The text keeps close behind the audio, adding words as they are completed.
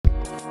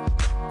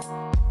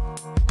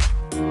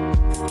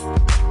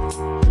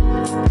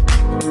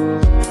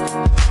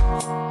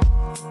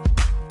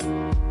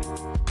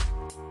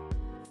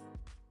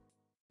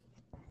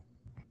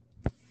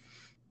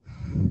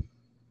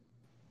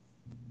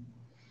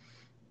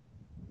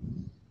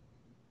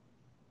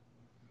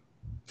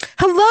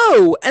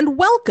Hello, and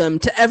welcome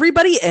to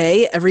Everybody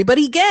A,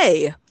 Everybody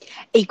Gay,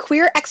 a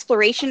queer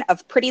exploration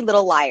of Pretty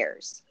Little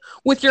Liars.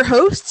 with your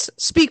hosts,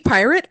 Speak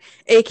Pirate,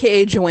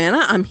 aka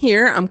Joanna. I'm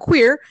here, I'm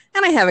queer,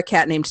 and I have a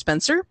cat named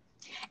Spencer.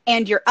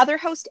 And your other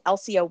host,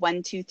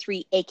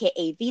 Elcio123,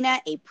 aka Vina,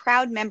 a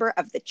proud member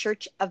of the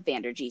Church of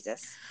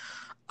Vanderjesus.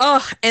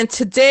 Oh, and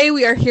today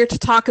we are here to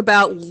talk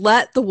about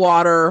Let the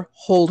Water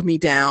Hold Me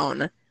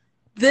Down.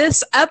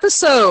 This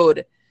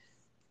episode,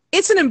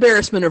 it's an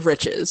embarrassment of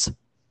riches.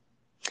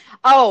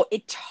 Oh,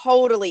 it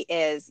totally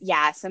is.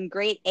 Yeah, some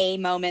great A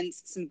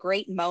moments, some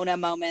great Mona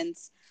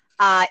moments.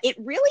 It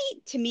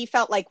really, to me,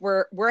 felt like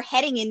we're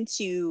heading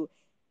into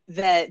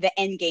the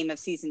end game of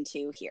season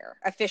 2 here,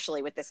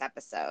 officially with this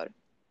episode.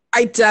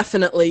 I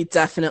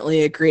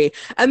definitely agree.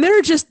 And there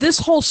are just, this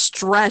whole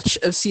stretch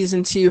of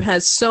season 2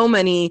 has so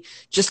many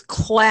just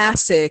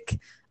classic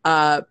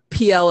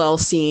PLL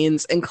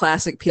scenes and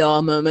classic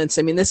PLL moments.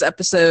 I mean, this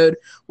episode,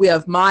 we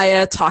have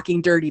Maya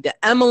talking dirty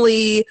to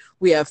Emily.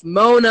 We have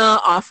Mona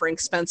offering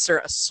Spencer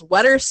a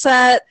sweater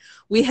set.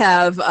 We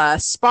have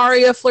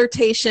Sparia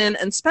flirtation,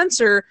 and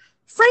Spencer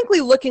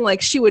frankly looking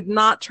like she would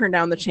not turn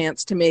down the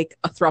chance to make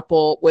a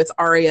throuple with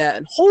Arya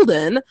and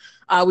Holden.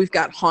 We've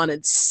got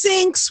haunted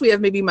sinks. We have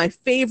maybe my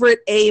favorite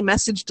A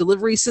message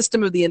delivery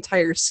system of the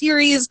entire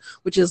series,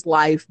 which is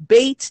live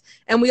bait.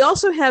 And we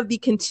also have the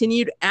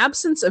continued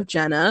absence of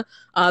Jenna,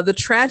 the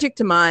tragic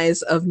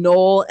demise of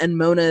Noel and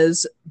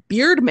Mona's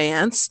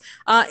beardmance,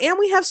 and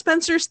we have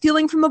Spencer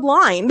stealing from the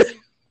blind.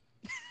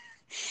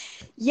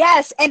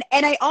 Yes, and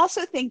I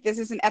also think this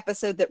is an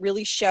episode that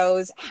really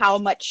shows how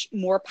much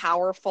more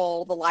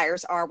powerful the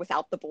liars are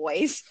without the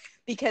boys,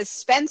 because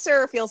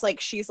Spencer feels like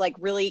she's like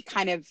really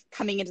kind of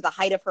coming into the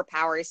height of her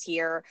powers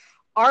here.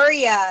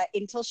 Arya,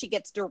 until she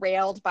gets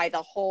derailed by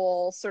the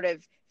whole sort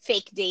of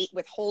fake date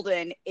with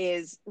Holden,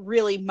 is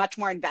really much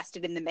more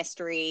invested in the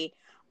mystery.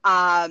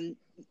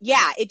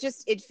 Yeah,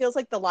 it feels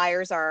like the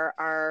liars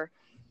are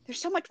they're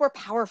so much more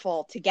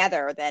powerful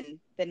together than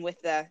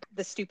with the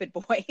stupid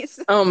boys.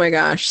 Oh my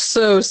gosh,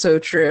 so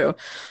true.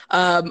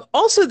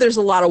 Also, there's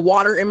a lot of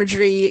water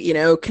imagery,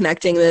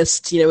 connecting this,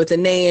 with the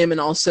name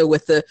and also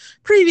with the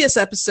previous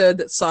episode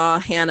that saw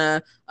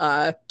Hannah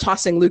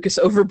tossing Lucas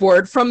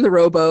overboard from the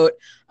rowboat.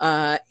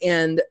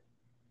 And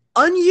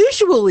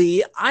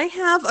unusually, I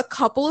have a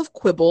couple of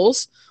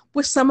quibbles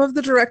with some of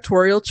the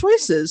directorial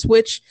choices,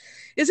 which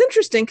is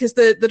interesting because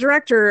the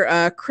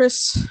director,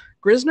 Chris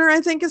Grisner, I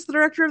think, is the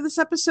director of this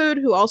episode,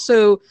 who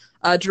also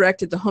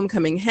directed The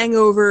Homecoming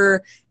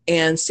Hangover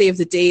and Save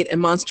the Date and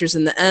Monsters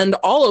in the End,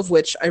 all of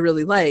which I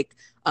really like.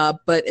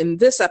 But in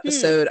this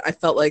episode, I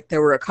felt like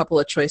there were a couple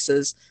of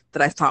choices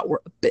that I thought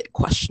were a bit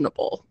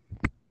questionable.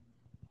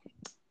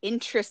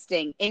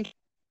 Interesting.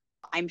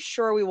 I'm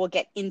sure we will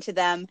get into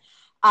them.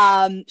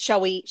 Shall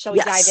we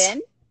Yes. dive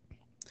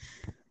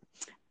in?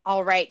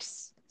 All right.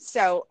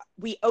 So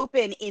we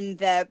open in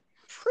the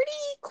pretty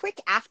quick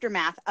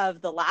aftermath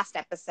of the last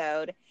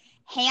episode.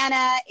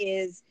 Hannah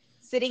is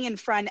sitting in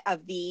front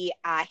of the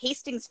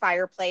Hastings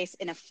fireplace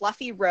in a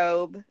fluffy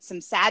robe. Some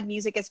sad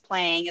music is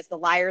playing as the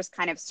liars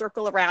kind of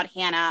circle around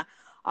Hannah,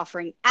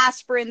 offering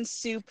aspirin,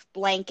 soup,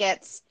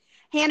 blankets.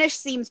 Hannah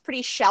seems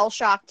pretty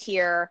shell-shocked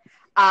here.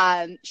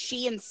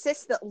 She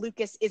insists that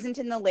Lucas isn't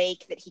in the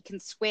lake, that he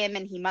can swim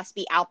and he must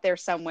be out there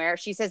somewhere.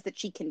 She says that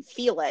she can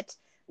feel it,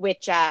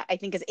 which I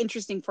think is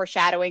interesting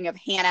foreshadowing of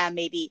Hannah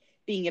maybe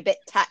being a bit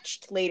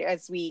touched later,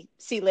 as we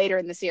see later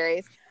in the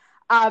series.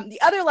 The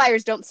other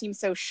liars don't seem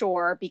so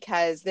sure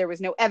because there was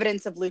no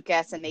evidence of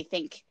Lucas, and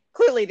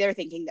they're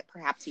thinking that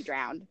perhaps he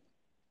drowned.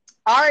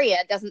 Arya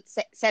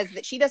says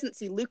that she doesn't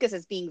see Lucas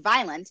as being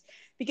violent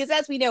because,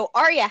 as we know,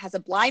 Arya has a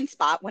blind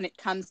spot when it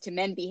comes to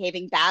men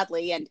behaving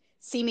badly and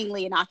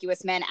seemingly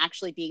innocuous men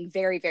actually being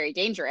very, very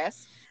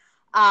dangerous.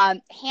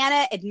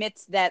 Hannah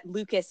admits that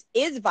Lucas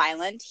is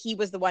violent. He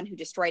was the one who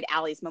destroyed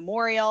Allie's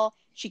memorial.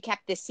 She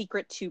kept this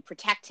secret to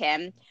protect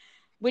him,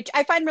 which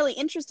I find really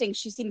interesting.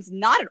 She seems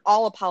not at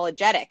all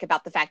apologetic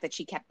about the fact that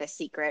she kept this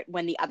secret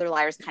when the other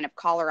liars kind of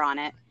call her on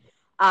it.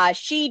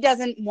 She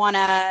doesn't want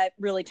to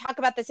really talk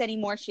about this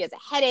anymore. She has a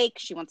headache.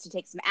 She wants to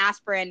take some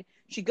aspirin.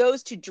 She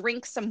goes to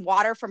drink some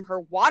water from her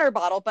water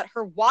bottle, but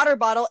her water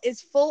bottle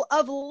is full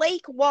of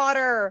lake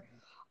water.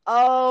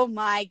 Oh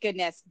my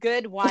goodness.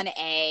 Good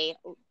 1A.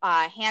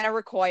 Hannah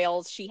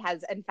recoils. She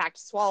has, in fact,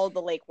 swallowed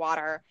the lake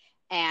water.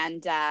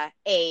 And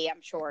A,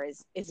 I'm sure,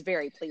 is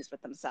very pleased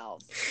with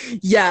themselves.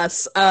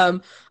 Yes. I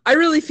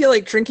really feel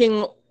like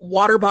drinking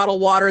water bottle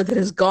water that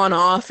has gone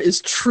off is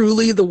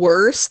truly the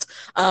worst.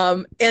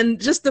 And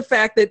just the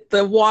fact that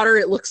the water,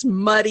 it looks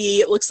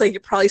muddy. It looks like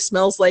it probably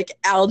smells like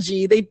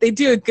algae. They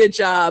do a good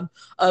job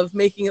of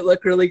making it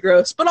look really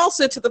gross, but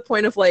also to the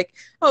point of like,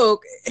 oh,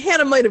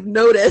 Hannah might have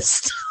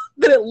noticed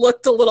that it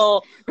looked a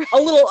little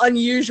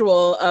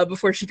unusual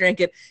before she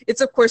drank it.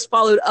 It's, of course,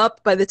 followed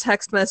up by the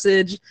text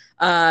message,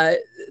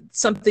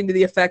 something to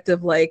the effect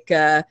of, like,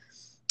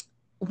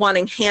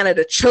 wanting Hannah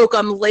to choke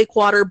on the lake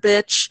water,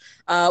 bitch,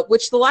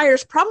 which the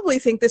liars probably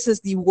think this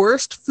is the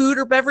worst food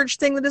or beverage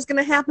thing that is going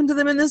to happen to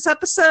them in this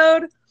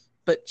episode.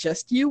 But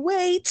just you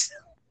wait.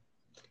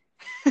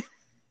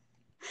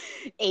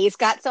 A's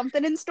got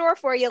something in store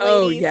for you,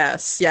 Oh,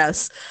 ladies.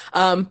 yes.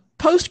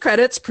 Post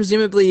credits,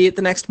 presumably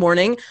the next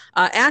morning,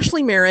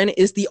 Ashley Marin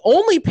is the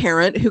only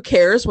parent who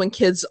cares when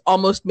kids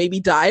almost maybe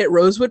die at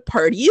Rosewood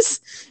parties.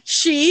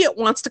 She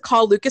wants to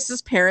call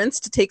Lucas's parents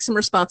to take some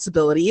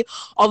responsibility,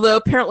 although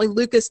apparently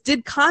Lucas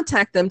did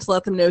contact them to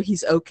let them know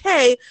he's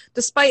okay,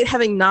 despite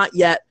having not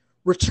yet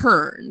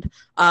returned.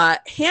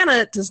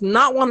 Hannah does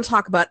not want to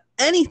talk about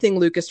anything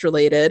Lucas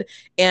related,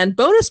 and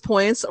bonus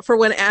points for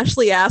when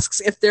Ashley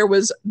asks if there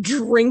was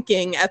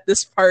drinking at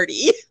this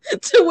party,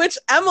 to which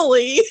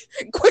Emily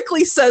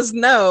quickly says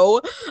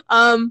no.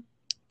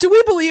 Do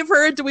we believe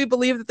her? Do we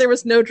believe that there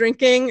was no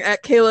drinking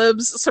at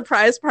Caleb's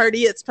surprise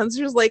party at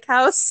Spencer's Lake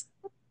House?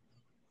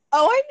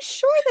 Oh, I'm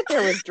sure that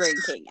there was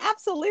drinking.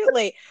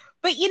 Absolutely.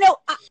 But,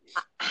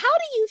 how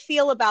do you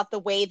feel about the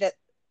way that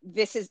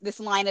this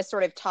line is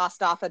sort of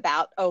tossed off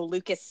about, oh,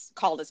 Lucas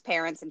called his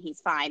parents and he's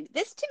fine?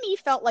 This to me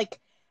felt like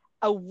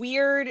a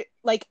weirdly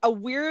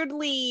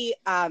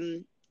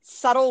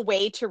subtle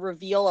way to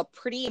reveal a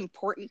pretty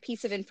important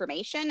piece of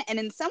information. And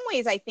in some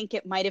ways, I think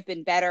it might have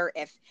been better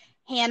if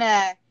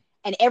Hannah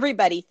and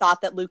everybody thought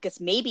that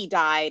Lucas maybe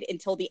died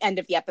until the end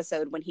of the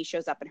episode when he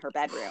shows up in her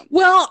bedroom.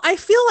 Well, I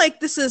feel like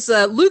this is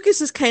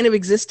Lucas is kind of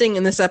existing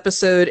in this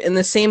episode in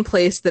the same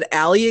place that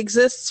Allie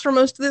exists for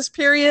most of this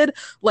period,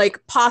 like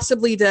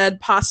possibly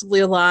dead, possibly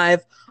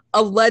alive.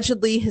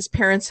 Allegedly, his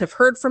parents have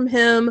heard from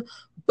him,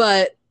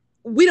 but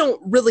we don't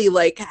really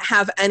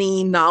have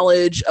any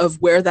knowledge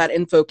of where that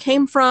info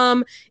came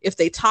from, if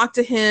they talked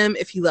to him,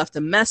 if he left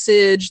a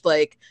message,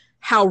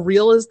 how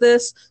real is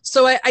this?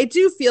 So I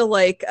do feel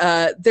like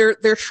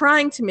they're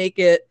trying to make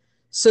it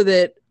so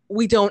that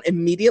we don't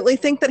immediately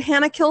think that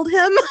Hannah killed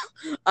him,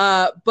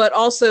 but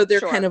also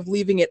they're kind of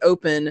leaving it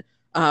open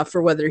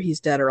for whether he's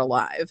dead or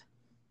alive.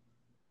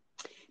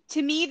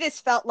 To me,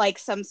 this felt like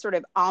some sort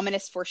of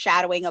ominous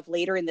foreshadowing of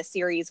later in the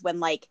series when,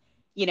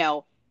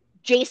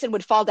 Jason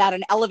would fall down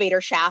an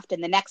elevator shaft,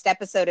 and the next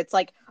episode it's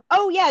like,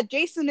 oh yeah,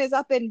 Jason is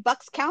up in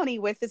Bucks County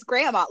with his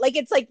grandma.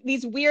 It's like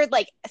these weird,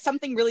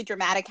 something really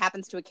dramatic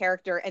happens to a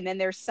character, and then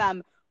there's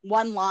some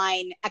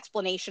one-line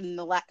explanation in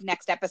the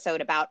next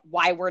episode about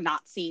why we're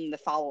not seeing the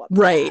follow-up.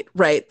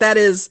 Right. That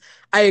is,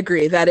 I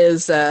agree. That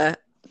is a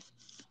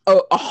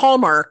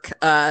hallmark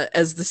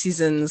as the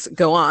seasons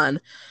go on.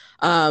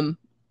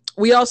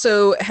 We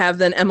also have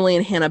then Emily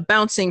and Hannah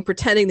bouncing,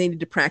 pretending they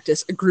need to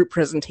practice a group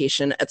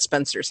presentation at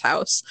Spencer's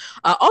house.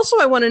 Also,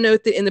 I want to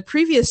note that in the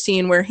previous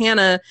scene where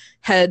Hannah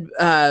had,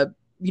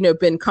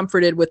 been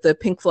comforted with the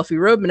pink fluffy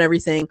robe and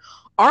everything,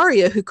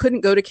 Aria, who couldn't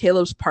go to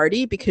Caleb's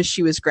party because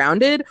she was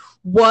grounded,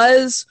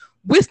 was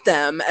with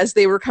them as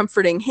they were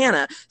comforting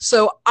Hannah.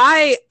 So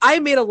I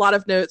made a lot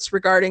of notes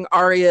regarding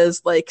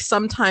Aria's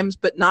sometimes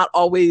but not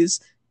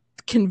always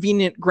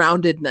convenient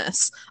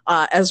groundedness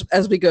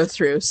as we go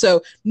through.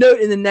 So note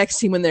in the next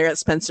scene when they're at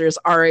Spencer's,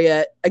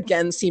 Aria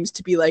again seems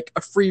to be like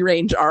a free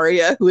range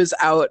Aria who is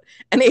out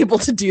and able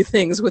to do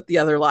things with the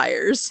other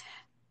liars.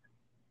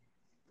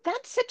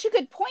 That's such a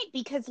good point,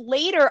 because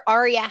later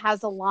Aria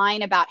has a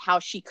line about how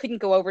she couldn't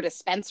go over to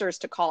Spencer's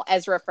to call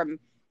Ezra from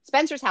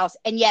Spencer's house,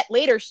 and yet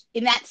later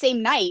in that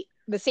same night,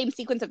 the same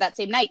sequence of that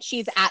same night,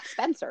 she's at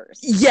Spencer's.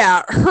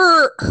 Yeah,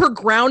 her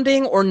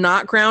grounding or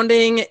not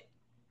grounding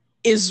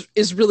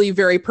is really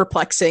very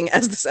perplexing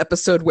as this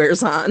episode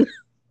wears on.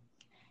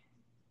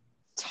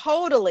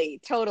 Totally.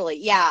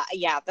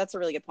 Yeah, that's a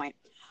really good point.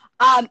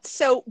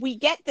 So we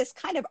get this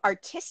kind of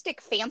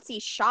artistic fancy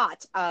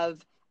shot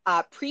of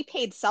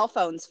prepaid cell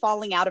phones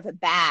falling out of a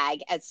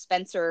bag as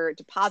Spencer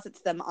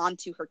deposits them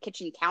onto her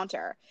kitchen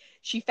counter.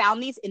 She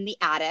found these in the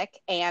attic,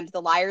 and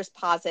the liars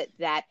posit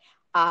that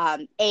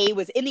A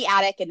was in the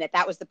attic and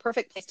that was the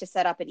perfect place to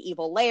set up an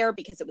evil lair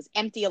because it was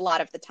empty a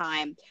lot of the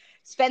time.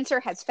 Spencer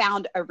has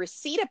found a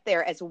receipt up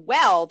there as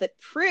well that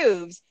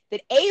proves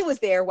that A was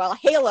there while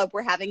Caleb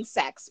were having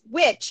sex,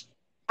 which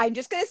I'm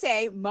just going to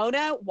say,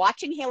 Mona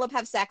watching Caleb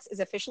have sex is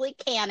officially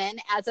canon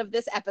as of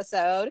this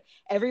episode.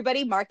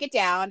 Everybody mark it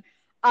down.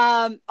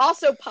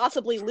 Also,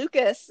 possibly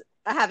Lucas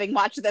having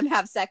watched them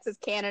have sex is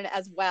canon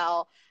as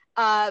well.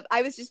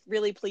 I was just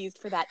really pleased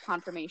for that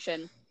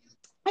confirmation.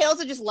 I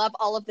also just love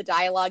all of the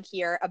dialogue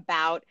here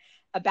about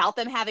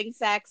them having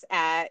sex.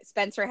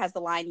 Spencer has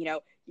the line,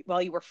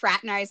 well, you were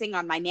fraternizing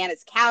on my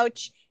Nana's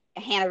couch.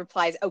 Hannah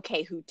replies,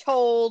 okay, who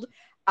told?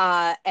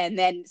 And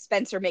then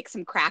Spencer makes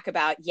some crack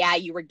about, yeah,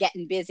 you were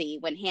getting busy,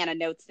 when Hannah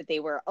notes that they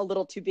were a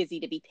little too busy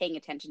to be paying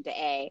attention to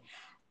A.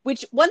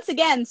 Which, once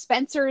again,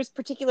 Spencer's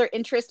particular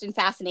interest and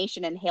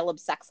fascination in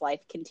Caleb's sex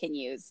life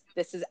continues.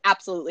 This is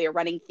absolutely a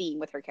running theme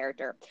with her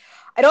character.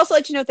 I'd also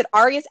like to note that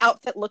Aria's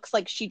outfit looks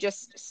like she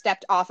just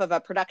stepped off of a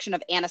production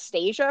of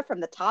Anastasia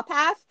from the top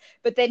half,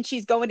 but then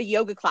she's going to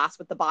yoga class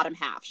with the bottom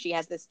half. She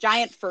has this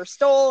giant fur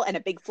stole and a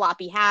big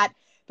floppy hat,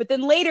 but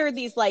then later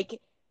these like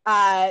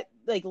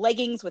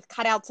leggings with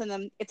cutouts in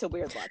them. It's a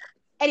weird look.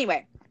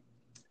 Anyway,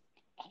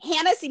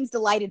 Hannah seems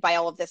delighted by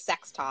all of this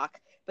sex talk,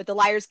 but the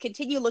liars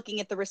continue looking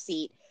at the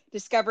receipt,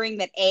 discovering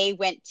that A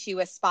went to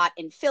a spot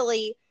in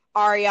Philly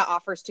Arya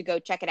offers to go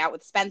check it out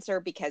with Spencer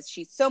because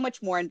she's so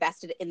much more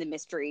invested in the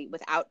mystery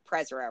without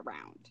Prezra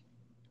around.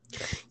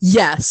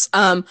 Yes.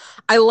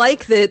 I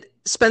like that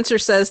Spencer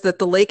says that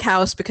the lake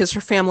house, because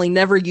her family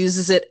never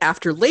uses it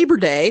after Labor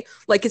Day,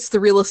 like it's the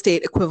real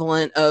estate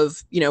equivalent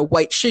of,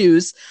 white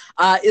shoes,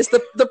 is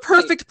the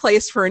perfect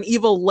place for an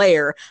evil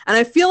lair. And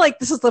I feel like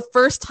this is the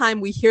first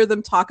time we hear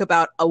them talk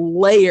about a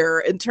lair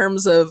in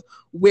terms of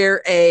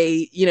where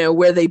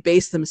where they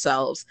base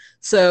themselves.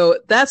 So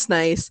that's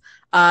nice.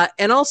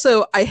 And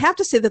also, I have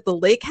to say that the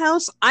lake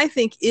house, I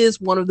think, is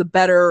one of the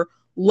better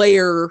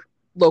lair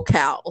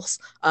locales.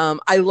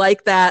 I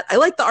like that. I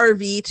like the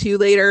RV too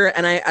later,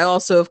 and I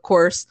also, of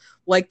course,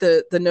 like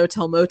the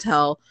no-tell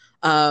motel.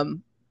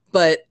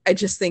 But I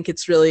just think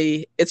it's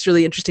really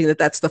interesting that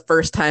that's the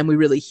first time we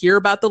really hear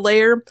about the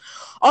lair.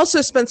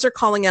 Also, Spencer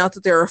calling out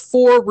that there are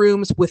 4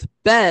 rooms with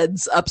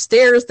beds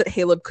upstairs that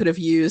Caleb could have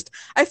used.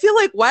 I feel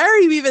like, why are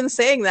you even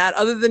saying that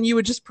other than you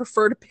would just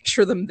prefer to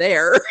picture them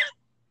there?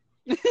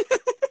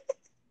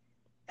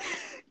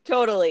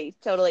 Totally.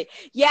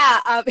 Yeah,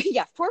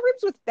 4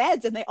 rooms with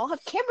beds, and they all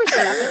have cameras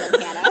set up in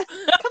them, Hannah.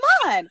 Come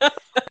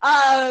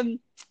on.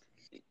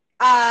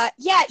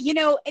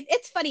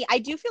 It's funny. I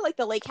do feel like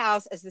the lake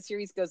house, as the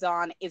series goes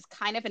on, is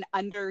kind of an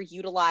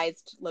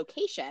underutilized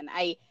location.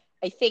 I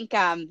think,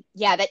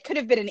 that could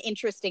have been an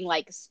interesting,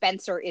 like,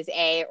 Spencer is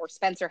A, or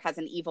Spencer has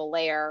an evil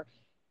lair,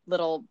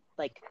 little,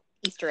 like,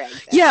 Easter egg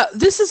there. Yeah,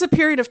 this is a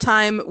period of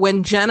time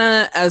when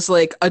Jenna, as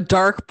like a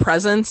dark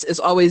presence, is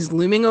always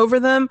looming over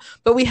them,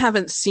 but we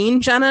haven't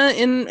seen Jenna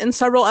in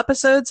several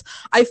episodes.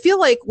 I feel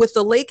like with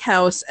the lake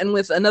house and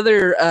with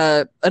another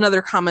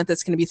comment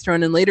that's going to be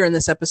thrown in later in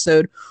this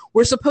episode,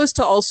 we're supposed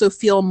to also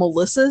feel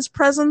Melissa's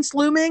presence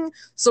looming.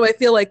 So I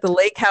feel like the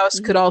lake house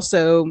could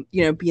also,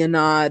 be a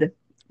nod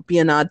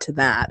to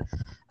that.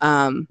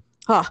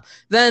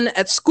 Then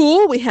at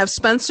school, we have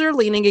Spencer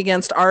leaning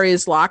against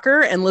Arya's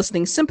locker and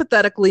listening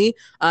sympathetically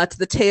to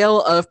the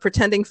tale of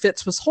pretending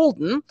Fitz was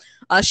Holden.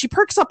 She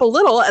perks up a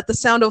little at the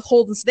sound of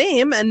Holden's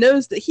name and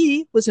knows that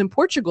he was in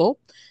Portugal.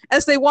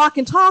 As they walk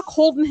and talk,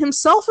 Holden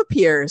himself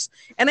appears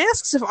and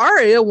asks if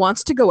Arya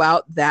wants to go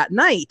out that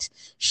night.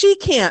 She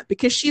can't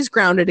because she's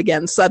grounded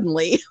again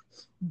suddenly.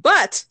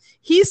 But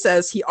he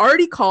says he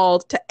already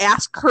called to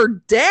ask her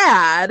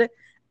dad,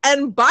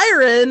 and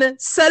Byron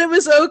said it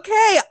was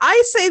okay.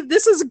 I say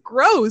this is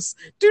gross.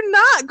 Do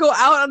not go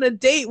out on a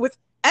date with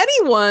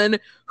anyone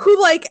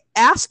who,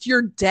 asked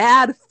your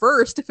dad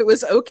first if it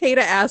was okay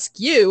to ask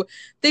you.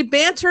 They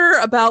banter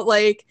about,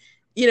 they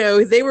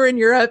were in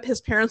Europe.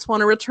 His parents want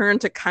to return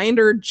to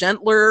kinder,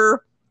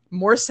 gentler,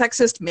 more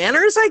sexist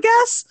manners, I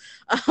guess.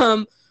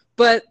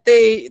 But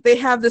they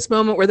have this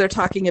moment where they're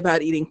talking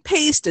about eating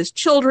paste as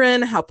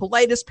children, how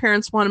polite his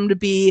parents want him to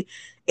be.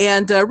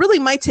 And really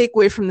my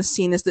takeaway from the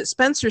scene is that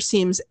Spencer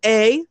seems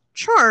A,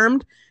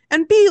 charmed,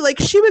 and B, like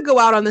she would go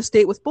out on this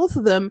date with both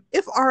of them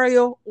if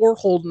Arya or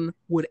Holden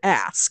would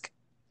ask.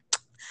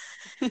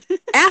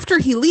 After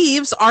he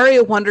leaves,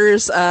 Arya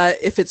wonders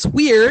if it's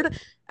weird.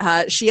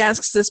 She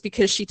asks this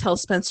because she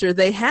tells Spencer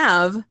they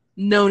have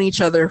known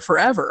each other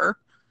forever.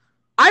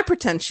 I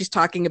pretend she's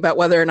talking about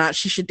whether or not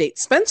she should date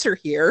Spencer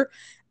here,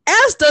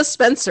 as does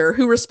Spencer,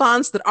 who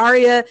responds that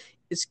Arya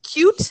is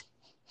cute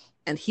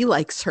and he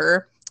likes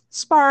her.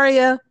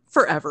 Sparia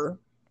forever.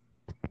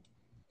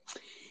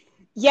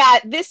 Yeah,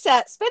 this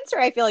Spencer,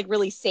 I feel like,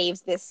 really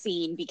saves this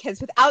scene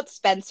because without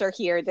Spencer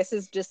here, this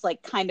is just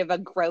kind of a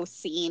gross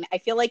scene. I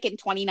feel like in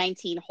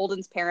 2019,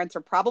 Holden's parents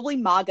are probably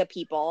MAGA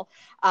people,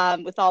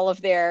 with all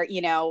of their,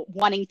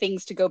 wanting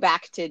things to go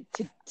back to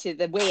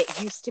the way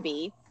it used to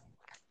be.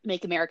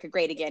 Make America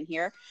great again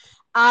here.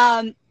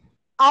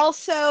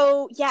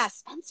 Also,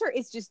 Spencer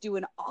is just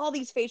doing all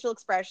these facial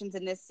expressions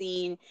in this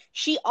scene.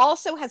 She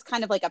also has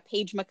kind of like a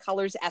Paige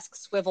McCullers-esque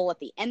swivel at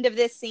the end of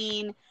this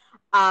scene.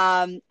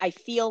 I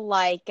feel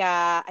like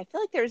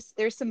there's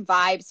some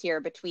vibes here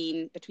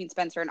between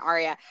Spencer and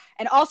Arya.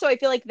 And also I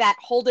feel like that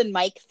Holden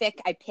Mike fic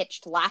I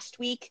pitched last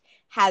week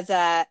has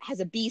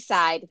a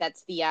B-side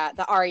that's the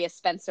Arya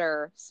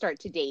Spencer start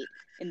to date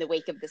in the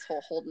wake of this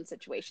whole Holden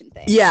situation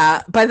thing.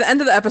 Yeah, by the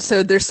end of the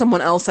episode, there's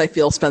someone else I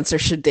feel Spencer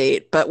should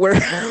date, but we're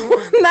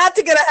not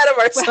to get ahead of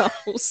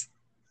ourselves.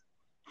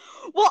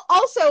 Well,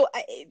 also,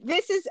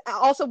 this is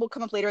also will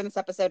come up later in this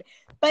episode,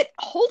 but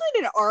Holden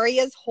and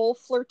Arya's whole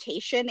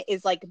flirtation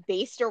is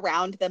based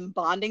around them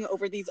bonding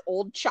over these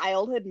old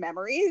childhood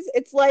memories.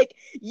 It's like,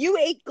 you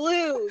ate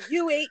glue,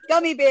 you ate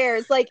gummy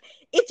bears.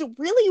 It's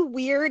really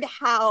weird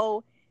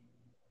how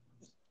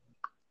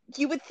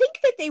you would think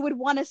that they would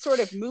want to sort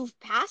of move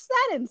past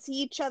that and see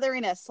each other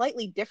in a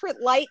slightly different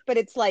light, but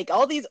it's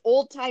all these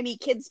old-timey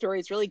kid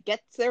stories really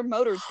gets their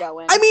motors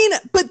going. I mean,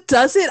 but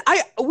does it?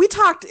 We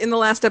talked in the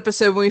last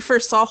episode when we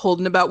first saw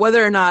Holden about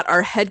whether or not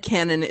our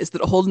headcanon is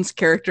that Holden's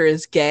character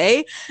is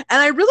gay,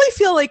 and I really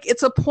feel like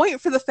it's a point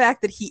for the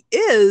fact that he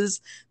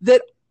is,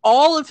 that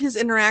all of his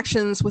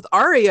interactions with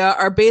Arya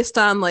are based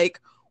on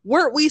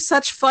weren't we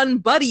such fun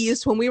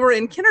buddies when we were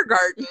in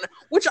kindergarten,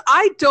 which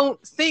I don't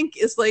think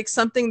is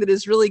something that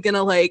is really going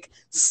to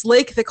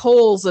slake the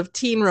coals of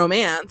teen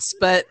romance.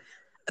 But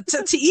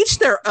to each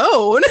their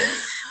own,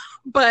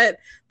 but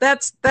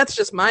that's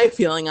just my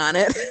feeling on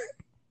it.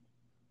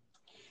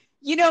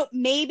 You know,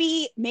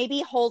 maybe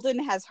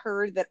Holden has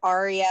heard that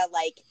Arya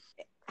like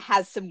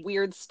has some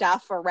weird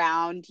stuff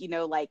around, you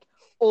know, like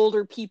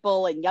older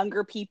people and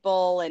younger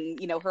people, and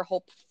you know, her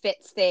whole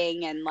fits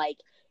thing, and like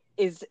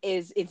is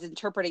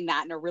interpreting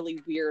that in a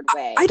really weird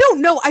way. I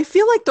don't know. I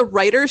feel like the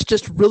writers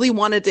just really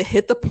wanted to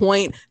hit the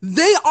point.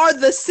 They are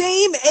the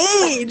same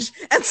age.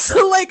 And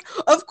so, like,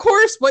 of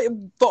course,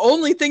 the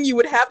only thing you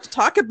would have to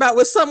talk about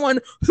with someone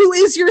who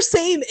is your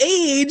same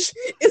age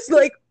is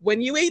like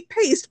when you ate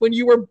paste when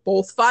you were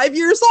both 5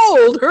 years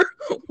old, or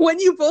when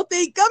you both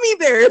ate gummy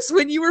bears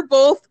when you were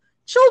both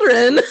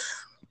children.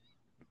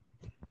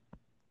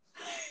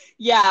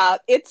 Yeah,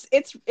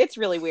 it's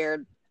really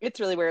weird. It's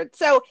really weird.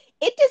 So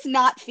it does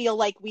not feel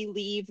like we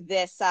leave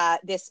this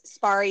this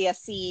Sparia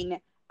scene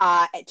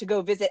to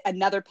go visit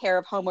another pair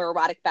of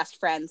homoerotic best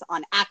friends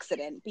on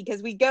accident,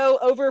 because we go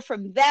over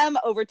from them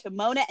over to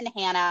Mona and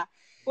Hannah,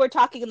 who are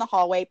talking in the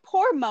hallway.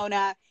 Poor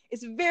Mona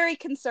is very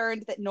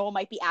concerned that Noel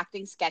might be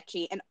acting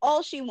sketchy, and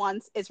all she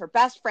wants is her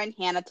best friend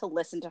Hannah to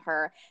listen to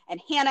her,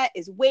 and Hannah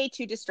is way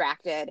too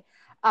distracted.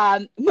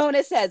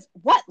 Mona says,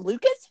 "What,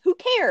 Lucas? Who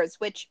cares?"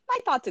 Which my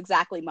thoughts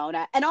exactly,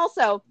 Mona. And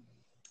also,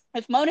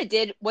 if Mona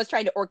was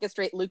trying to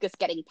orchestrate Lucas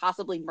getting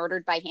possibly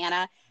murdered by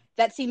Hannah,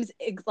 that seems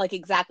like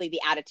exactly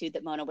the attitude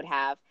that Mona would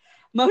have.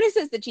 Mona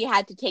says that she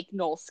had to take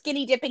Noel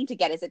skinny dipping to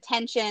get his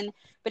attention,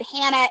 but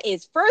Hannah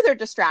is further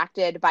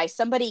distracted by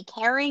somebody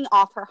carrying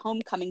off her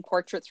homecoming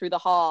portrait through the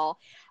hall.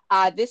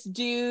 This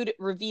dude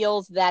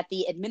reveals that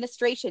the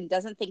administration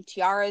doesn't think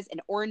tiaras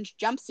and orange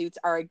jumpsuits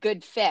are a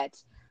good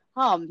fit.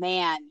 Oh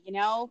man, you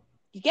know,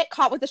 you get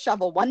caught with a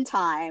shovel one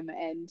time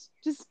and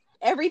just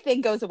everything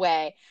goes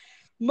away.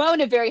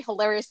 Mona very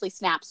hilariously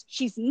snaps,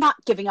 she's not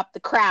giving up the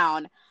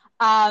crown.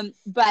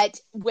 But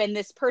when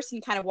this person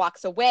kind of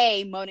walks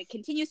away, Mona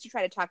continues to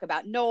try to talk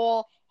about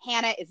Noel.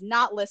 Hannah is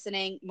not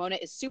listening. Mona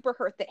is super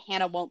hurt that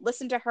Hannah won't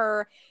listen to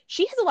her.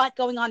 She has a lot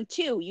going on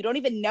too. You don't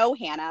even know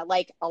Hannah,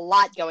 like a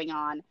lot going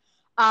on.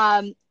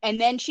 And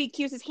then she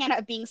accuses Hannah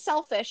of being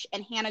selfish,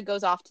 and Hannah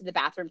goes off to the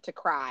bathroom to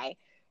cry,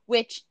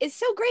 which is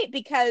so great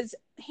because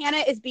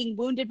Hannah is being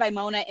wounded by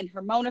Mona in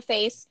her Mona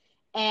face.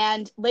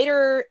 And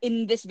later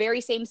in this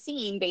very same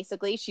scene,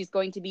 basically, she's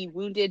going to be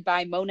wounded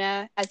by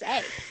Mona as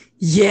A.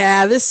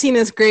 Yeah, this scene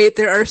is great.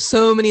 There are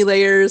so many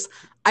layers.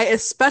 I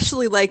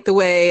especially like the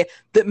way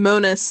that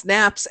Mona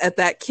snaps at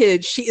that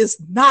kid. She is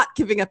not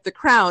giving up the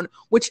crown,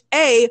 which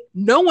A,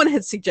 no one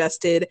had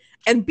suggested,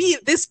 and B,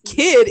 this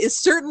kid is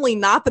certainly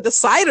not the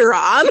decider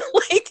on.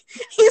 Like,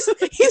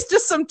 he's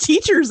just some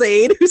teacher's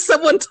aide who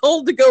someone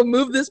told to go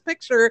move this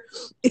picture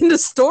into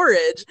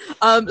storage.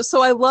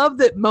 So I love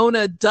that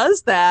Mona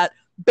does that,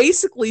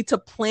 basically to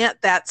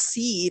plant that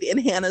seed in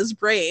Hannah's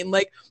brain.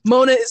 Like,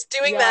 Mona is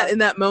doing that in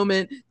that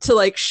moment to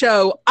like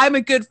show, I'm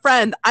a good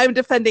friend, I'm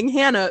defending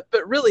Hannah,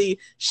 but really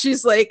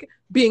she's like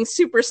being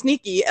super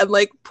sneaky and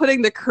like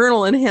putting the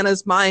kernel in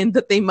Hannah's mind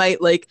that they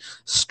might like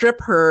strip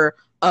her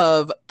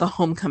of the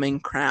homecoming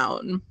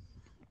crown.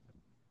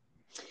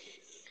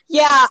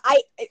 Yeah,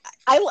 I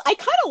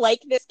kind of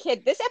like this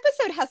kid. This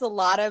episode has a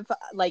lot of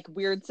like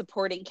weird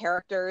supporting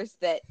characters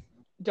that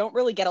don't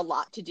really get a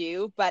lot to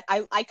do, but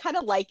I kind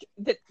of like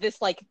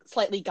this like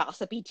slightly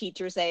gossipy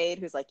teacher's aide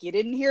who's like, you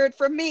didn't hear it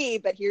from me,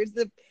 but here's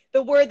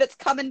the word that's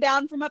coming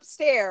down from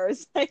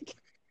upstairs. Like,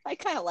 I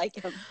kind of like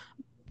him.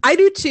 I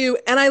do too,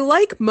 and I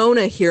like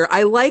Mona here.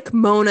 I like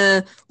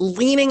Mona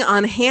leaning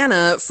on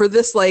Hannah for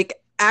this like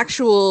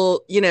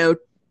actual, you know,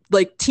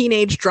 like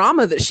teenage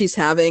drama that she's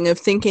having of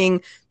thinking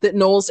that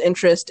Noel's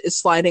interest is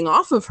sliding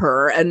off of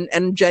her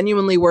and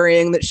genuinely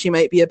worrying that she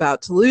might be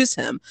about to lose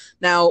him.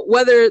 Now,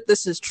 whether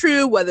this is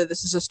true, whether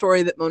this is a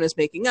story that Mona's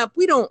making up,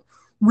 we don't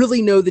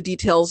really know the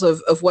details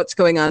of what's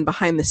going on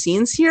behind the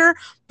scenes here,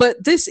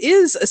 but this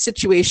is a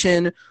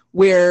situation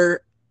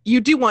where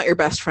you do want your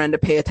best friend to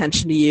pay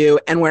attention to you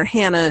and where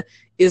Hannah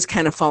is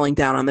kind of falling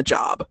down on the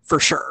job, for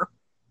sure.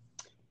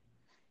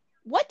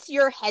 What's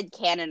your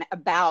headcanon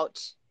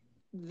about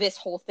this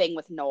whole thing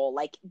with Noel?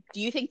 Like,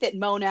 do you think that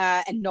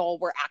Mona and Noel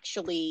were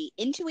actually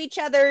into each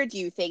other? Do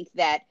you think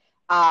that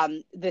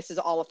this is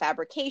all a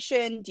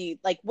fabrication?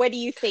 What do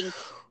you think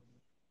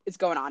is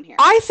going on here?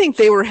 I think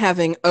they were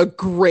having a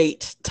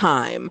great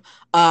time.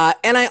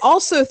 And I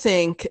also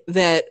think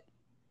that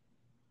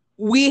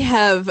we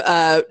have,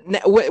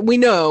 we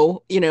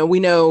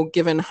know,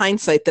 given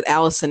hindsight, that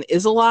Allison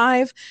is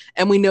alive,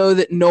 and we know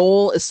that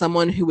Noel is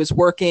someone who was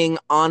working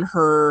on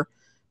her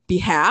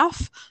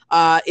behalf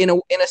in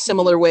a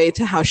similar way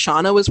to how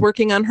Shauna was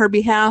working on her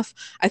behalf.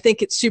 I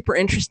think it's super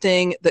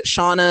interesting that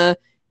Shauna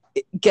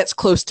gets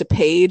close to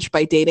Paige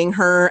by dating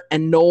her,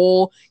 and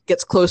Noel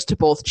gets close to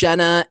both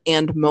Jenna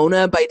and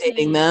Mona by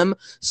dating them.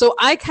 So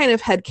I kind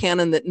of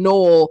headcanon that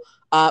Noel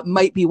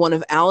might be one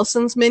of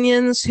Allison's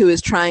minions who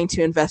is trying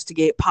to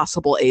investigate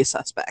possible A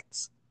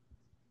suspects.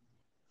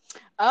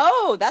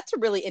 Oh, that's a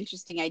really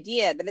interesting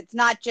idea. That it's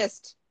not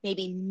just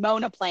maybe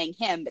Mona playing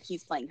him, but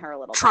he's playing her a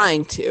little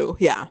Trying to,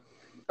 yeah.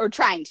 Or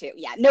trying to,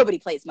 yeah. Nobody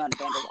plays Mona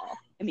Vanderwaal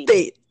I mean,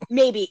 Fate.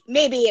 maybe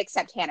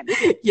except Hannah.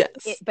 Yes.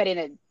 But in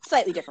a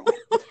slightly different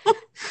way.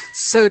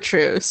 So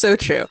true. So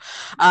true.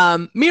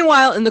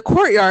 Meanwhile, in the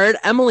courtyard,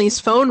 Emily's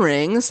phone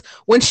rings.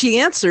 When she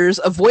answers,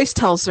 a voice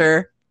tells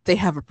her they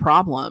have a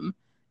problem.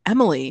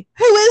 Emily,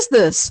 who is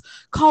this?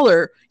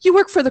 Caller, you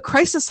work for the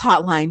crisis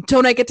hotline.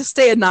 Don't I get to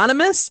stay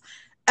anonymous?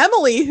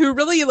 Emily, who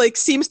really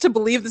seems to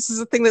believe this is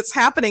a thing that's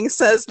happening,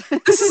 says,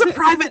 this is a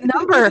private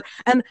number.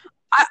 And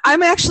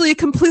I'm actually a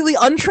completely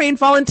untrained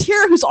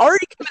volunteer who's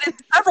already committed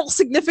several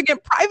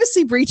significant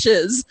privacy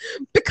breaches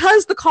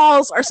because the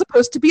calls are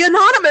supposed to be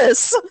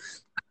anonymous.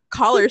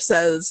 Caller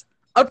says,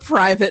 a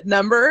private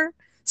number,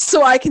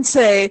 so I can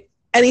say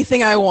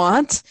anything I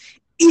want,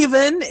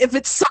 even if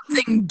it's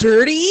something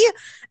dirty.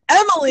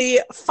 Emily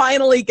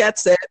finally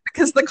gets it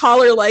because the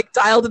caller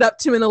dialed it up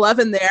to an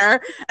 11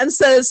 there and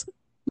says,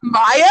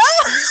 Maya?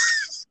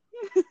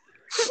 To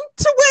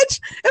which,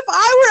 if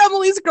I were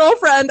Emily's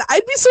girlfriend,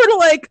 I'd be sort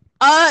of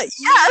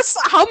yes,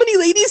 how many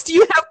ladies do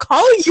you have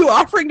calling you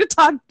offering to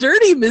talk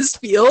dirty, Ms.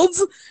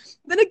 Fields?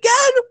 Then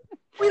again,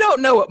 we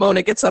don't know what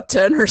Mona gets up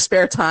to in her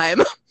spare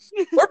time.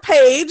 Or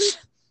Paige.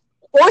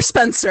 Or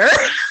Spencer.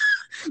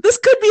 This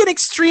could be an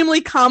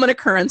extremely common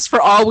occurrence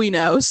for all we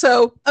know.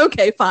 So,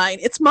 okay, fine.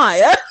 It's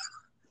Maya.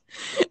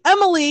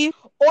 Emily.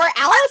 Or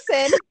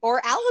Allison.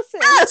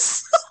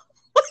 Yes!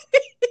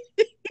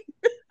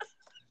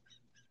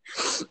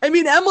 I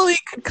mean, Emily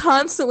could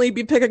constantly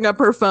be picking up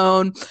her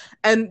phone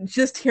and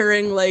just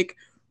hearing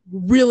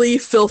really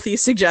filthy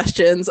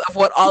suggestions of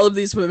what all of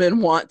these women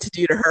want to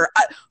do to her.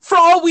 For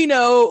all we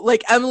know,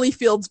 Emily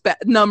Fields'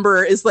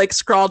 number is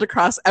scrawled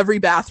across every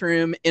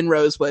bathroom in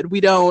Rosewood.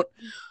 We don't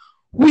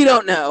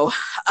know.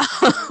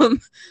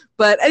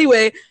 But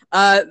anyway,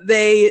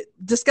 they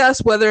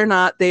discuss whether or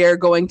not they are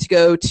going to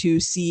go to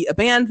see a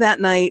band that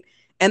night.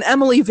 And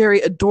Emily very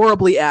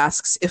adorably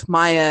asks if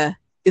Maya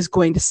is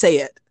going to say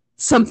it.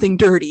 Something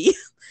dirty.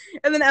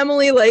 And then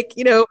Emily,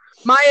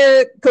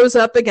 Maya goes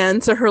up again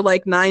to her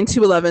 9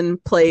 to 11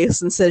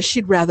 place and says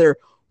she'd rather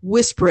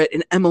whisper it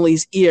in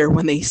Emily's ear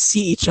when they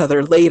see each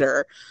other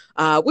later,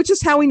 which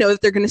is how we know that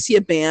they're going to see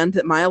a band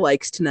that Maya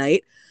likes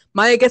tonight.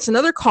 Maya gets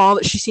another call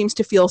that she seems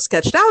to feel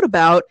sketched out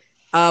about,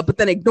 but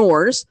then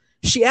ignores.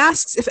 She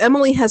asks if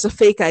Emily has a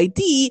fake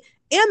ID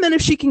and then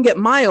if she can get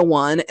Maya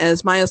one,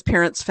 as Maya's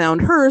parents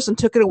found hers and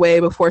took it away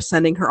before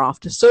sending her off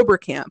to sober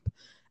camp.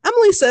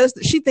 Emily says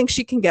that she thinks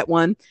she can get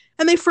one,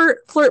 and they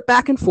flirt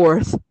back and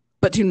forth,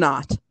 but do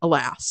not,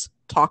 alas,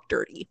 talk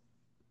dirty.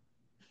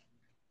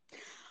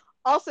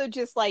 Also,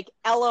 just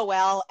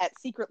LOL at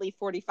secretly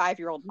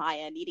 45-year-old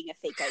Maya needing a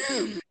fake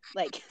ID.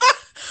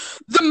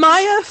 The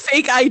Maya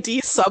fake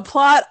ID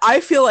subplot, I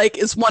feel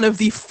is one of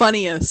the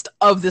funniest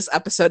of this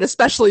episode,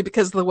 especially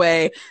because of the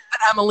way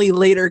that Emily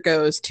later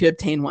goes to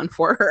obtain one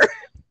for her.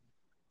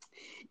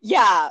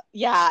 Yeah.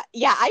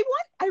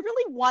 I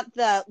really want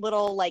the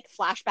little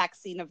flashback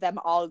scene of them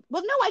all.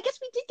 Well, no, I guess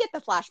we did get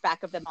the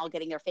flashback of them all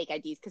getting their fake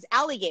IDs because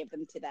Allie gave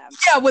them to them.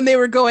 Yeah, when they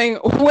were going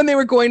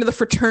to the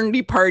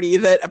fraternity party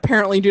that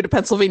apparently, due to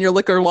Pennsylvania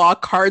liquor law,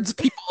 cards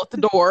people at the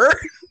door.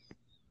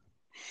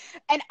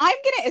 And I'm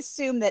gonna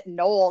assume that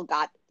Noel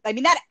got. I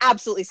mean, that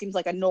absolutely seems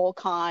like a Noel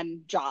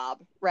Kahn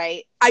job,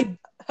 right?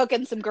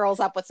 Hooking some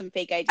girls up with some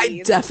fake IDs.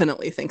 I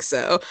definitely think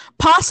so.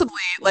 Possibly,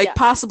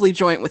 possibly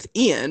joint with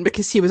Ian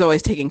because he was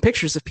always taking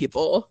pictures of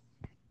people.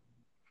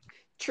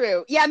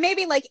 True. Yeah,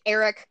 maybe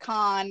Eric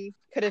Kahn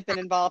could have been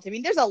involved. I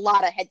mean, there's a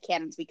lot of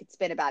headcanons we could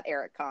spin about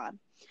Eric Kahn.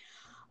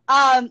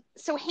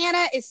 So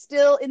Hannah is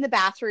still in the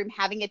bathroom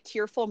having a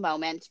tearful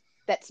moment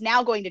that's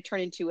now going to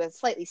turn into a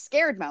slightly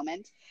scared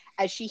moment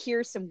as she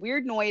hears some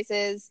weird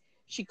noises.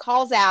 She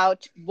calls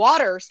out,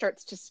 water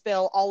starts to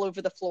spill all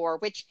over the floor,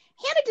 which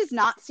Hannah does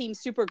not seem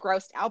super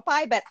grossed out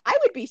by, but I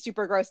would be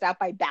super grossed out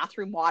by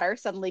bathroom water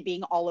suddenly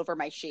being all over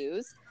my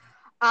shoes.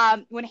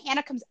 When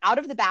Hannah comes out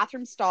of the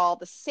bathroom stall,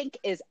 the sink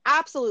is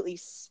absolutely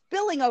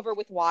spilling over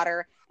with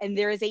water, and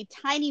there is a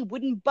tiny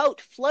wooden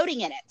boat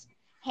floating in it.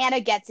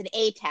 Hannah gets an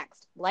A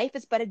text. Life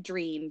is but a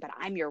dream, but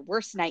I'm your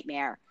worst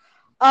nightmare.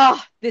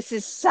 Oh, this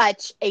is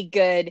such a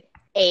good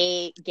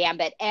A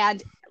gambit.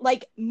 And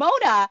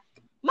Mona,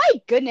 my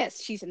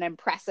goodness, she's an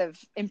impressive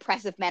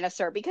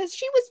menacer because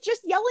she was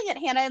just yelling at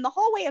Hannah in the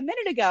hallway a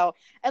minute ago.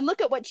 And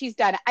look at what she's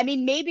done. I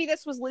mean, maybe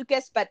this was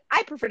Lucas, but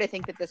I prefer to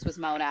think that this was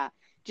Mona.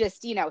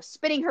 Just,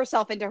 spinning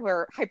herself into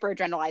her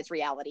hyper-adrenalized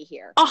reality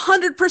here.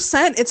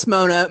 100% it's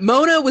Mona.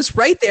 Mona was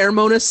right there.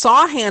 Mona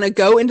saw Hannah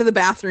go into the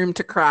bathroom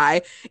to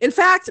cry. In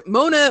fact,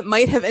 Mona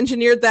might have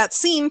engineered that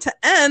scene to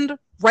end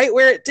right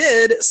where it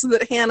did so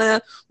that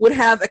Hannah would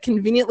have a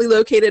conveniently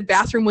located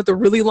bathroom with a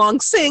really long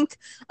sink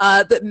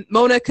that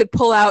Mona could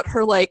pull out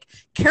her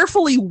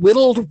carefully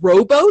whittled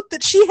rowboat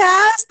that she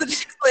has that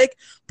she's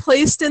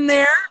placed in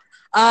there.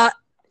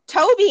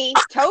 Toby.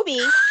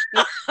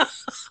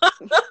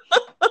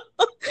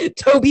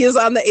 Toby is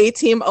on the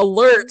A-team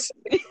alert.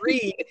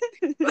 Agreed.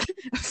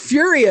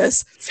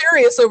 Furious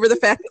over the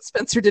fact that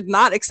Spencer did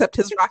not accept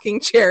his rocking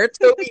chair.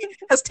 Toby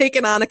has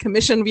taken on a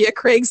commission via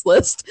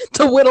Craigslist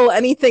to whittle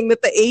anything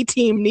that the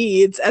A-team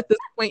needs at this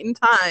point in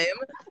time.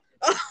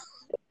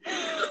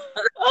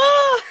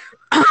 Oh.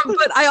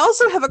 But I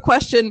also have a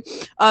question.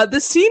 The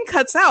scene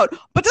cuts out,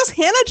 but does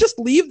Hannah just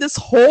leave this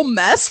whole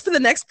mess for the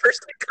next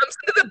person that comes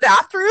into the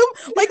bathroom?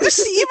 Like, does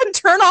she even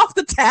turn off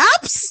the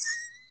taps?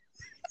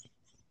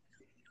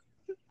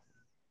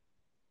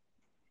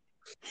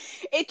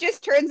 It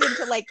just turns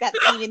into like that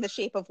scene in The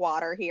Shape of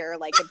Water here.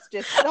 Like, it's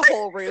just the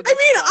whole room. I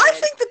mean, I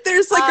think that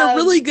there's like a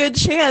really good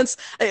chance,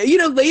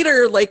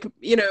 later,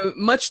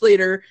 much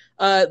later,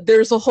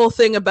 there's a whole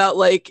thing about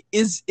like,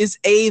 is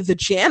A the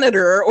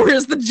janitor, or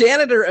is the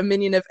janitor a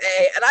minion of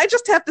A? And I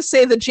just have to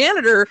say the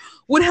janitor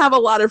would have a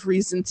lot of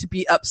reason to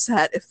be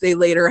upset if they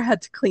later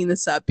had to clean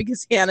this up,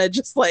 because Hannah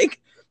just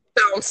like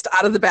bounced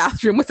out of the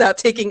bathroom without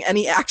taking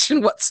any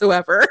action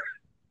whatsoever.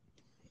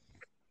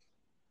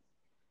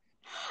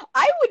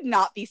 I would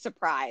not be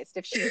surprised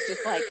if she was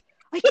just like,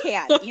 I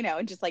can't,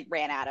 and just like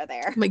ran out of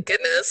there. My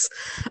goodness.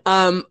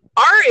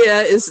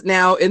 Aria is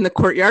now in the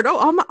courtyard. Oh,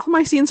 all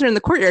my scenes are in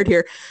the courtyard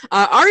here.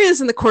 Aria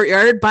is in the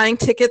courtyard buying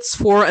tickets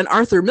for an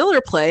Arthur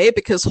Miller play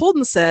because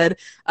Holden said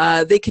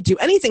they could do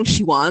anything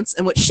she wants.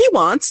 And what she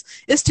wants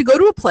is to go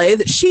to a play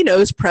that she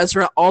knows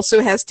Prezra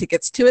also has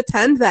tickets to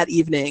attend that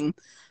evening.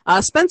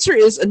 Spencer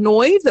is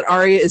annoyed that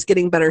Aria is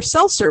getting better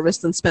cell service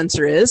than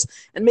Spencer is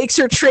and makes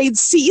her trade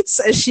seats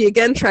as she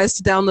again tries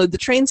to download the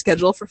train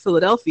schedule for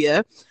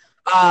Philadelphia.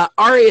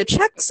 Aria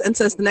checks and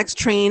says the next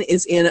train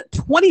is in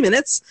 20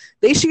 minutes.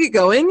 They should get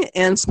going,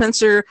 and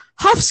Spencer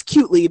huffs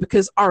cutely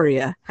because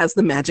Aria has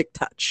the magic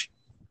touch.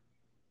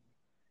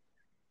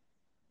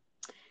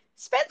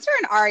 Spencer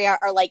and Aria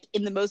are like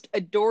in the most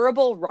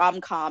adorable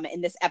rom-com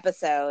in this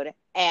episode,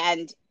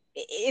 and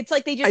it's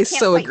like they just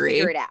can't quite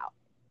figure it out.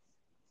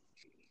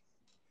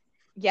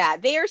 Yeah,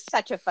 they are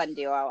such a fun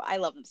duo. I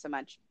love them so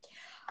much.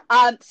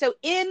 So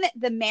in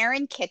the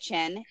Marin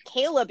kitchen,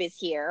 Caleb is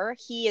here.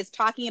 He is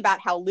talking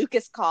about how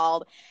Lucas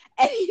called,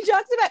 and he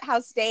talks about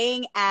how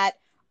staying at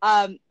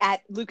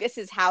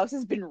Lucas's house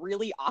has been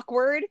really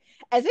awkward,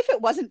 as if it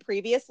wasn't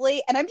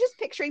previously. And I'm just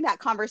picturing that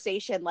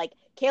conversation. Like,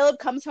 Caleb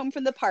comes home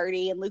from the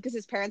party, and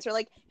Lucas's parents are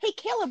like, "Hey,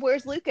 Caleb,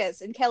 where's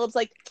Lucas?" And Caleb's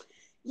like,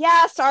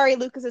 "Yeah, sorry,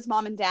 Lucas's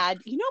mom and dad.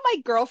 You know my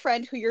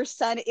girlfriend who your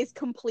son is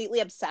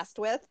completely obsessed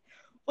with?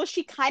 Well,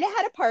 she kind of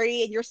had a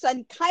party, and your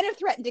son kind of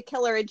threatened to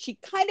kill her, and she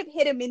kind of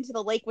hit him into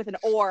the lake with an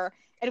oar,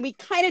 and we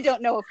kind of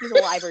don't know if he's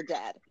alive or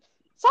dead.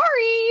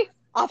 Sorry,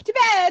 off to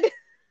bed."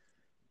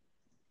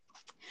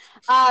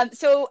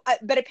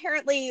 But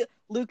apparently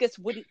Lucas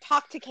wouldn't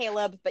talk to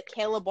Caleb, but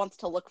Caleb wants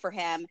to look for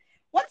him.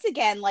 Once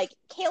again, like,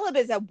 Caleb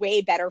is a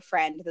way better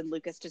friend than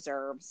Lucas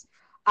deserves.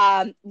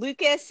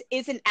 Lucas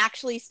isn't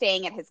actually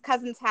staying at his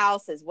cousin's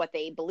house, is what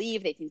they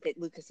believe. They think that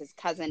Lucas's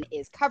cousin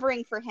is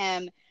covering for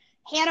him.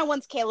 Hannah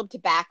wants Caleb to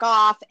back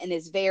off and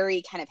is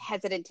very kind of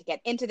hesitant to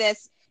get into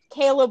this.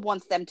 Caleb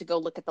wants them to go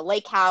look at the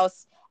lake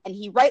house, and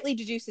he rightly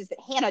deduces that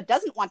Hannah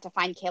doesn't want to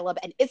find Caleb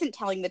and isn't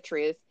telling the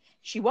truth.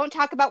 She won't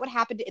talk about what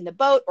happened in the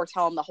boat or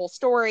tell him the whole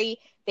story.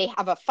 They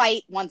have a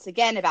fight once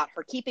again about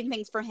her keeping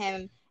things from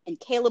him, and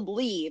Caleb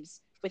leaves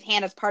with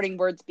Hannah's parting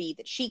words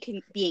he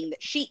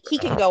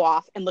can go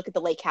off and look at the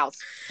lake house.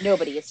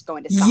 Nobody is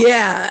going to stop him.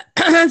 Yeah,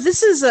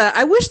 this is.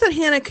 I wish that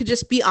Hannah could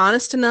just be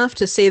honest enough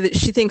to say that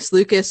she thinks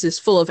Lucas is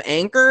full of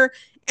anger,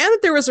 and that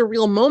there was a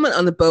real moment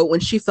on the boat when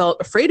she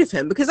felt afraid of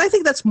him, because I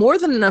think that's more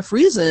than enough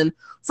reason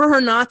for her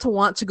not to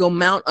want to go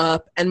mount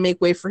up and make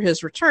way for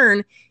his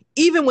return,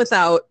 even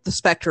without the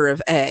specter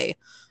of A.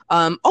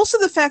 Also,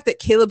 the fact that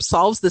Caleb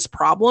solves this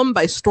problem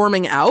by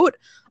storming out.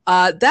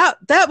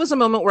 That was a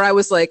moment where I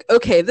was like,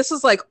 okay, this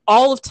is like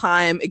all of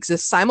time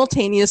exists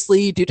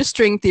simultaneously due to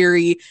string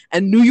theory,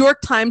 and New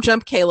York time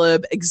jump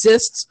Caleb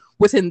exists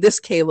within this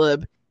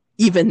Caleb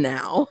even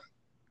now.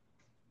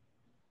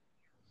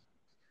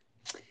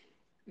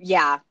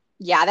 Yeah,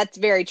 that's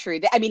very true.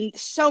 I mean,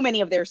 so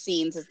many of their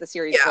scenes as the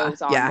series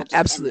goes on. Yeah,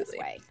 absolutely.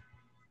 End this way.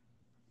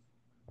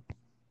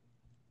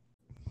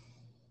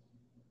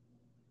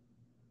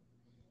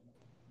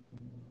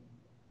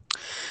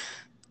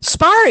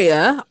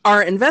 Sparia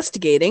are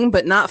investigating,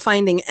 but not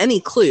finding any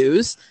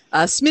clues.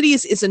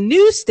 Smitty's is a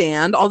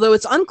newsstand, although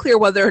it's unclear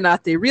whether or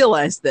not they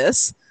realize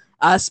this.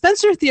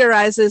 Spencer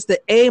theorizes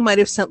that A might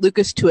have sent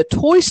Lucas to a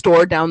toy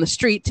store down the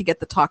street to get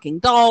the talking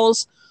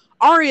dolls.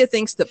 Aria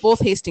thinks that both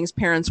Hastings'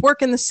 parents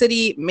work in the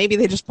city. Maybe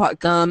they just bought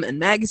gum and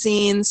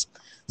magazines.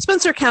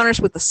 Spencer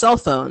counters with the cell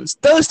phones.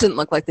 Those didn't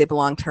look like they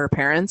belonged to her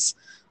parents.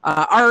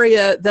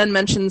 Aria then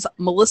mentions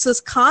Melissa's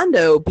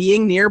condo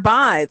being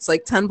nearby. It's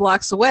like 10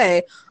 blocks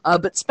away,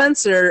 but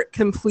Spencer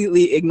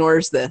completely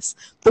ignores this.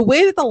 The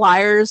way that the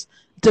liars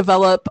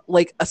develop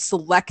like a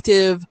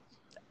selective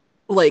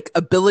like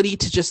ability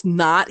to just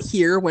not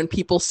hear when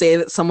people say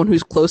that someone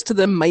who's close to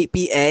them might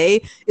be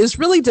A is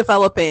really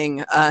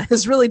developing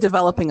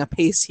a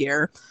pace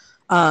here.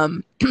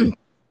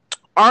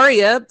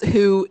 Aria,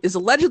 who is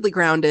allegedly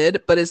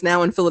grounded but is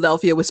now in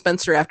Philadelphia with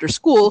Spencer after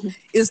school,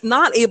 is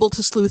not able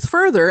to sleuth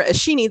further as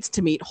she needs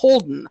to meet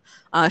Holden.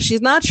 She's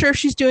not sure if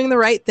she's doing the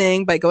right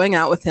thing by going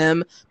out with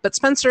him, but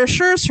Spencer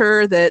assures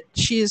her that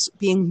she's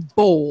being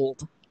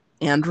bold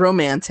and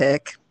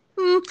romantic.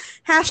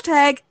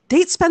 Hashtag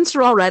date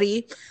Spencer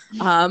already.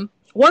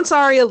 Once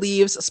Arya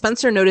leaves,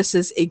 Spencer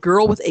notices a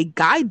girl with a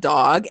guide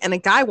dog and a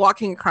guy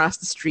walking across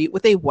the street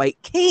with a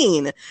white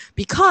cane.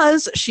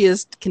 Because she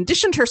has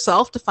conditioned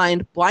herself to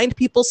find blind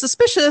people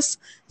suspicious,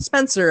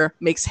 Spencer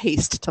makes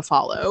haste to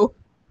follow.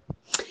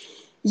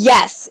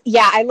 Yes.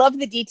 Yeah, I love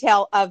the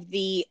detail of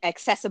the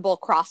accessible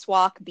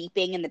crosswalk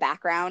beeping in the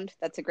background.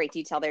 That's a great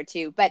detail there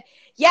too. But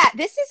yeah,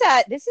 this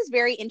is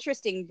very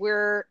interesting.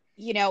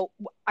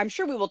 I'm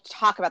sure we will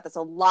talk about this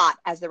a lot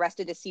as the rest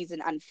of the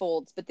season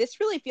unfolds, but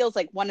this really feels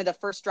like one of the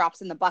first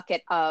drops in the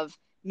bucket of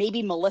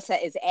maybe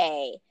Melissa is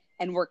A,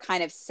 and we're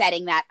kind of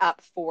setting that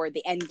up for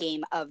the end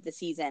game of the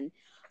season.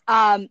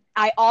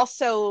 I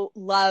also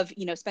love,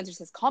 Spencer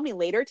says, call me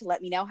later to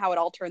let me know how it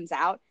all turns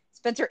out.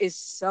 Spencer is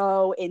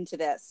so into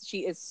this.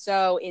 She is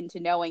so into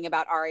knowing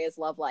about Arya's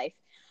love life.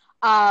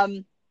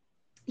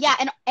 Yeah,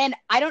 and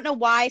I don't know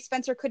why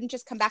Spencer couldn't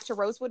just come back to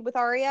Rosewood with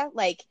Arya.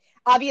 Like,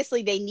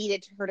 obviously they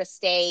needed her to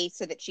stay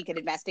so that she could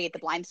investigate the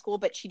blind school,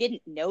 but she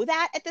didn't know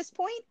that at this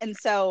point. And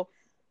so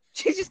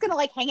she's just going to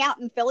like hang out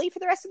in Philly for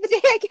the rest of the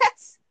day, I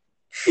guess.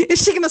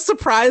 Is she going to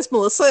surprise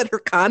Melissa at her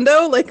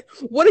condo? Like,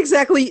 what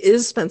exactly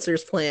is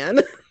Spencer's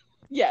plan?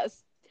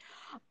 Yes.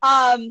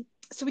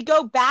 So we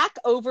go back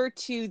over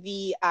to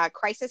the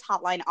crisis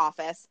hotline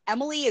office.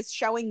 Emily is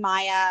showing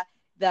Maya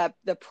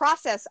the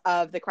process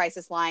of the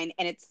crisis line,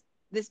 and it's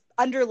this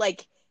under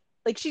like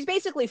she's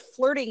basically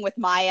flirting with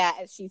Maya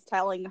as she's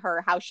telling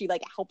her how she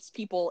like helps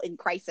people in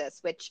crisis,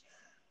 which,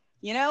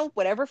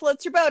 whatever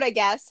floats your boat, I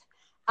guess.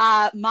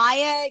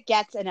 Maya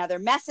gets another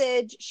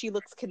message. She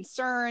looks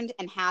concerned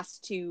and has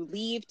to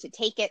leave to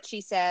take it,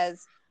 she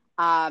says.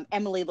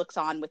 Emily looks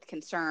on with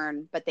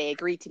concern, but they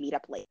agree to meet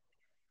up later.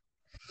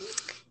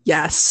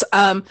 Yes.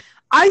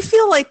 I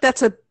feel like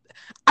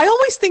I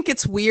always think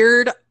it's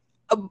weird.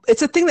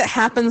 It's a thing that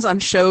happens on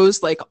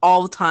shows like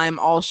all the time,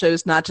 all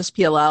shows, not just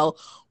PLL,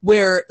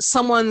 where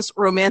someone's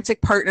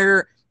romantic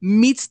partner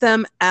meets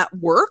them at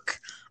work.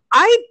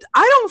 I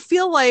don't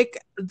feel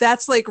like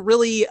that's like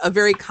really a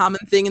very common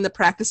thing in the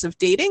practice of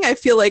dating. I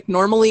feel like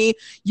normally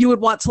you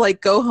would want to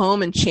like go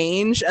home and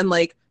change and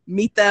like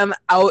meet them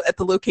out at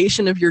the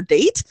location of your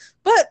date.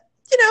 But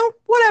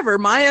whatever.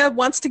 Maya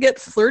wants to get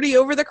flirty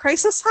over the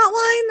crisis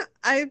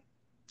hotline.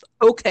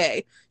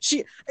 Okay.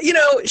 She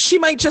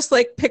might just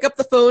like pick up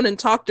the phone and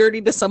talk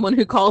dirty to someone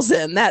who calls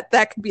in. That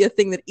could be a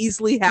thing that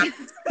easily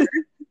happens.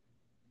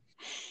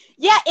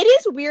 Yeah, it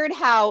is weird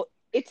how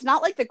it's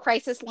not like the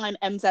crisis line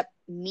ends up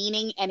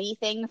meaning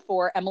anything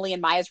for Emily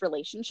and Maya's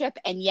relationship,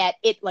 and yet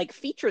it like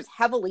features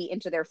heavily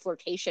into their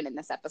flirtation in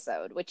this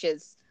episode, which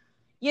is,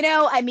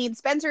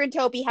 Spencer and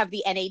Toby have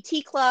the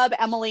NAT club.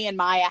 Emily and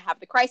Maya have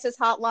the crisis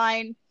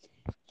hotline.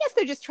 I guess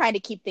they're just trying to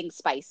keep things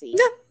spicy.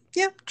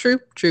 Yeah, true.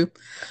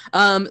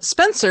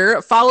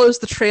 Spencer follows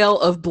the trail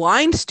of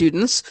blind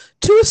students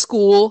to a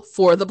school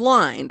for the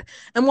blind.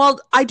 And while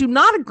I do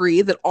not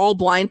agree that all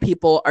blind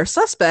people are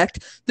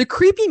suspect, the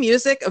creepy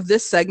music of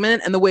this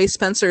segment and the way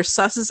Spencer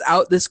susses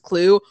out this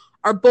clue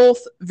are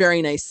both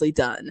very nicely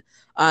done.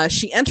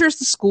 She enters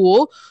the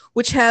school,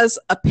 which has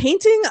a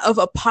painting of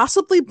a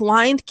possibly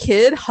blind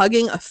kid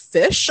hugging a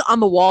fish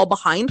on the wall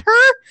behind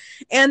her,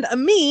 and a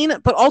mean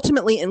but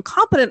ultimately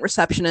incompetent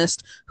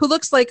receptionist who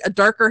looks like a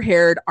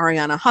darker-haired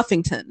Ariana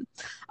Huffington.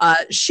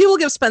 She will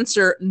give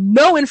Spencer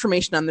no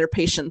information on their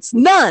patients,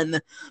 none.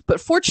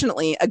 But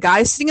fortunately, a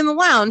guy sitting in the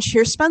lounge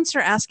hears Spencer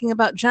asking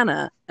about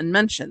Jenna and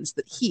mentions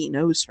that he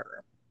knows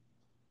her.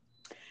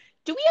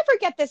 Do we ever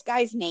get this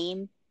guy's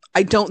name?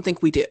 I don't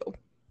think we do.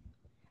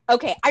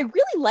 Okay, I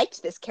really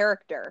liked this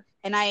character,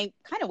 and I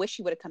kind of wish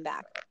he would have come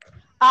back.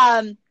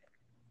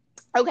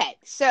 Okay,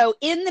 so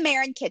in the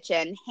Marin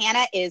kitchen,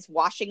 Hannah is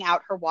washing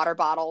out her water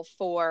bottle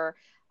for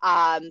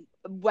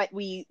what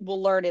we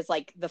will learn is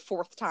like the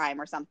fourth time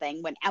or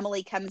something when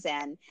Emily comes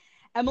in.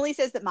 Emily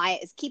says that Maya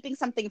is keeping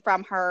something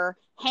from her.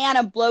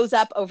 Hannah blows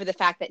up over the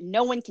fact that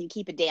no one can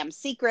keep a damn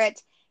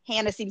secret.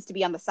 Hannah seems to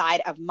be on the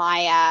side of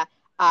Maya,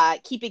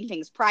 keeping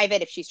things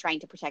private if she's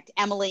trying to protect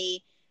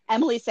Emily.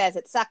 Emily says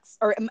it sucks,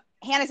 or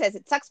Hannah says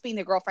it sucks being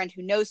the girlfriend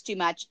who knows too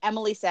much.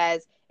 Emily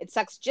says it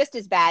sucks just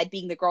as bad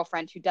being the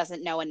girlfriend who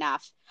doesn't know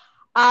enough.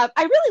 I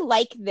really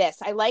like this.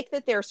 I like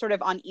that they're sort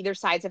of on either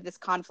sides of this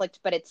conflict,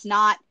 but it's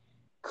not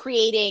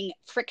creating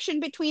friction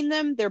between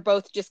them. They're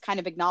both just kind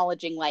of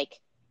acknowledging like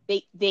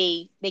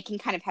they can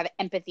kind of have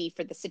empathy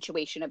for the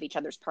situation of each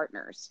other's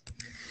partners.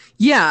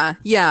 Yeah.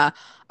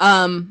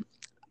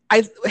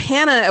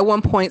 Hannah at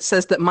one point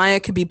says that Maya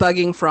could be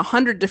bugging for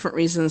 100 different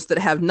reasons that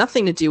have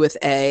nothing to do with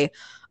A.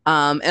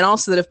 And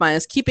also that if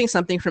Maya's keeping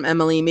something from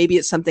Emily, maybe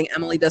it's something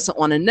Emily doesn't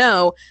want to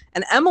know.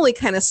 And Emily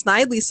kind of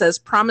snidely says,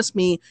 promise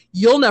me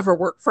you'll never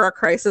work for a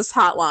crisis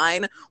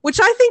hotline, which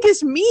I think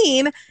is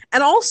mean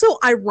and also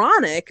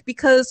ironic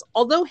because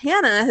although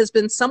Hannah has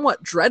been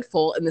somewhat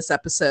dreadful in this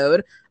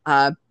episode,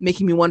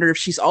 making me wonder if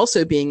she's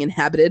also being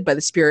inhabited by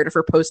the spirit of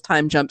her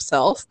post-time jump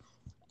self,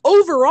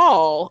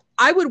 overall,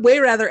 I would way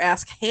rather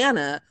ask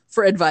Hannah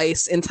for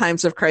advice in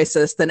times of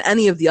crisis than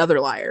any of the other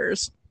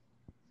liars.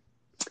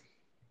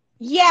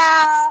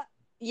 Yeah,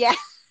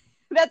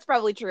 that's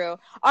probably true.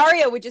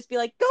 Arya would just be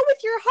like, go with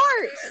your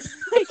heart.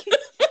 Like,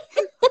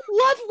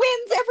 Love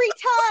wins every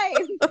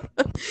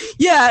time.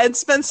 Yeah, and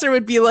Spencer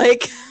would be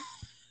like,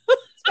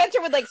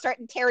 Spencer would like start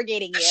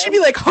interrogating you. she'd be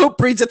like, hope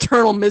breeds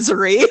eternal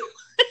misery.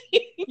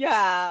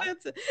 Yeah.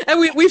 And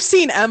we've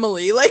seen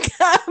Emily. Like,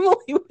 Emily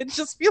would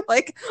just be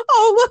like,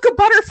 oh, look, a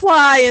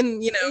butterfly.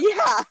 And, you know,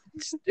 Yeah.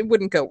 it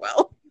wouldn't go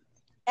well.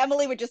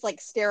 Emily would just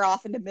like stare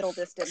off into middle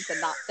distance and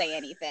not say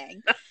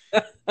anything.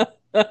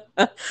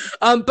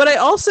 But I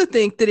also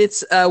think that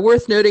it's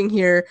worth noting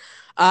here.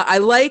 I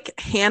like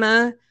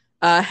Hannah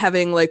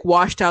having like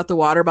washed out the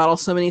water bottle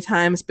so many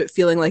times, but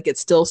feeling like it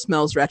still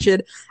smells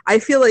wretched. I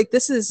feel like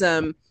this is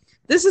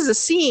a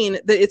scene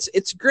that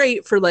it's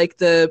great for like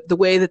the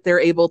way that they're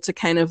able to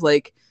kind of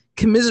like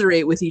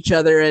commiserate with each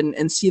other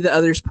and see the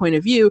other's point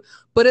of view.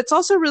 But it's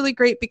also really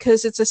great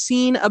because it's a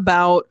scene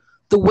about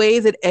the way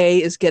that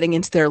A is getting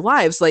into their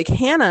lives. Like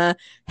Hannah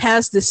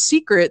has this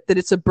secret that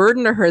it's a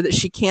burden to her that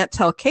she can't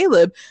tell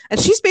Caleb. And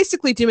she's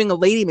basically doing a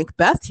Lady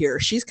Macbeth here.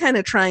 She's kind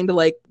of trying to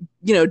like,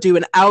 you know, do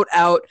an out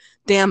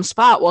damn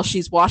spot while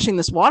she's washing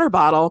this water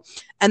bottle.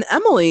 And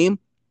Emily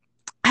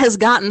has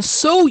gotten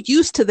so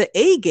used to the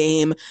A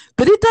game,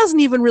 but it doesn't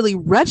even really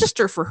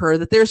register for her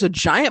that there's a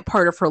giant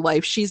part of her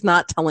life she's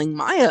not telling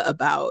Maya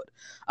about.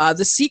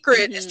 The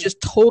secret is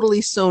just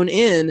totally sewn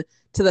in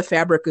to the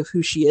fabric of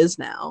who she is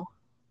now.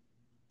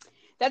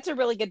 That's a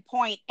really good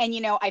point. And, you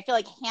know, I feel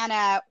like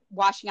Hannah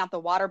washing out the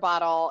water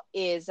bottle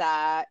is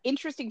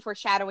interesting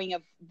foreshadowing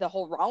of the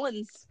whole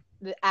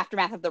the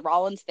aftermath of the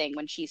Rollins thing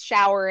when she's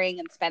showering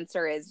and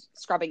Spencer is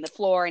scrubbing the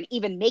floor and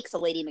even makes a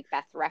Lady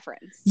Macbeth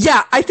reference.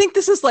 Yeah, I think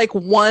this is like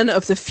one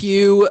of the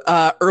few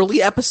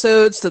early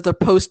episodes that the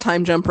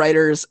post-Time Jump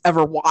writers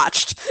ever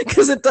watched,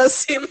 because it does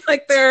seem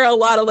like there are a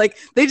lot of like,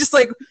 they just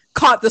like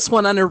caught this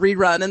one on a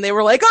rerun and they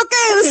were like,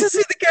 okay, this is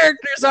who the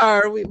characters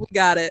are. We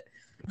got it.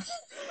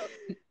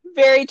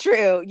 Very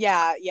true.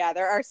 Yeah.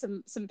 There are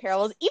some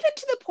parallels, even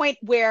to the point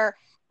where,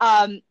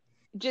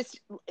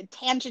 just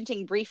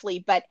tangenting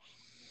briefly, but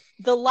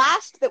the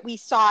last that we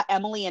saw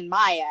Emily and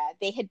Maya,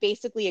 they had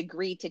basically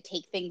agreed to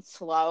take things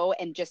slow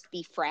and just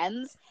be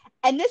friends.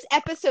 And this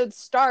episode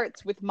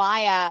starts with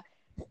Maya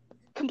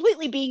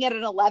completely being at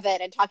an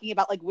 11 and talking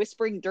about like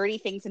whispering dirty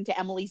things into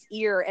Emily's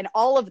ear and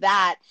all of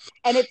that.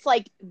 And it's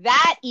like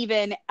that,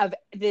 even of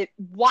the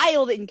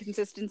wild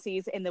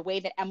inconsistencies in the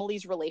way that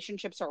Emily's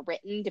relationships are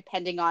written,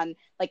 depending on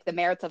like the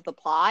merits of the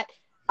plot,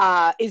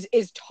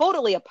 is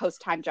totally a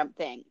post-Time Jump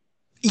thing.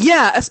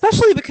 Yeah,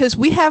 especially because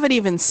we haven't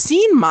even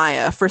seen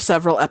Maya for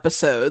several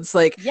episodes.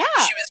 Like, yeah,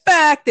 she was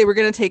back, they were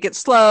going to take it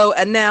slow,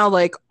 and now,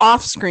 like,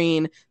 off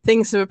screen,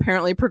 things have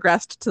apparently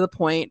progressed to the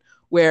point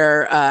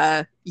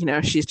where, you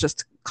know, she's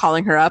just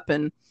calling her up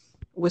and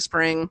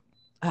whispering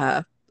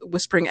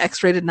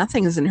X-rated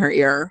nothings in her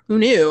ear. Who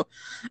knew?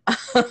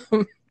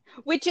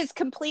 Which is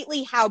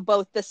completely how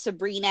both the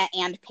Sabrina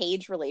and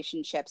Paige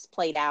relationships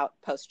played out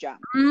post-Jump.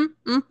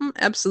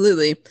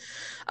 Absolutely.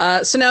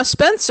 So now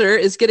Spencer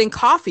is getting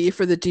coffee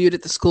for the dude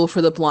at the School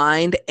for the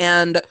Blind,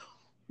 and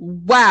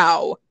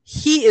wow,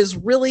 he is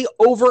really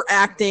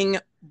overacting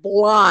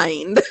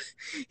blind.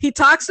 He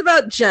talks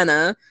about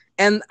Jenna,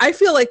 and I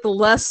feel like the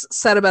less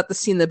said about the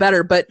scene, the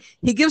better, but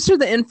he gives her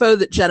the info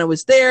that Jenna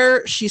was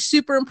there. She's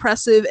super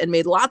impressive and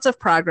made lots of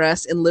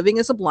progress in living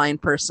as a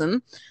blind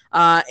person.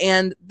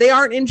 And they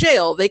aren't in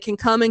jail. They can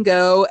come and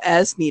go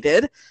as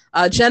needed.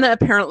 Jenna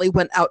apparently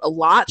went out a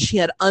lot. She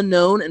had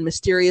unknown and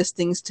mysterious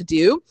things to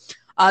do.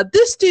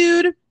 This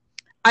dude,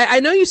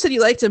 I know you said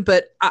you liked him,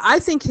 but I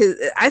think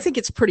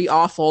it's pretty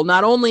awful,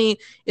 not only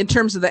in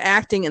terms of the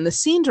acting and the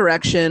scene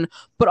direction,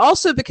 but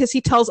also because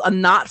he tells a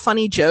not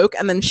funny joke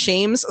and then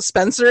shames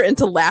Spencer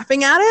into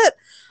laughing at it.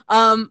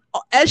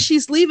 As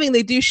she's leaving,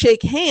 they do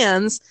shake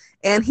hands,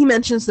 and he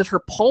mentions that her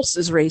pulse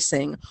is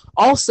racing.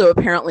 Also,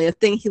 apparently, a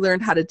thing he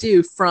learned how to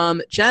do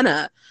from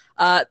Jenna.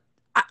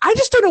 I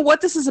just don't know what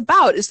this is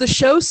about. Is the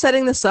show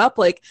setting this up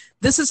like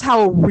this is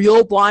how a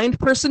real blind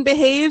person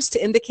behaves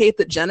to indicate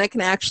that Jenna can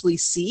actually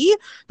see?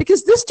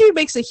 Because this dude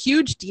makes a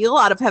huge deal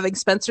out of having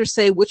Spencer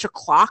say which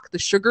o'clock the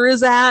sugar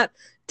is at,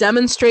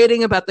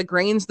 demonstrating about the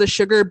grains of the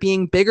sugar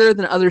being bigger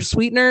than other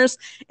sweeteners,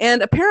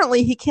 and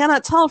apparently he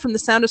cannot tell from the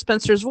sound of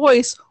Spencer's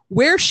voice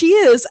where she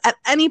is at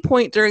any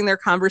point during their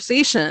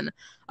conversation.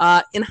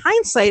 In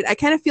hindsight, I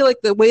kind of feel like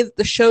the way that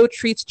the show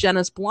treats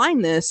Jenna's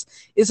blindness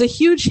is a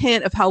huge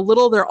hint of how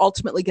little they're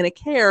ultimately going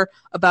to care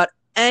about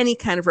any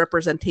kind of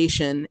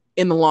representation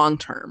in the long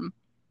term.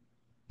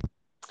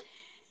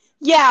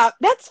 Yeah,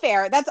 that's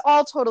fair. That's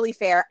all totally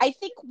fair. I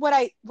think what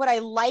I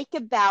like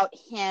about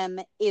him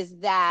is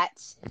that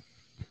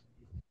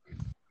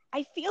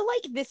I feel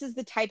like this is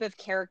the type of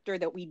character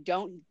that we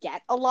don't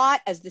get a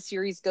lot as the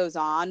series goes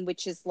on,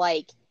 which is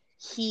like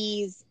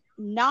he's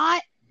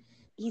not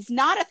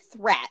a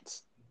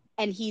threat,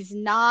 and he's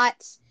not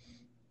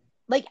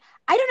like,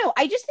 I don't know.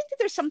 I just think that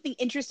there's something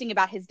interesting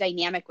about his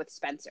dynamic with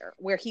Spencer,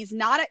 where he's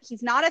not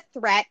a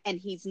threat, and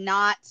he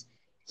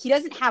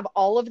doesn't have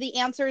all of the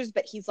answers,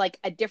 but he's like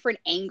a different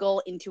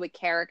angle into a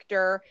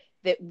character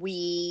that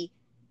we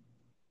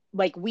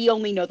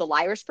only know the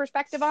liar's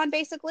perspective on,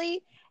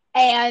 basically.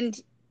 And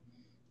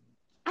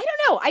I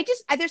don't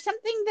know. There's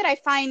something that I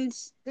find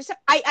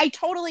I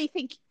totally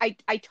think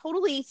I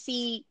totally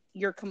see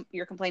your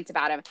complaints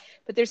about him,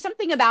 but there's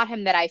something about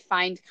him that I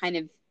find kind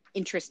of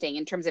interesting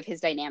in terms of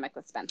his dynamic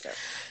with Spencer.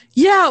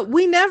 Yeah,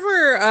 we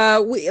never I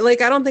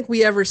don't think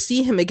we ever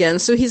see him again.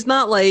 So he's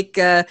not like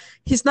a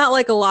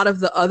lot of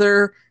the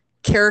other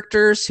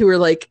characters who are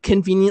like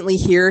conveniently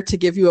here to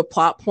give you a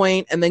plot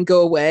point and then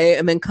go away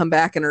and then come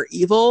back and are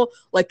evil,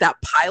 like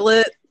that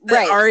pilot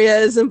that Arya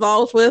is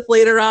involved with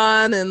later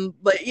on, and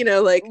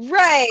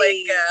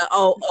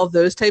all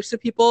those types of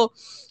people.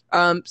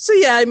 So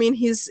yeah, I mean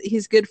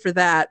he's good for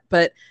that,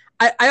 but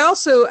I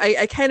also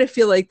kind of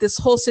feel like this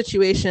whole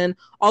situation,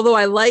 although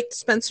I liked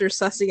Spencer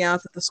sussing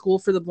out that the school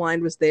for the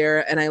blind was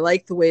there, and I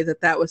liked the way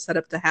that was set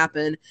up to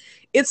happen,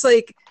 it's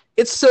like,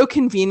 it's so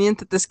convenient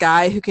that this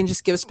guy who can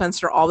just give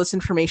Spencer all this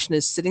information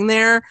is sitting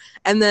there.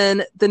 And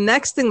then the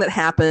next thing that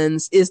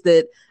happens is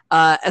that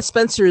as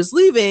Spencer is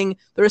leaving,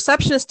 the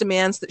receptionist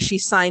demands that she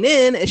sign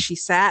in as she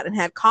sat and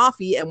had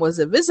coffee and was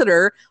a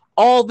visitor.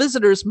 All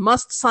visitors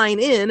must sign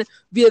in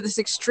via this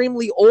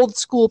extremely old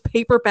school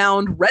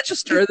paper-bound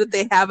register that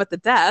they have at the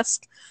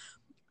desk.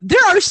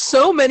 There are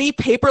so many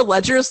paper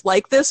ledgers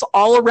like this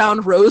all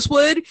around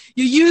Rosewood.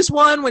 You use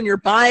one when you're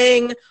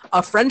buying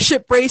a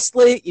friendship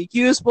bracelet. You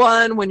use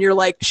one when you're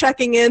like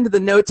checking into the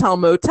No-Tell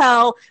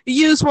Motel.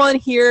 You use one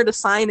here to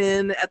sign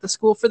in at the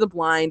School for the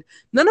Blind,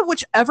 none of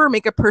which ever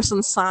make a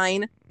person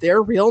sign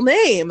their real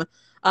name.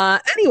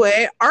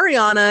 Anyway,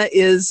 Ariana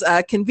is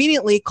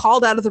conveniently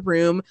called out of the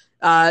room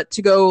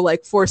to go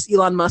like force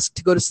Elon Musk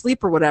to go to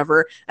sleep or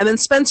whatever. And then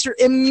Spencer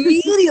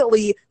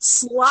immediately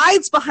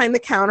slides behind the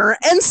counter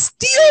and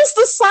steals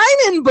the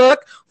sign-in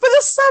book for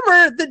the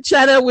summer that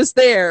Jenna was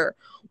there.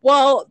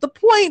 Well, the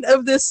point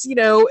of this,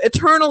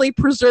 eternally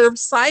preserved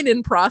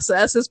sign-in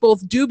process is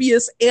both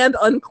dubious and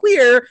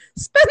unclear.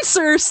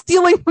 Spencer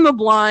stealing from the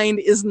blind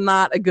is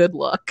not a good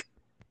look.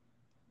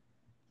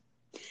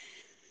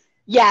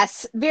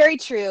 Yes, very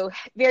true.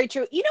 Very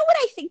true. You know what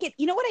I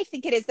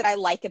think it is that I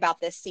like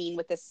about this scene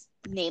with this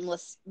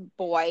nameless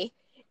boy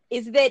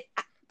is that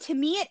to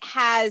me it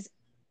has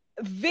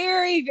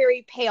very,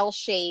 very pale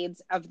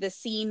shades of the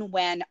scene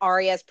when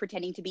Arya is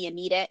pretending to be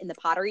Anita in the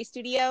pottery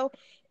studio,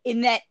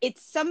 in that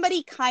it's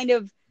somebody kind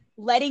of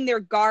letting their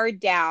guard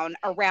down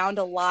around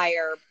a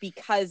liar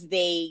because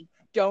they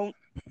don't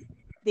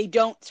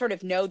sort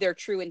of know their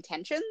true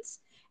intentions.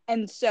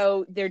 And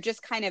so they're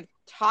just kind of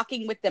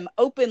talking with them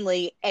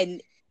openly,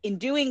 and in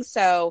doing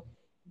so,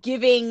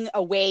 giving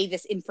away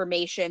this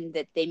information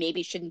that they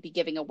maybe shouldn't be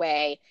giving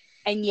away.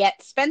 And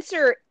yet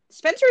Spencer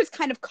is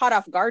kind of caught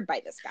off guard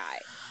by this guy.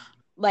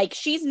 Like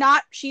she's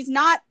not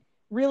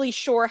really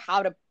sure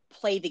how to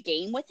play the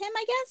game with him,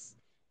 I guess,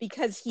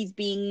 because he's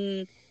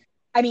being,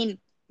 I mean,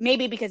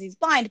 maybe because he's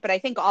blind, but I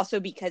think also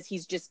because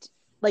he's just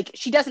like,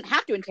 she doesn't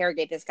have to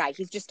interrogate this guy.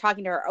 He's just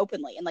talking to her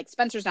openly. And like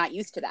Spencer's not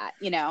used to that,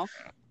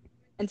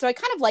 And so I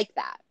kind of like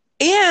that.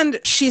 And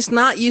she's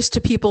not used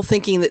to people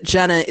thinking that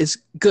Jenna is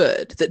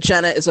good, that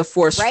Jenna is a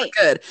force for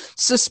good.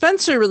 So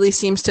Spencer really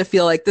seems to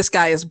feel like this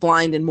guy is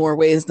blind in more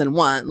ways than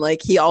one.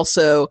 Like he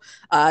also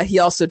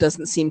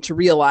doesn't seem to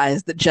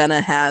realize that Jenna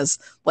has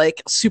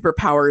like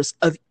superpowers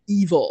of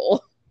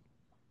evil.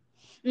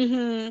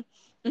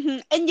 Mm-hmm. Mm-hmm.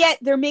 And yet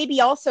there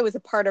maybe also is a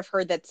part of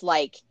her that's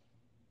like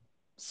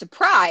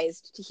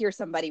surprised to hear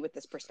somebody with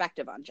this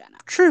perspective on Jenna.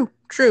 True.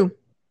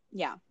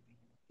 Yeah.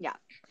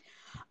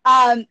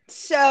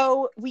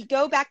 So we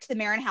go back to the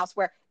Marin house,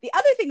 where the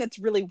other thing that's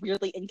really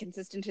weirdly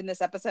inconsistent in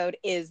this episode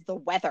is the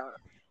weather.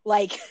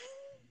 Like,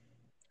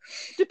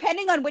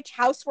 depending on which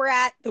house we're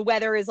at, the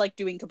weather is like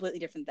doing completely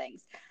different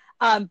things.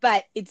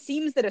 But it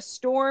seems that a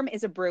storm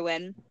is a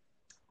brewing.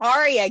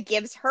 Arya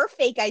gives her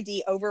fake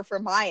ID over for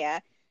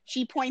Maya.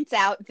 She points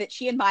out that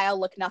she and Maya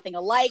look nothing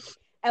alike.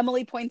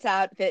 Emily points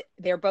out that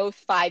they're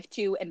both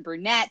 5'2" and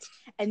brunette.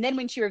 And then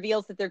when she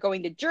reveals that they're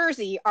going to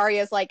Jersey,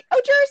 Arya's like,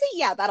 oh, Jersey?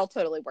 Yeah, that'll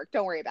totally work.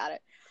 Don't worry about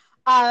it.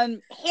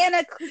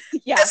 Hannah,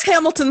 yeah. As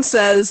Hamilton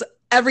says,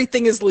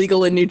 everything is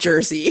legal in New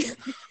Jersey.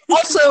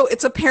 Also,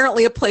 it's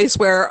apparently a place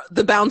where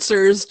the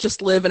bouncers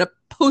just live in a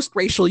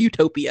post-racial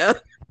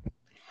utopia.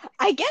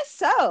 I guess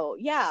so.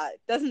 Yeah,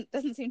 doesn't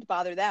seem to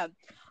bother them.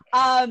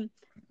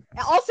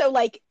 Also,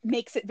 like,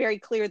 makes it very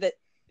clear that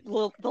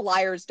the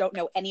liars don't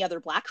know any other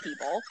Black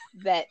people,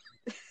 that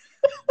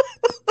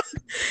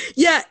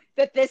yeah,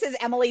 that this is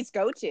Emily's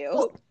go-to.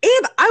 Well,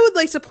 and I would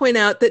like to point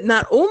out that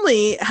not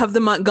only have the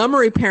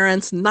Montgomery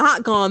parents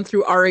not gone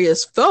through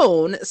Arya's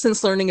phone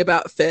since learning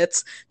about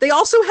Fitz, they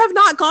also have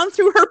not gone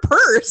through her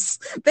purse.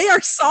 They are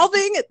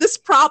solving this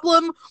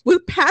problem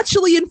with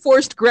patchily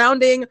enforced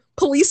grounding,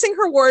 policing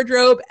her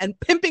wardrobe, and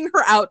pimping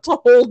her out to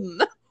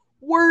Holden.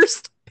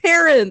 Worst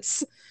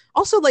parents.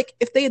 Also, like,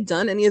 if they had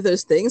done any of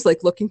those things,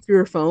 like looking through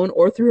her phone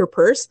or through her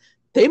purse,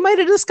 they might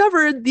have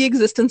discovered the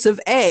existence of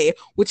A,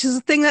 which is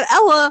a thing that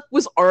Ella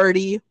was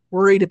already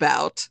worried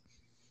about.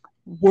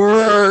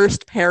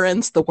 Worst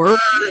parents, the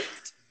worst.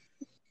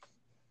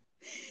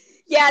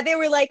 Yeah, they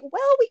were like,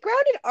 well, we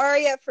grounded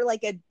Arya for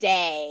like a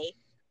day.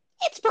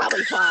 It's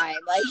probably fine.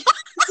 Like,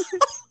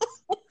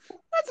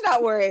 let's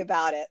not worry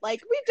about it.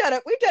 Like, we've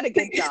done a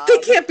good job. They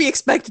can't be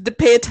expected to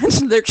pay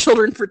attention to their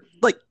children for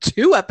like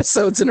 2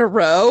 episodes in a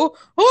row.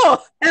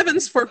 Oh,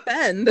 heavens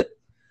forfend.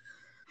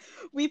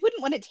 We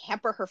wouldn't want to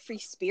tamper her free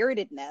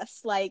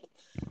spiritedness. Like,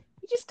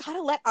 you just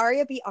gotta let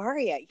Arya be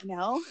Arya, you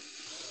know?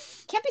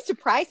 Can't be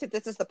surprised if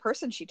this is the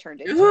person she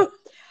turned into.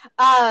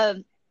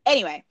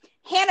 Anyway,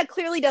 Hannah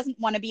clearly doesn't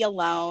want to be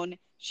alone.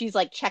 She's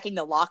like checking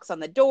the locks on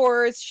the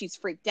doors. She's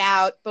freaked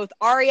out. Both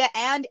Arya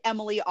and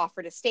Emily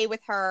offer to stay with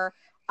her.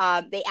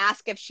 They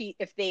ask if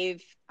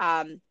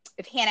Hannah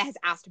has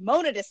asked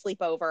Mona to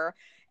sleep over,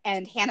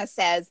 and Hannah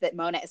says that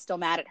Mona is still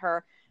mad at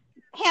her.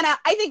 Hannah,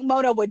 I think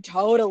Mona would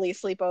totally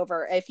sleep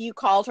over. If you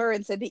called her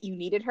and said that you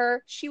needed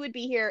her, she would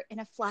be here in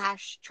a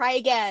flash. Try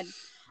again.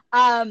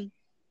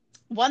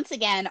 Once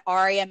again,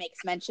 Arya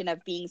makes mention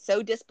of being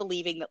so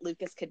disbelieving that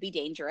Lucas could be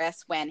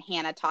dangerous when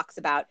Hannah talks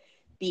about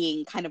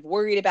being kind of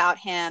worried about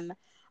him.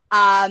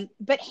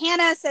 But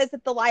Hannah says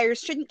that the liars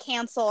shouldn't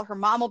cancel. Her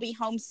mom will be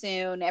home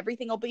soon.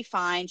 Everything will be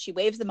fine. She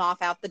waves them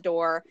off out the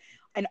door.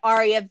 And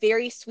Arya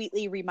very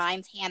sweetly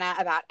reminds Hannah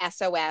about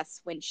SOS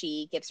when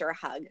she gives her a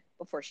hug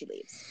before she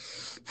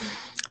leaves.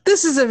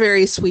 This is a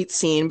very sweet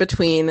scene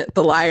between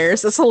the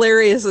liars. As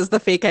hilarious as the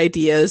fake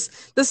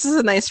ideas. This is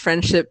a nice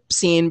friendship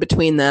scene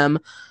between them.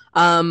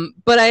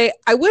 But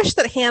I wish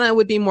that Hannah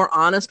would be more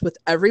honest with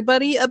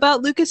everybody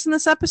about Lucas in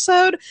this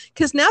episode,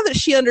 because now that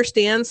she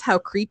understands how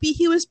creepy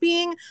he was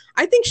being,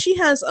 I think she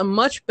has a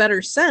much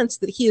better sense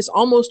that he is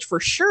almost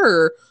for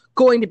sure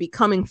going to be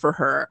coming for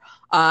her.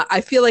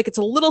 I feel like it's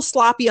a little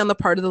sloppy on the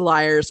part of the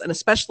liars, and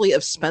especially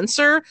of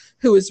Spencer,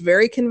 who is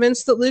very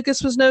convinced that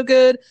Lucas was no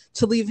good,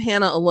 to leave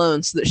Hannah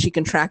alone so that she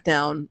can track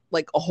down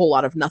like a whole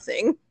lot of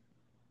nothing.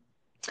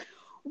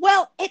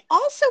 Well, it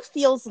also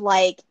feels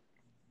like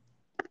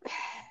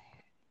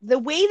the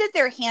way that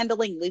they're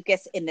handling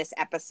Lucas in this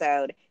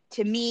episode,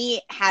 to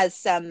me, has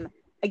some,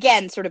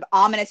 again, sort of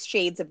ominous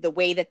shades of the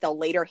way that they'll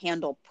later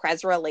handle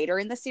Prezra later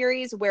in the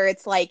series, where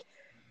it's like,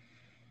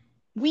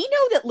 we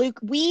know that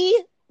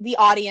we, the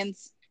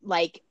audience,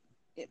 like,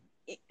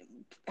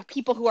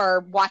 people who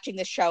are watching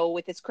the show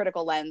with this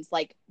critical lens,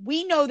 like,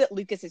 we know that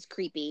Lucas is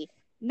creepy,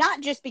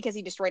 not just because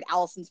he destroyed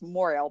Allison's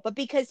memorial, but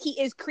because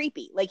he is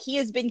creepy. Like, he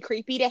has been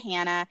creepy to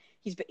Hannah.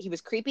 He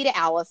was creepy to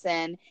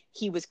Allison.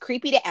 He was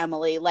creepy to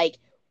Emily. Like,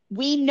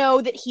 we know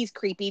that he's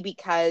creepy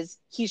because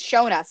he's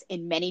shown us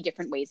in many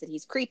different ways that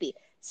he's creepy.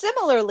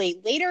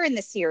 Similarly, later in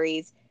the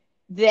series,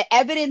 the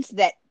evidence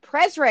that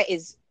Prezra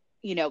is,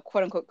 you know,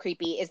 quote unquote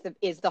creepy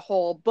is the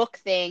whole book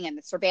thing and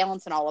the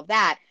surveillance and all of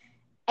that.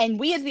 And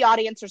we as the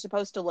audience are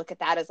supposed to look at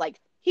that as like,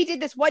 he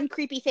did this one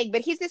creepy thing, but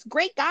he's this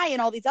great guy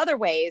in all these other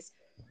ways,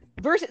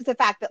 versus the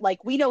fact that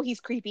like, we know he's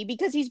creepy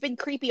because he's been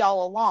creepy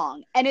all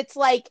along. And it's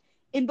like,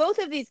 in both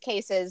of these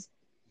cases,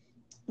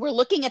 we're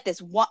looking at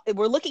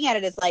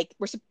it as like,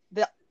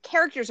 the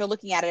characters are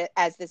looking at it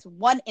as this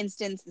one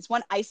instance, this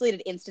one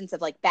isolated instance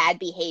of like bad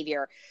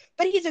behavior,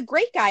 but he's a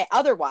great guy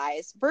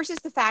otherwise, versus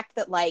the fact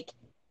that like,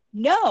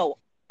 no,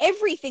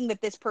 everything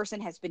that this person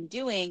has been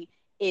doing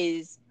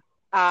is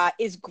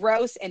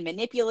gross and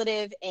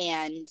manipulative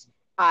and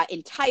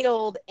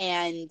entitled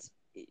and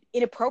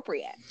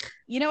inappropriate.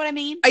 You know what I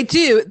mean? I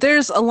do.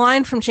 There's a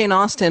line from Jane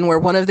Austen where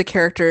one of the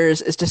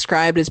characters is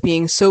described as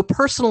being so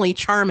personally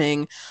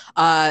charming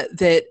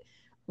that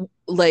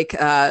like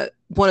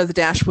one of the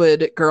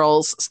Dashwood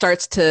girls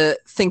starts to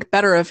think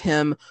better of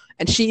him,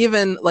 and she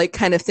even like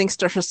kind of thinks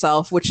to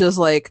herself, which is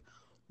like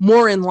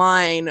more in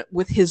line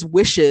with his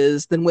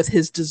wishes than with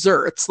his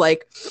desserts.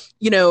 Like,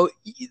 you know,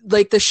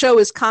 like the show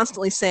is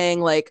constantly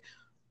saying like,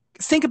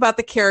 think about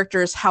the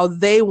characters how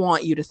they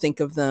want you to think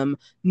of them,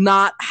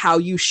 not how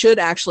you should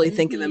actually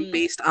think of them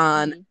based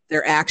on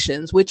their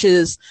actions, which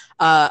is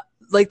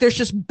like there's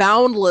just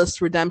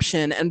boundless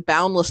redemption and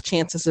boundless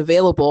chances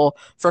available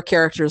for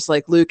characters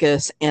like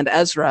Lucas and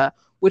Ezra,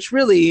 which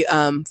really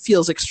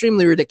feels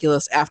extremely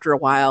ridiculous after a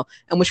while,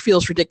 and which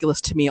feels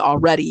ridiculous to me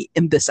already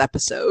in this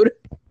episode.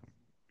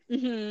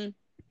 Yeah,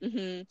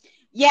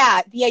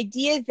 the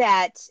idea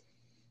that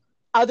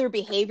other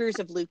behaviors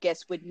of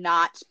Lucas would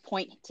not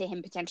point to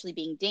him potentially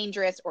being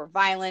dangerous or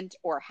violent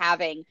or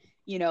having,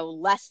 you know,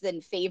 less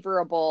than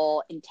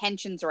favorable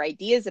intentions or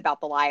ideas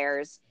about the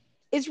liars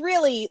is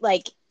really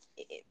like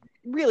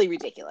really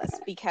ridiculous,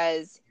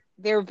 because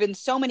there have been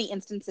so many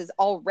instances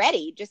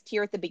already just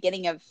here at the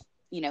beginning of,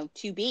 you know,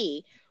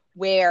 2B,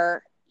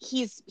 where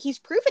he's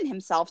proven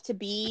himself to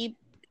be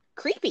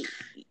creepy.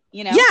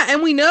 You know? Yeah,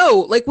 and we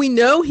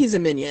know he's a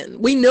minion.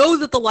 We know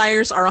that the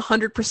liars are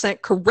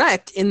 100%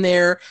 correct in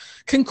their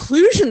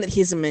conclusion that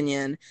he's a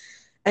minion.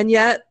 And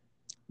yet,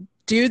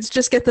 dudes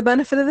just get the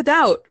benefit of the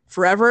doubt.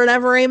 Forever and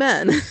ever,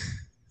 amen.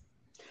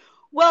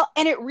 Well,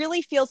 and it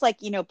really feels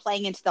like, you know,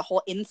 playing into the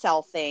whole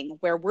incel thing,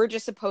 where we're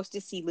just supposed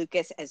to see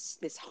Lucas as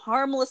this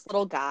harmless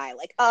little guy.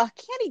 Like,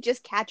 can't he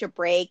just catch a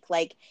break?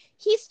 Like,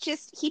 he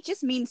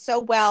just means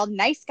so well.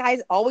 Nice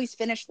guys always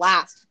finish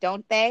last,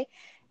 don't they?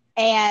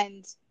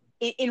 And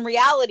in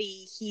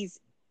reality, he's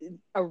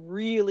a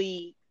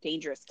really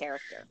dangerous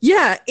character.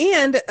 Yeah,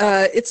 and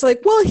it's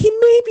like, well, he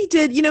maybe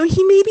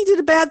did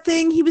a bad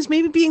thing. He was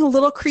maybe being a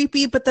little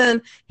creepy, but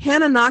then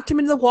Hannah knocked him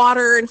into the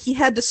water and he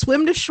had to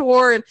swim to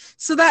shore, and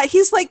so that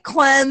he's like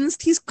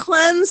cleansed. He's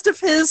cleansed of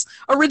his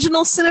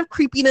original sin of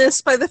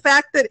creepiness by the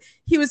fact that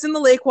he was in the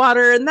lake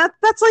water, and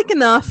that's like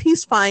enough.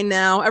 He's fine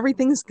now.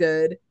 Everything's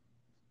good.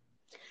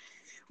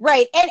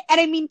 Right. And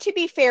I mean, to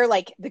be fair,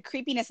 like the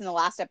creepiness in the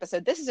last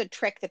episode, this is a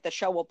trick that the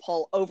show will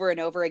pull over and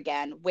over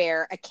again,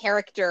 where a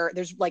character,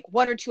 there's like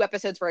 1 or 2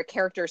 episodes where a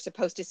character is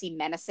supposed to seem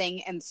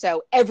menacing. And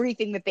so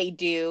everything that they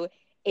do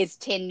is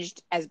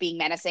tinged as being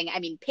menacing. I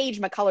mean,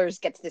 Paige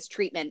McCullers gets this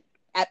treatment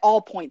at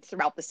all points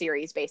throughout the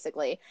series,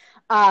 basically.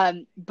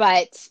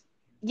 But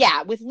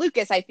yeah, with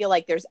Lucas, I feel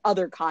like there's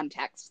other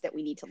contexts that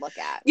we need to look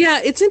at. Yeah,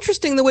 it's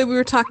interesting the way we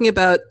were talking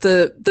about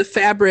the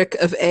fabric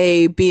of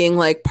A being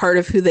like part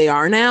of who they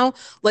are now.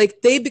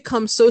 Like they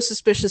become so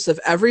suspicious of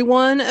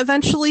everyone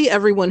eventually,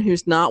 everyone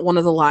who's not one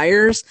of the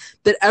liars,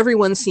 that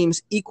everyone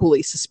seems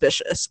equally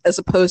suspicious, as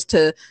opposed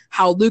to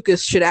how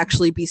Lucas should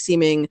actually be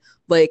seeming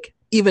like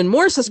even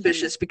more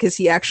suspicious because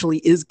he actually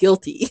is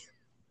guilty.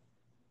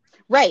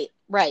 Right,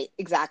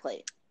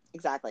 exactly.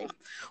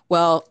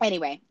 Well,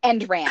 anyway,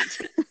 end rant.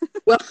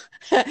 Well,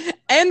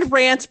 end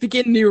rant,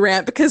 begin new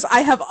rant, because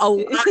I have a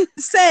lot to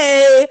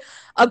say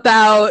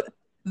about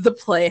the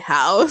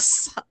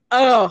Playhouse.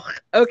 Oh,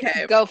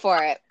 okay. Go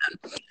for it.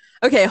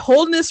 Okay,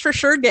 Holden is for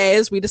sure gay,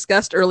 as we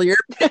discussed earlier.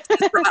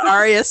 Brought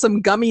Aria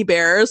some gummy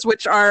bears,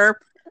 which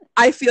are,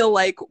 I feel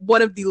like,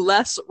 one of the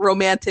less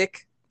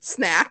romantic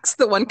snacks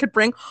that one could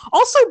bring.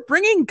 Also,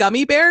 bringing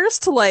gummy bears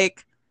to,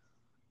 like,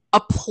 a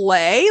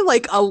play,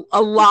 like a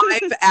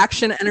live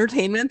action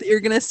entertainment that you're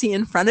going to see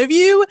in front of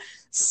you,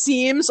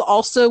 seems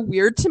also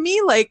weird to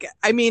me. Like,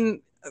 I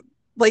mean,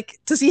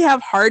 like, does he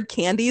have hard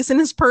candies in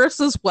his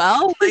purse as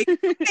well? Like,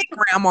 hey,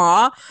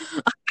 Grandma.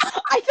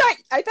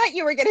 I thought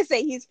you were going to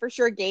say he's for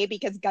sure gay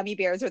because gummy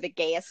bears are the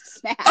gayest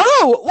snack.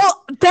 Oh,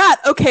 well,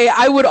 okay.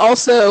 I would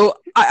also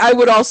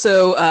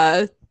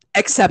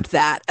accept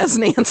that as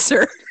an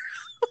answer.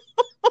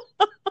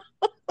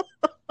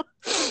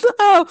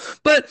 Oh,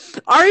 but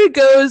Aria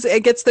goes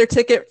and gets their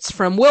tickets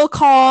from Will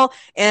Call,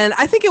 and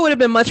I think it would have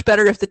been much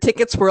better if the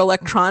tickets were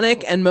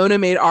electronic and Mona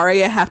made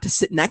Aria have to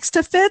sit next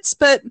to Fitz,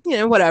 but,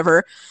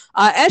 whatever.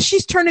 As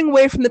she's turning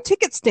away from the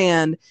ticket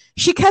stand,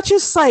 she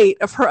catches sight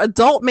of her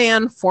adult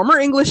man, former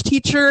English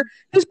teacher,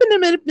 who's been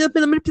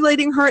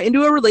manipulating her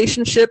into a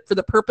relationship for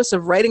the purpose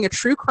of writing a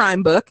true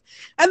crime book,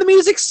 and the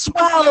music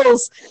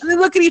swells, and they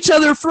look at each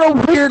other for a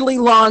weirdly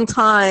long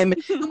time,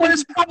 in what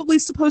is probably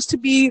supposed to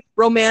be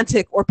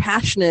romantic or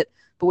passionate,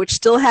 but which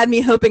still had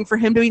me hoping for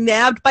him to be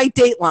nabbed by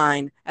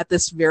Dateline at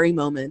this very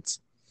moment.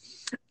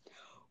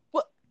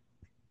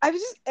 I was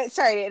just,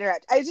 sorry to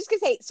interrupt. I was just going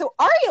to say, so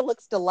Aria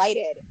looks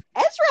delighted.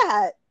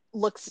 Ezra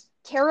looks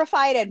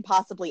terrified and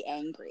possibly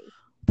angry.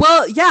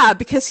 Well, yeah,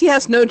 because he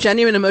has no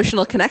genuine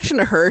emotional connection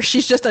to her.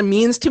 She's just a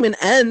means to an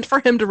end for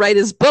him to write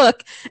his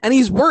book, and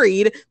he's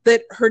worried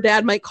that her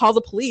dad might call the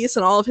police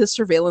and all of his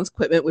surveillance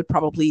equipment would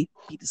probably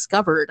be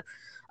discovered.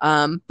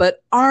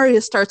 But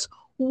Aria starts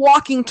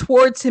walking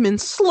towards him in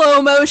slow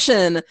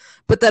motion,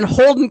 but then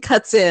Holden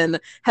cuts in,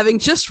 having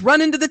just run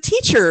into the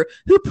teacher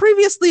who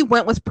previously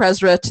went with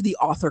Prezra to the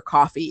author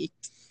coffee.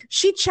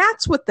 She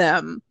chats with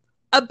them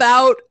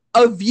about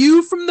A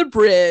View from the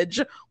Bridge,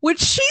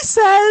 which she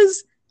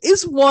says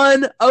is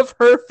one of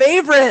her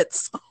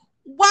favorites.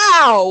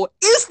 Wow,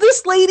 is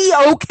this lady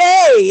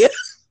okay?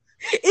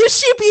 Is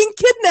she being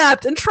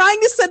kidnapped and trying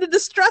to send a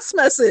distress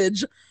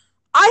message?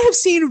 I have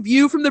seen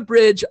View from the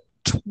Bridge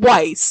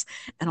twice,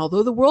 and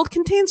although the world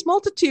contains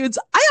multitudes,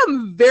 I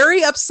am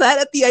very upset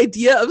at the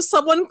idea of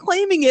someone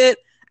claiming it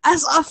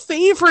as a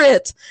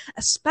favorite,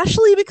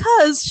 especially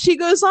because she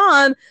goes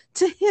on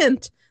to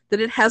hint that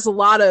it has a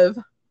lot of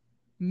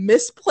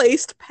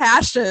misplaced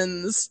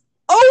passions.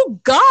 Oh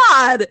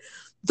God!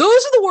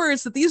 Those are the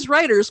words that these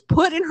writers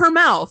put in her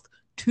mouth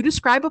to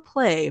describe a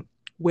play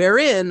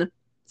wherein,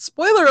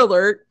 spoiler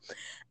alert,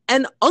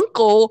 an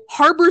uncle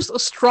harbors a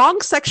strong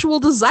sexual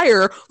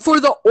desire for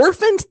the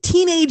orphaned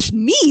teenage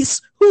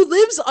niece who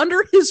lives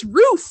under his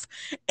roof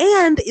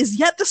and is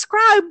yet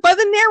described by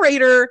the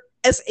narrator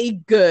as a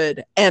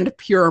good and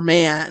pure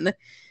man.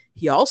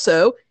 He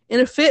also, in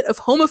a fit of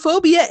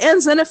homophobia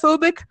and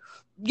xenophobic,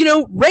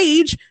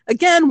 rage,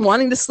 again,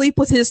 wanting to sleep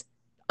with his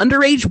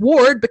underage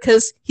ward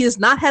because he has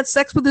not had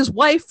sex with his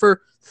wife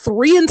for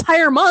 3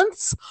 entire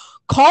months,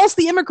 calls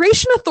the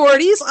immigration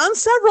authorities on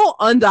several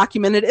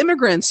undocumented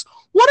immigrants,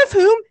 one of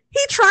whom he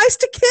tries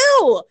to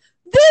kill.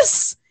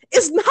 This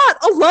is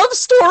not a love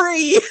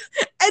story,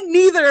 and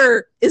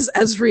neither is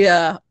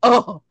Ezria.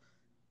 Oh.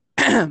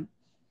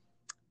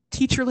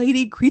 Teacher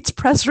lady greets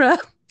Prezra,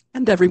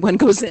 and everyone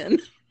goes in.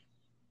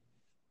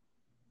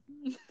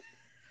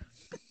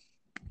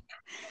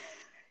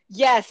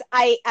 Yes,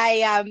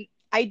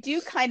 I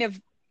do kind of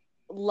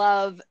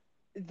love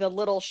the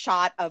little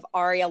shot of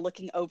Aria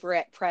looking over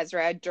at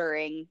Prezra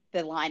during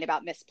the line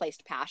about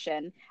misplaced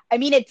passion. I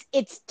mean,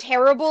 it's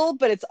terrible,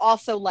 but it's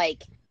also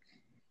like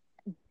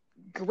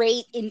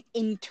great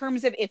in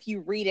terms of if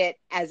you read it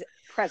as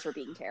Prezra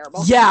being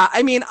terrible. Yeah,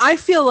 I mean, I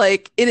feel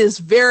like it is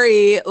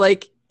very,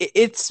 like,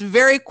 it's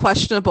very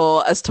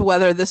questionable as to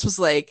whether this was,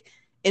 like,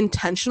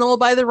 intentional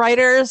by the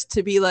writers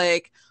to be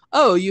like,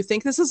 oh, you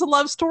think this is a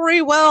love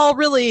story? Well,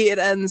 really, it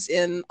ends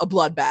in a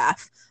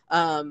bloodbath.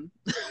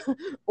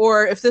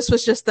 Or if this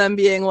was just them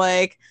being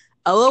like,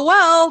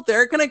 LOL,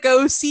 they're gonna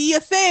go see a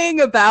thing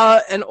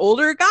about an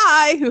older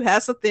guy who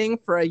has a thing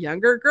for a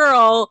younger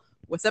girl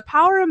with a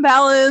power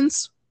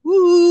imbalance.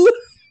 Woo!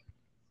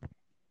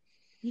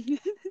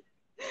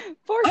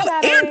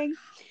 Foreshadowing.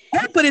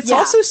 But it's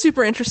also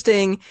super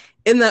interesting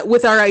in that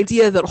with our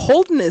idea that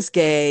Holden is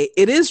gay,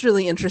 it is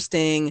really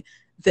interesting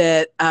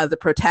that the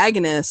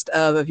protagonist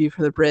of A View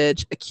from the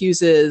Bridge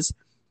accuses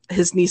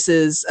his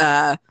niece's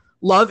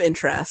love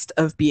interest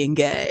of being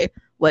gay,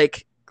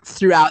 like,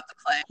 throughout the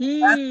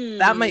play.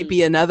 That might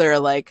be another,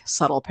 like,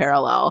 subtle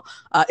parallel,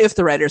 if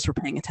the writers were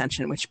paying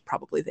attention, which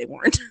probably they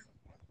weren't.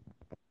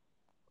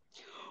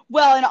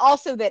 Well, and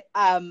also that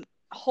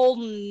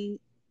Holden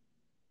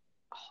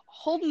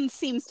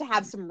seems to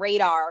have some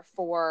radar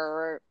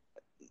for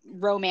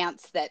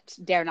romance that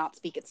dare not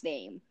speak its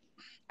name.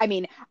 I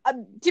mean,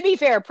 to be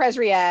fair,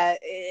 Prezria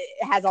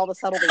has all the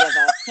subtlety of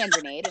a hand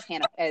grenade,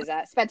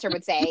 as Spencer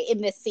would say in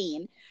this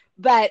scene,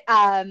 but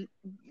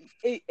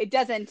it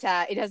doesn't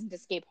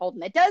escape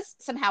Holden. It does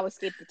somehow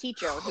escape the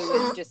teacher,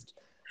 who is just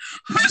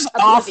who's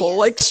awful.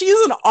 Like, she's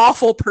an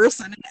awful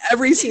person in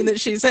every scene that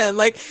she's in.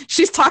 Like,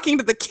 she's talking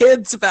to the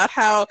kids about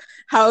how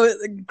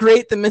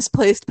great the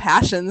misplaced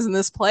passions in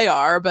this play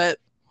are, but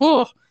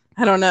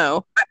I don't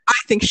know. I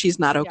think she's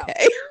not okay.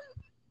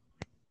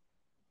 No.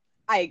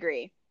 I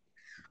agree.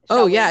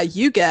 Oh yeah,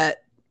 you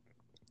get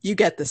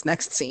this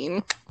next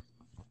scene.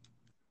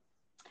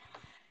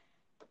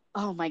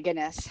 Oh my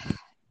goodness.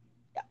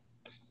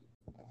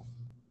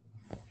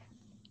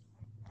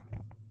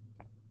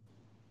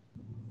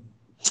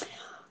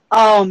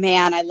 Oh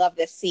man, I love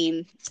this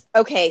scene.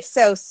 Okay,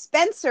 so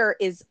Spencer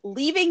is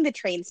leaving the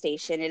train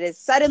station. It is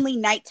suddenly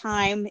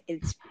nighttime.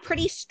 It's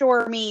pretty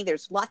stormy.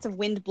 There's lots of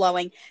wind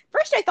blowing.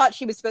 First, I thought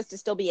she was supposed to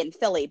still be in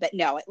Philly, but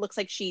no, it looks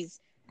like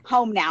she's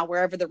home now,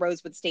 wherever the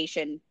Rosewood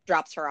station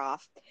drops her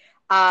off.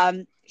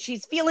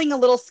 She's feeling a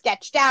little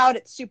sketched out.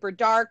 It's super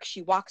dark.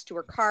 She walks to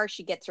her car.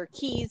 She gets her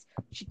keys.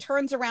 She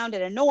turns around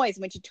at a noise.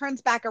 When she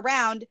turns back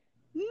around,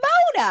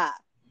 Mona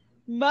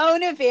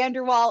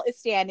Vanderwaal is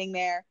standing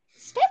there.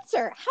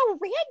 Spencer, how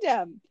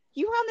random.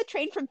 You were on the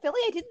train from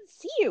Philly. I didn't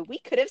see you. We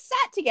could have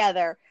sat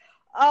together.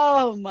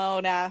 Oh,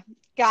 Mona.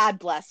 God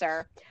bless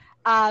her.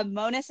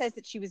 Mona says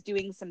that she was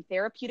doing some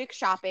therapeutic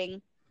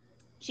shopping.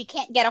 She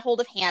can't get a hold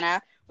of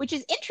Hannah, which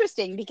is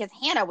interesting because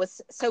Hannah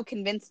was so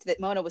convinced that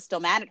Mona was still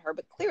mad at her,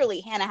 but clearly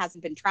Hannah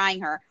hasn't been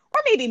trying her.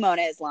 Or maybe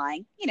Mona is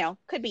lying.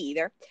 Could be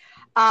either.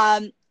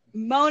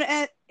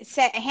 Mona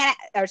said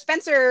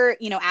Spencer,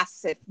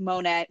 asks if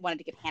Mona wanted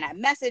to give Hannah a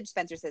message.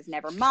 Spencer says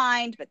never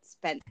mind, but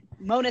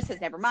Mona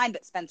says never mind,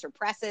 but Spencer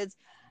presses,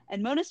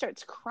 and Mona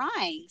starts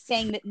crying,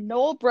 saying that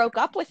Noel broke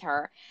up with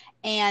her,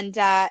 and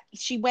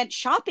she went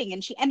shopping,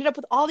 and she ended up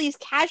with all these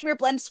cashmere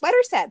blend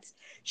sweater sets.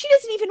 She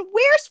doesn't even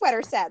wear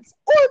sweater sets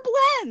or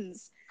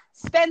blends.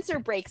 Spencer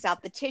breaks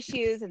out the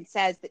tissues and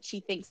says that she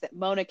thinks that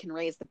Mona can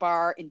raise the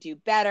bar and do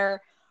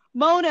better.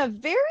 Mona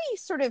very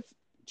sort of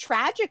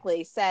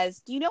tragically says,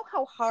 do you know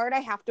how hard I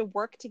have to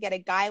work to get a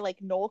guy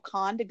like Noel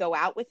Kahn to go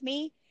out with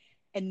me?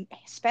 And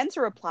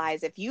Spencer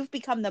replies, if you've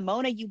become the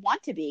Mona you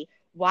want to be,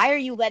 why are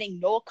you letting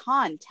Noel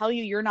Kahn tell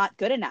you you're not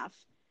good enough?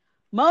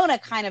 Mona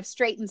kind of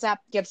straightens up,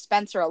 gives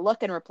Spencer a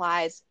look, and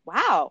replies,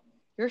 wow,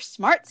 you're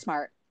smart.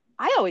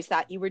 I always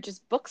thought you were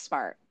just book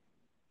smart.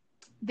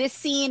 This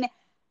scene,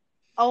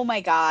 oh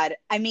my God.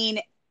 I mean,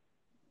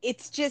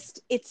 it's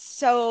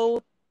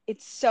so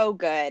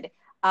good.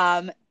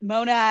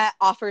 Mona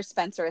offers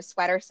Spencer a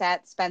sweater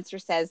set. Spencer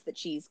says that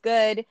she's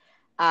good.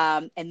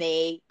 And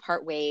they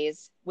part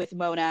ways, with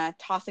Mona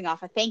tossing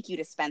off a thank you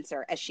to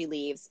Spencer as she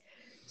leaves.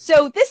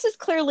 So this is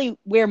clearly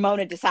where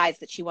Mona decides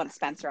that she wants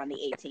Spencer on the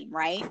A team,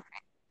 right?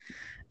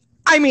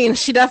 I mean,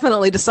 she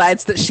definitely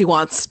decides that she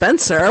wants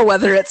Spencer,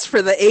 whether it's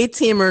for the A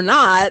team or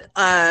not.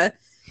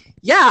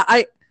 Yeah,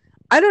 I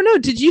don't know.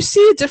 Did you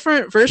see a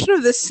different version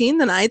of this scene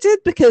than I did?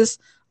 Because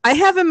I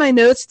have in my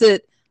notes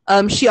that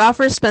she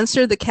offers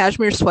Spencer the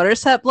cashmere sweater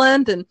set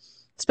blend, and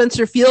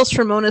Spencer feels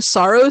for Mona's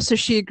sorrow, so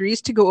she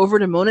agrees to go over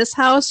to Mona's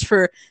house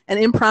for an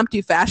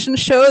impromptu fashion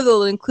show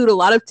that'll include a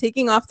lot of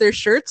taking off their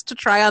shirts to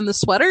try on the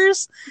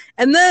sweaters.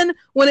 And then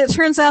when it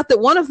turns out that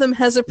one of them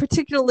has a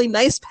particularly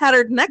nice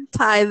patterned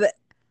necktie that...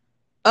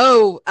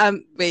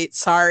 wait,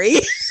 sorry.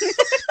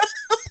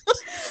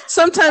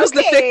 Sometimes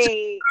the fiction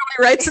really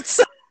writes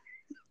itself.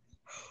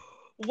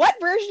 What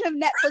version of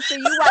Netflix are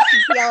you watching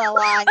PLL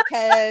on?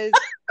 Because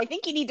I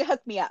think you need to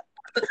hook me up.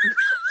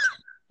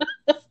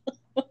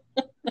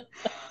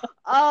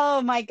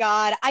 Oh my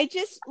God. I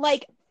just,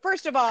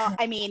 first of all,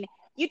 I mean,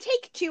 you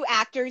take two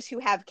actors who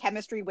have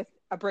chemistry with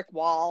a brick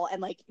wall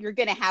and you're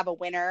going to have a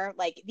winner.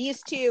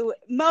 These two,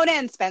 Mona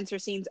and Spencer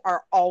scenes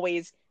are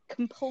always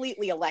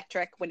completely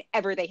electric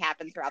whenever they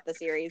happen throughout the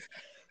series.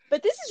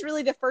 But this is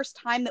really the first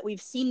time that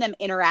we've seen them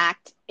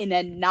interact in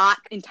a not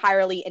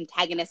entirely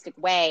antagonistic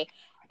way.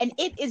 And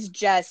it is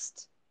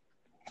just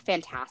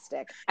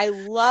fantastic. I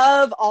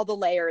love all the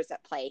layers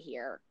at play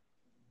here.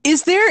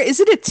 Is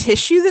it a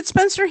tissue that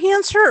Spencer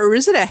hands her, or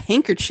is it a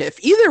handkerchief?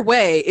 Either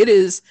way, it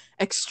is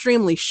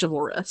extremely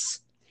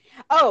chivalrous.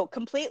 Oh,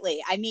 completely.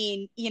 I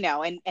mean,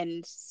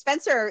 and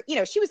Spencer,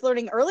 she was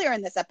learning earlier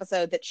in this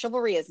episode that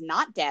chivalry is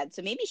not dead.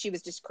 So maybe she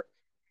was just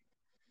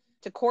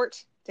to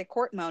court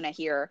Mona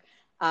here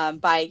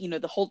by,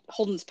 the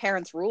Holden's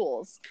parents'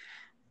 rules.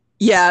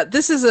 Yeah,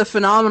 this is a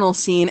phenomenal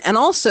scene. And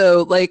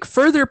also, like,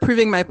 further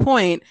proving my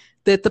point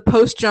that the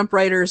post-jump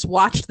writers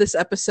watched this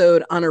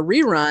episode on a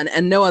rerun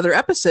and no other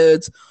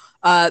episodes.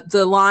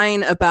 The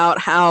line about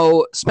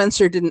how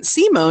Spencer didn't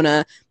see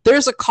Mona,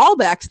 there's a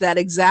callback to that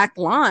exact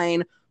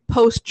line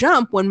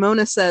post-jump when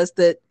Mona says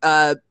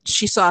that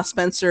she saw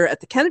Spencer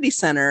at the Kennedy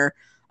Center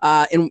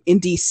in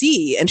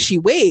D.C. and she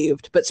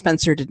waved, but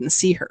Spencer didn't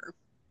see her.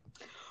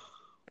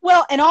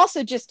 Well, and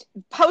also just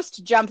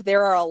post-jump,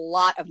 there are a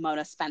lot of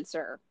Mona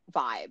Spencer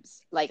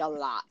vibes, like a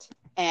lot.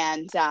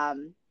 And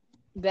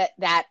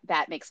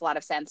that makes a lot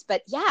of sense.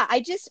 But yeah, I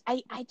just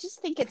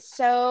think it's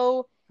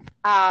so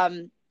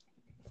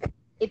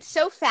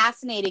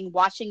fascinating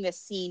watching this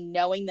scene,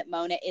 knowing that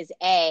Mona is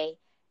A,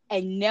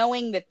 and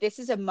knowing that this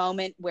is a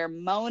moment where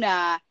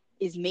Mona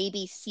is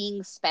maybe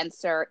seeing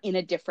Spencer in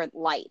a different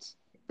light.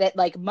 That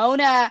like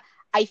Mona,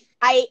 I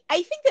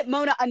think that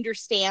Mona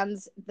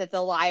understands that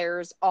the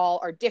liars all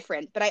are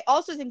different, but I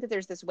also think that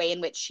there's this way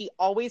in which she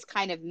always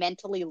kind of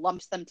mentally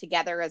lumps them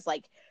together as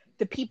like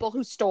the people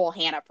who stole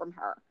Hannah from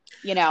her,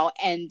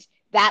 and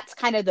that's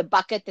kind of the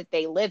bucket that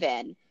they live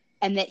in.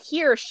 And that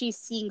here she's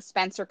seeing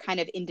Spencer kind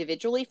of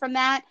individually from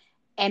that.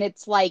 And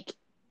it's like,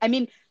 I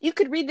mean, you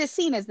could read this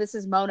scene as this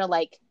is Mona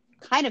like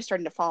kind of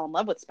starting to fall in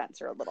love with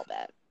Spencer a little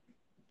bit.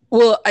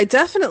 Well, I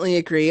definitely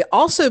agree.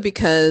 Also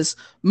because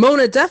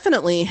Mona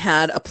definitely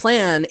had a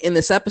plan in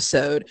this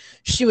episode.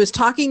 She was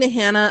talking to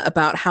Hannah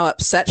about how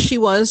upset she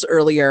was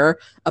earlier,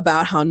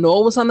 about how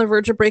Noel was on the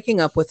verge of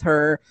breaking up with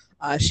her.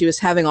 She was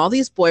having all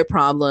these boy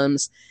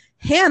problems.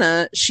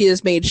 Hannah, she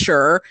has made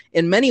sure,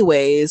 in many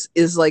ways,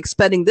 is like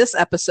spending this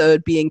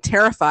episode being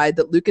terrified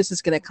that Lucas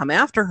is going to come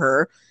after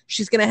her.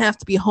 She's going to have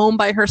to be home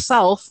by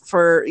herself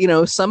for,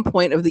 some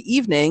point of the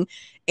evening.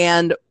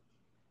 And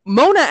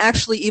Mona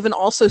actually even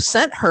also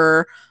sent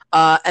her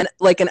an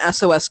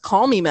SOS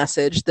call me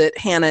message that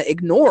Hannah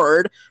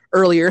ignored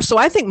earlier. So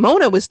I think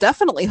Mona was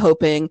definitely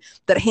hoping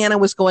that Hannah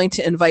was going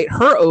to invite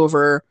her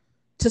over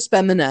to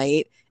spend the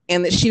night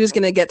and that she was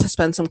going to get to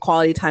spend some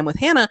quality time with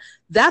Hannah.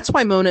 That's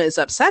why Mona is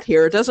upset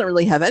here. It doesn't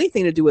really have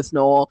anything to do with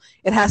Noel.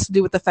 It has to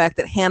do with the fact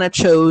that Hannah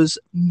chose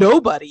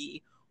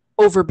nobody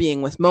over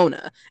being with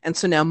Mona. And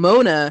so now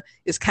Mona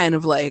is kind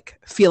of like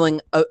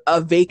feeling a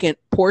vacant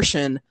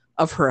portion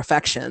of her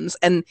affections.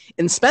 And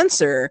in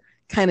Spencer,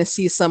 kind of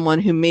sees someone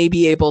who may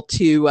be able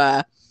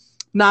to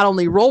not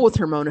only roll with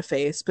her Mona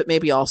face, but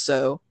maybe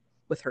also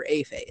with her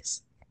A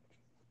face.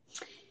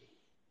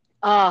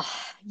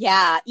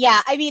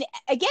 Yeah. I mean,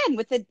 again,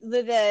 with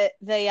the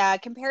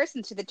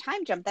comparison to the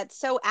time jump, that's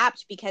so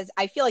apt because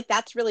I feel like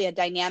that's really a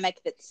dynamic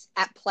that's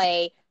at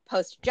play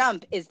post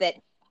jump. Is that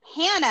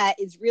Hannah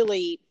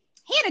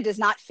does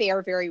not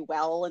fare very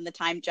well in the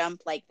time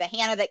jump. Like the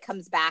Hannah that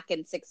comes back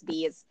in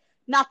 6B is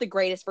not the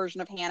greatest version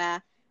of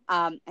Hannah.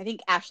 I think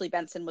Ashley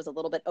Benson was a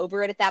little bit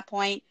over it at that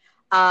point.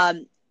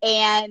 And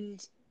I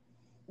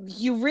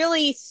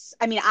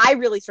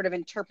really sort of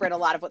interpret a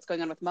lot of what's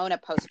going on with Mona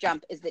post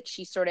jump is that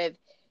she sort of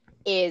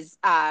is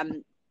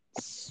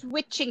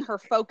switching her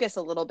focus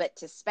a little bit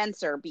to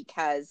Spencer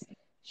because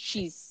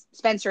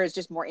Spencer is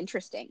just more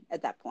interesting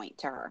at that point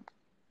to her.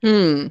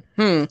 I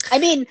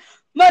mean,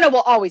 Mona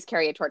will always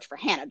carry a torch for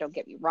Hannah, don't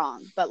get me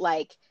wrong, but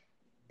like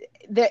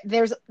there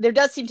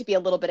does seem to be a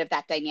little bit of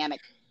that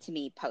dynamic to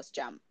me post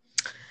jump.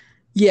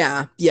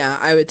 Yeah,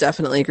 I would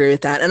definitely agree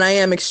with that. And I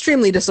am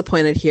extremely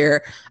disappointed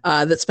here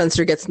that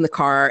Spencer gets in the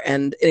car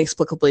and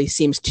inexplicably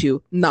seems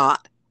to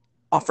not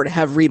offer to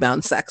have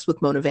rebound sex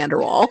with Mona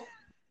Vanderwaal.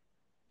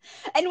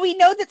 And we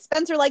know that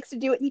Spencer likes to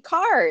do it in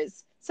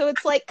cars. So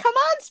it's like, come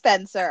on,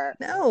 Spencer.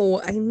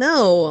 No, I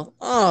know.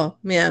 Oh,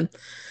 man.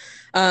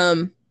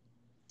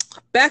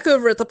 Back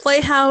over at the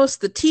Playhouse,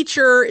 the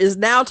teacher is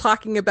now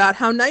talking about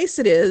how nice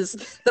it is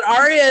that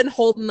Aria and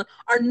Holden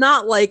are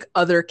not like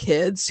other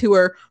kids who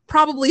are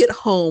probably at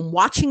home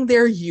watching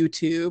their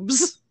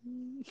YouTubes.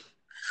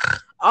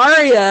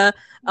 Aria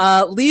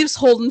leaves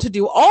Holden to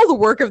do all the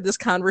work of this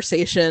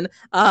conversation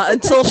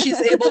until she's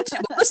able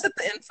to elicit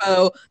the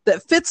info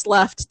that Fitz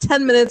left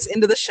 10 minutes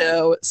into the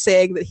show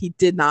saying that he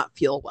did not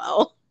feel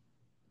well.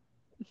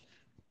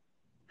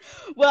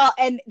 Well,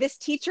 and this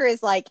teacher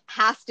is like,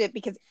 has to,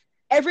 because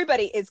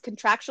everybody is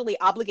contractually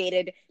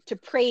obligated to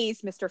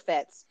praise Mr.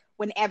 Fitz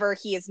whenever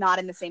he is not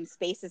in the same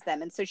space as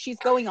them. And so she's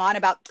going on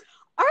about,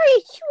 Aria,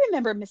 you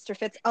remember Mr.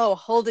 Fitz? Oh,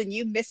 Holden,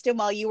 you missed him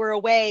while you were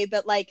away.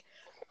 But like,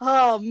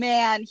 oh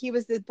man, he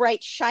was the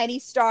bright, shiny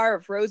star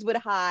of Rosewood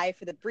High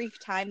for the brief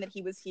time that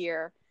he was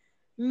here.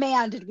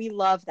 Man, did we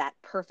love that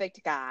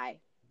perfect guy.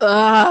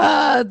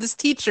 This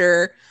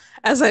teacher,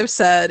 as I've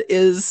said,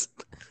 is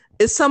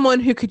someone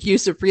who could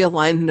use a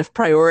realignment of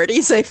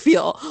priorities, I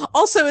feel.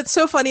 Also, it's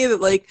so funny that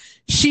like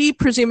she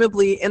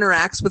presumably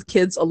interacts with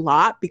kids a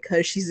lot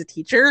because she's a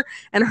teacher,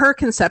 and her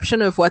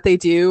conception of what they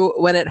do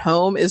when at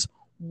home is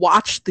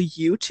watch the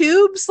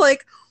YouTubes.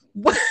 Like,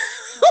 what?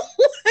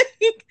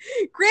 Like,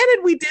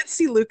 granted, we did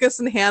see Lucas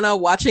and Hannah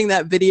watching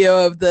that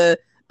video of the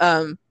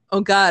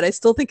oh god, I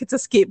still think it's a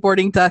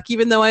skateboarding duck,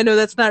 even though I know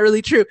that's not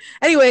really true.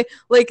 Anyway,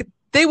 like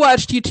they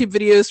watched YouTube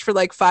videos for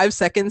like 5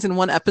 seconds in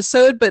one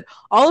episode, but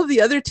all of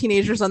the other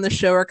teenagers on the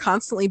show are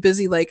constantly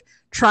busy like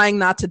trying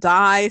not to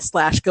die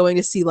 / going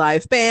to see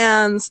live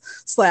bands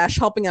 /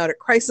 helping out at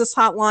crisis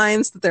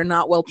hotlines that they're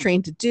not well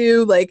trained to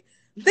do. Like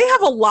they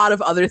have a lot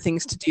of other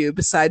things to do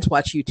besides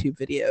watch YouTube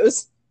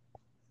videos.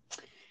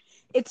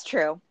 It's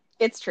true.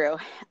 It's true.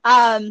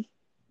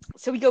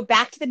 So we go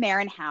back to the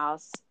Marin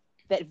house.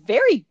 That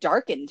very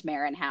darkened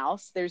Marin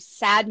house. There's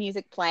sad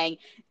music playing.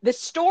 The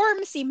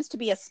storm seems to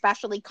be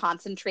especially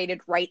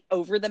concentrated right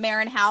over the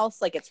Marin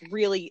house. Like it's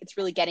really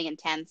getting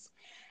intense.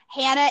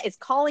 Hannah is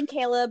calling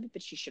Caleb,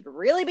 but she should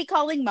really be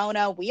calling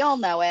Mona. We all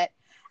know it.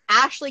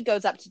 Ashley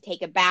goes up to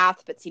take a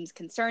bath, but seems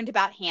concerned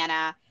about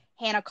Hannah.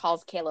 Hannah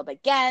calls Caleb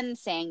again,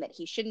 saying that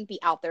he shouldn't be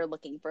out there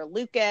looking for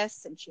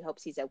Lucas, and she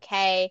hopes he's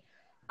okay.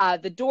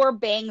 The door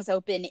bangs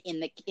open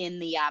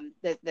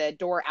the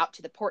door out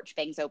to the porch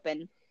bangs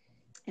open.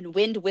 And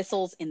wind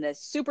whistles in the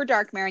super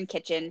dark Marin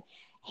kitchen.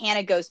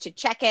 Hannah goes to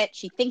check it.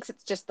 She thinks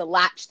it's just the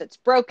latch that's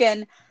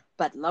broken,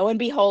 but lo and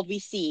behold, we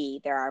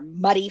see there are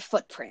muddy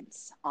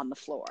footprints on the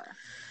floor.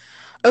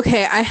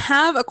 Okay, I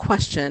have a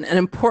question, an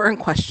important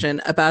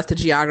question about the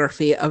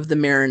geography of the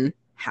Marin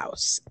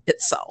house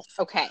itself.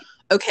 Okay.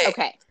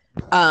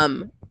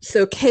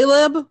 So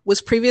Caleb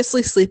was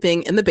previously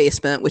sleeping in the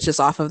basement, which is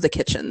off of the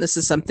kitchen. This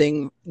is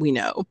something we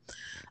know.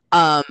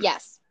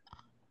 Yes.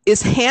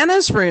 Is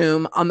Hannah's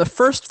room on the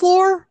first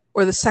floor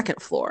or the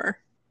second floor?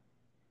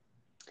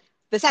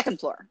 The second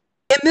floor.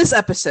 In this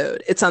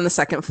episode, it's on the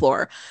second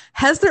floor.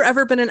 Has there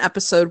ever been an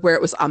episode where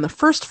it was on the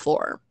first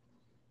floor?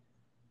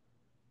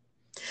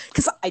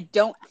 Because I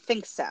don't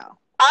think so.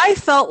 I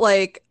felt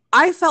like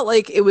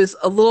it was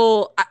a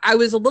little, I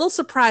was a little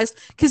surprised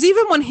because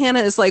even when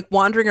Hannah is like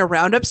wandering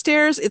around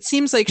upstairs, it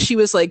seems like she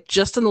was like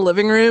just in the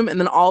living room and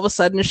then all of a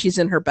sudden she's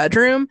in her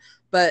bedroom.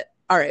 But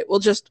all right,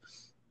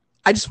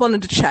 I just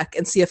wanted to check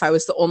and see if I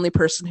was the only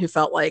person who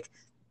felt like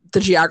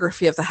the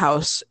geography of the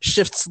house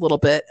shifts a little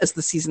bit as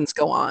the seasons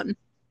go on.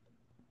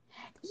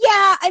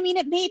 Yeah, I mean,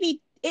 it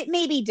maybe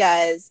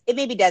does. It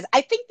maybe does.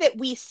 I think that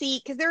we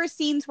see, because there are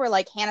scenes where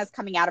like Hannah's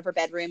coming out of her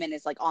bedroom and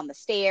is like on the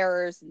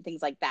stairs and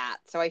things like that.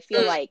 So I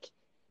feel like,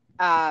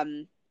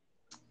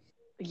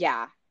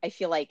 yeah, I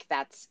feel like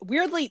that's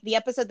weirdly the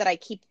episode that I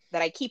keep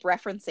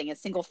referencing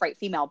is Single Fright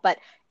Female. But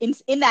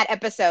in that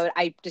episode,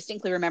 I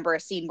distinctly remember a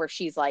scene where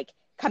she's like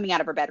coming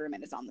out of her bedroom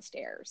and is on the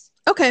stairs.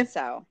 Okay.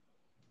 So,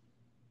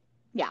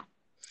 yeah.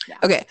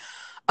 Okay.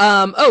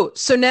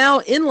 So now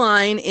in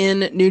line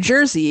in New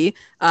Jersey,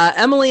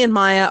 Emily and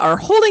Maya are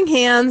holding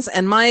hands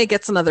and Maya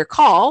gets another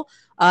call.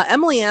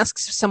 Emily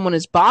asks if someone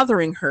is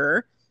bothering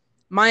her.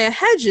 Maya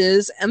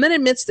hedges and then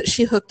admits that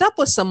she hooked up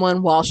with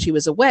someone while she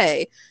was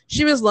away.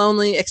 She was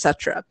lonely,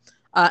 etc.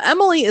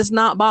 Emily is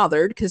not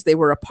bothered because they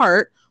were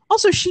apart.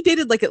 Also, she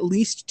dated like at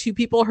least 2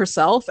 people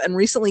herself and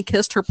recently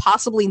kissed her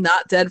possibly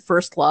not dead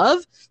first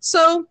love.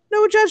 So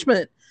no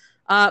judgment.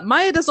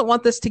 Maya doesn't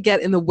want this to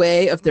get in the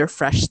way of their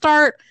fresh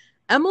start.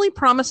 Emily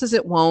promises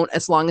it won't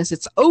as long as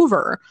it's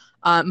over.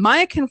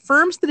 Maya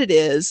confirms that it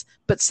is,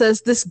 but says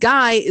this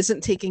guy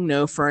isn't taking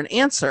no for an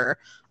answer.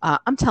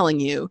 I'm telling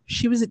you,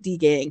 she was at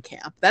D-gaying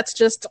camp. That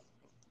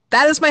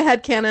is my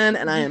headcanon,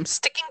 and I am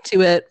sticking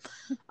to it.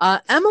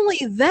 Emily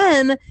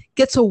then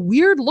gets a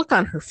weird look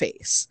on her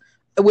face,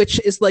 which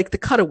is like the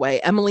cutaway,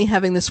 Emily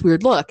having this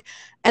weird look.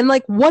 And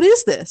like, what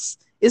is this?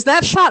 Is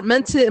that shot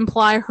meant to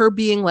imply her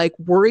being like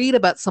worried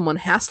about someone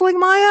hassling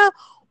Maya?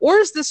 Or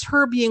is this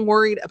her being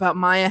worried about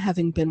Maya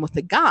having been with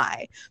a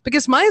guy?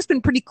 Because Maya's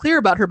been pretty clear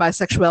about her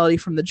bisexuality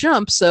from the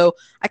jump, so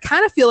I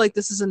kind of feel like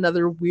this is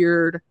another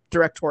weird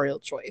directorial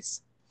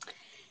choice.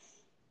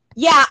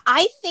 Yeah,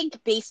 I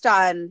think based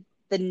on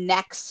the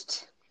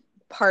next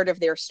part of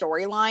their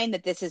storyline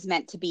that this is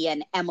meant to be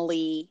an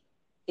Emily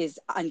is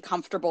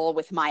uncomfortable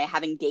with Maya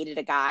having dated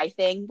a guy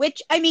thing,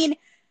 which, I mean,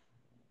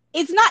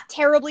 it's not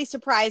terribly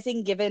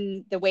surprising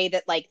given the way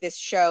that like this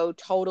show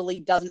totally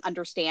doesn't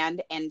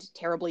understand and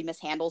terribly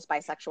mishandles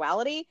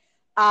bisexuality.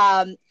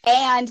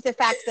 And the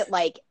fact that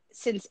like,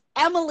 since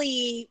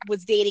Emily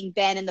was dating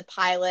Ben in the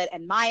pilot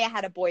and Maya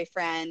had a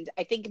boyfriend,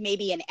 I think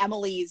maybe in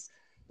Emily's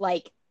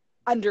like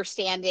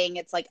understanding,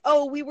 it's like,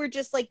 oh, we were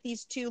just like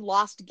these 2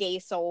 lost gay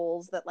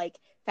souls that like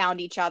found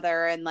each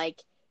other and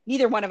like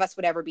neither one of us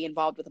would ever be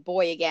involved with a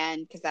boy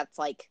again because that's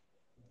like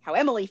how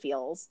Emily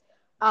feels.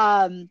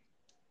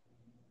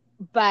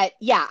 But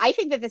yeah, I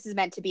think that this is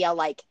meant to be a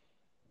like,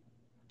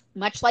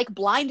 much like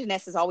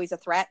blindness is always a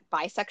threat,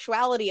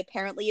 bisexuality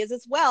apparently is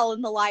as well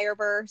in the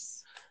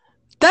Liarverse.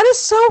 That is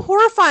so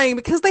horrifying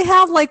because they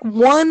have like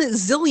 1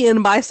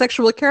 zillion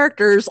bisexual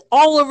characters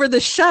all over the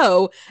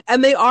show,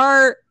 and they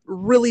are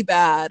really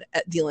bad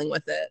at dealing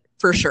with it,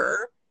 for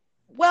sure.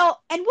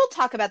 Well, and we'll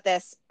talk about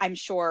this, I'm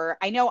sure.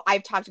 I know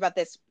I've talked about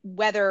this,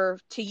 whether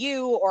to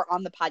you or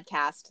on the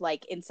podcast.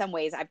 Like, in some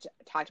ways, I've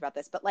talked about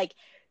this, but like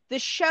the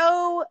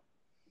show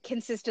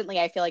consistently,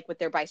 I feel like with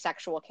their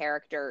bisexual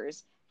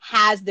characters,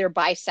 has their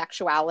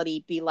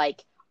bisexuality be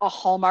like a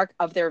hallmark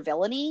of their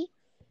villainy.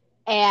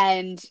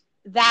 And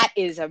that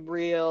is a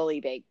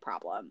really big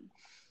problem.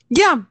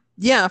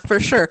 Yeah, for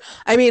sure.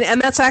 I mean,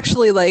 and that's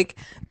actually like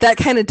that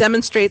kind of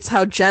demonstrates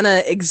how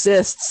Jenna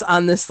exists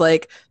on this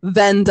like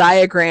Venn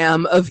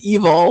diagram of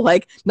evil.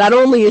 Like, not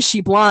only is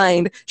she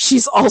blind,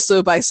 she's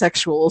also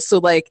bisexual. So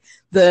like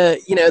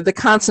the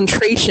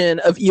concentration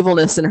of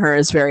evilness in her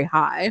is very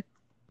high.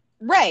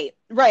 Right.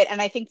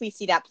 And I think we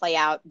see that play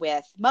out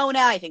with Mona.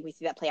 I think we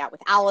see that play out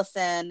with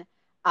Allison.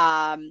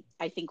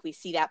 I think we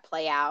see that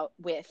play out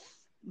with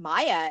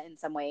Maya in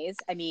some ways.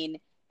 I mean,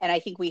 and I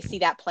think we see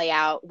that play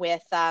out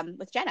with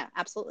Jenna.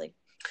 Absolutely.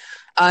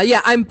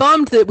 Yeah, I'm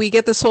bummed that we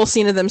get this whole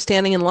scene of them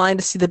standing in line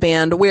to see the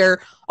band,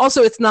 where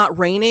also it's not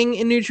raining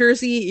in New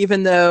Jersey,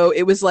 even though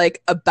it was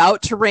like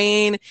about to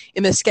rain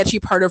in the sketchy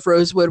part of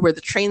Rosewood where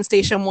the train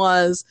station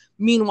was.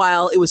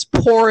 Meanwhile, it was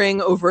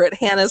pouring over at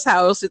Hannah's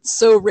house. It's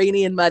so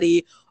rainy and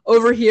muddy.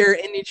 Over here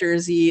in New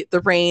Jersey, the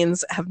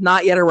rains have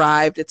not yet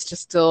arrived. It's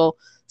just still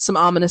some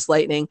ominous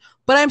lightning.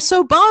 But I'm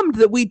so bummed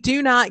that we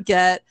do not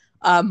get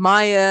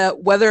Maya,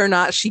 whether or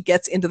not she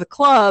gets into the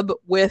club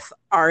with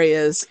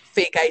Aria's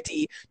fake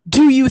ID.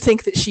 Do you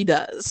think that she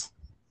does?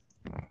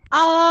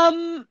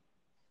 I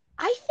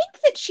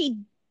think that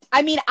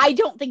I mean, I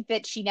don't think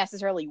that she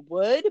necessarily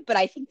would, but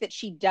I think that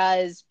she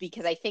does,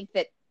 because I think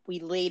that we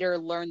later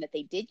learn that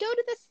they did go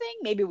to this thing.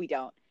 Maybe we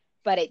don't,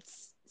 but it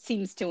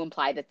seems to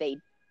imply that they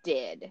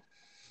did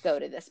go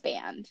to this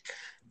band.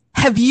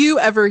 Have you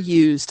ever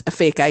used a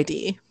fake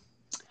ID?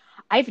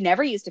 I've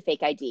never used a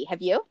fake ID.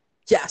 Have you?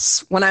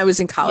 Yes. When I was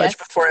in college,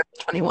 before I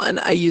was 21,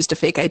 I used a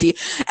fake ID.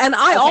 And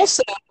I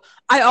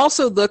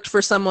also looked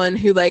for someone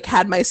who like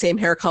had my same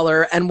hair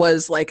color and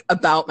was like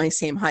about my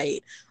same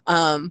height.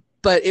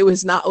 But it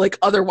was not like,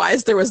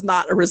 otherwise there was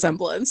not a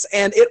resemblance,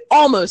 and it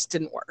almost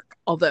didn't work,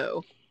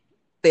 although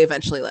they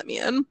eventually let me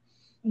in.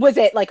 Was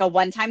it like a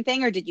one-time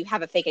thing, or did you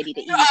have a fake ID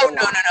that you used?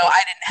 No. I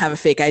didn't have a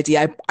fake ID.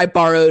 I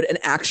borrowed an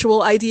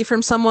actual ID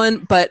from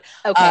someone, but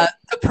the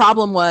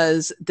problem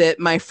was that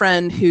my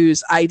friend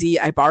whose ID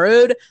I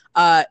borrowed,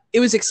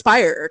 it was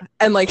expired,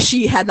 and like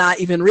she had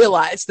not even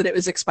realized that it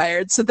was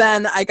expired. So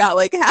then I got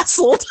like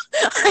hassled.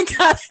 I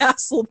got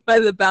hassled by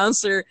the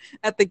bouncer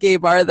at the gay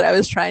bar that I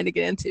was trying to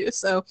get into.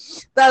 So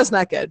that was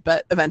not good,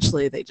 but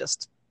eventually they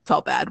just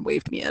felt bad and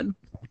waved me in.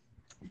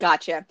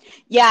 Gotcha.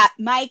 Yeah,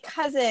 my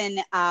cousin,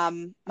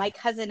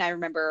 I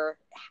remember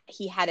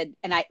he had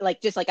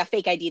just like a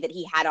fake ID that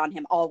he had on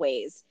him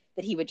always,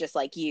 that he would just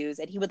like use,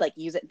 and he would like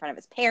use it in front of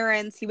his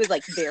parents. He was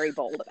like very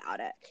bold about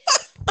it.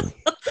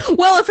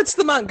 Well, if it's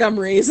the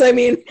Montgomerys, I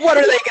mean, what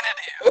are they going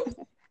to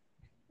do?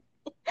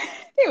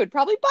 They would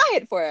probably buy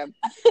it for him.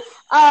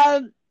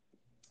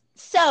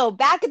 So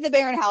back at the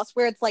Barron house,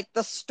 where it's like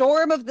the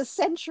storm of the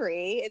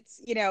century, it's,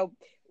 the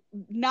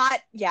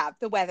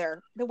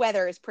weather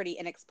is pretty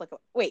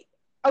inexplicable. Wait,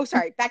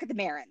 sorry, back at the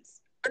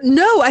Marins.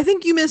 No, I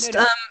think you missed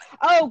no.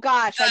 Oh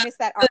gosh, I missed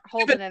that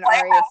Holden and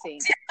Aria scene.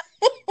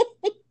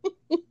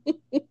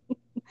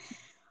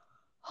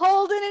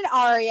 Holden and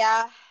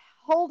Aria.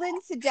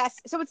 Holden suggests,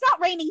 so it's not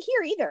raining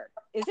here either,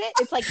 is it?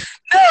 It's like,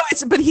 no,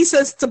 but he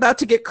says it's about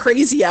to get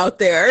crazy out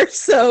there,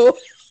 so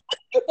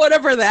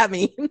whatever that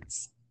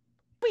means.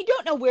 We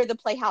don't know where the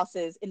Playhouse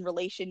is in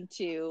relation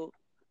to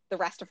the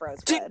rest of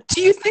Rosewood.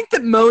 Do you think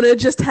that Mona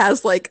just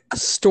has like a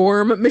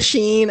storm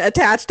machine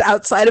attached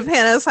outside of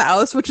Hannah's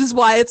house, which is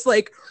why it's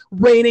like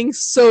raining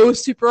so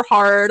super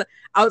hard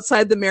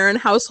outside the Marin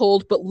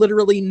household, but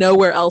literally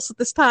nowhere else at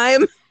this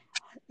time?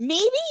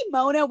 Maybe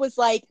Mona is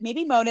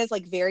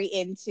like very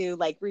into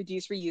like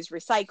reduce, reuse,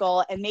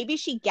 recycle, and maybe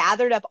she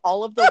gathered up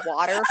all of the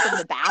water from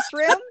the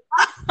bathroom.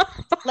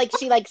 Like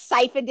she like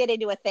siphoned it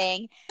into a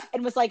thing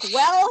and was like,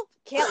 well,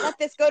 can't let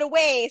this go to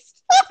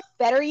waste.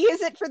 Better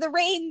use it for the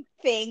rain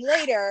thing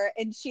later.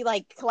 And she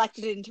like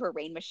collected it into her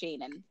rain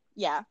machine, and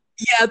yeah.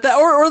 Yeah,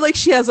 or like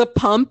she has a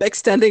pump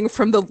extending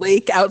from the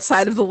lake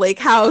outside of the lake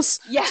house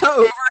to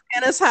over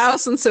Hannah's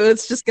house, and so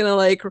it's just gonna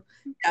like,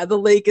 the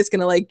lake is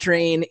gonna like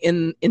drain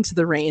into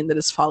the rain that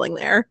is falling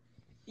there.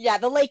 Yeah,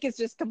 the lake is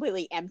just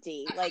completely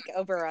empty, like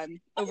over on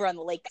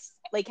the lake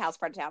house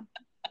part of town.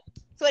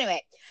 So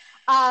anyway,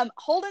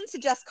 Holden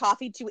suggests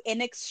coffee to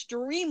an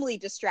extremely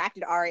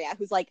distracted Aria,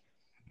 who's like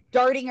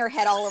darting her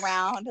head all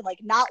around and like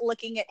not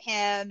looking at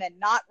him and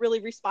not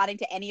really responding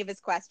to any of his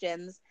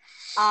questions.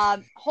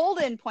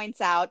 Holden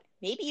points out,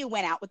 maybe you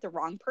went out with the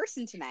wrong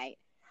person tonight.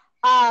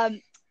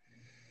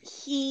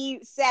 He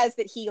says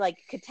that he like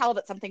could tell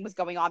that something was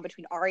going on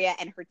between Aria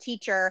and her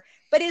teacher,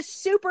 but is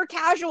super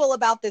casual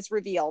about this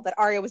reveal that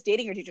Aria was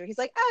dating her teacher. He's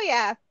like, oh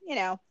yeah,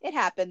 it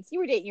happens. You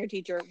were dating your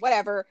teacher,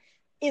 whatever.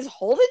 is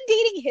Holden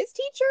dating his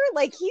teacher?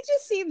 Like, he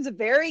just seems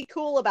very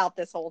cool about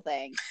this whole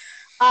thing.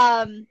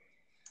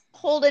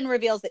 Holden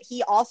reveals that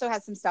he also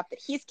has some stuff that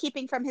he's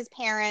keeping from his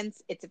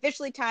parents. It's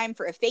officially time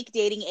for a fake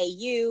dating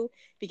AU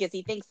because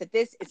he thinks that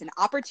this is an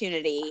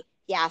opportunity.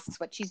 He asks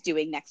what she's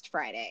doing next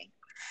Friday.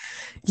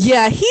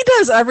 Yeah, he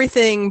does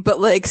everything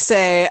but like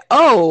say,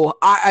 "Oh,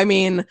 I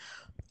mean,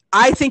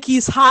 I think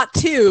he's hot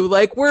too."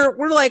 Like we're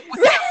like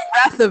within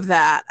a breath of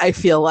that. I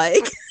feel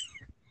like.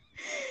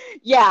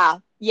 Yeah,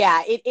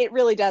 it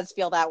really does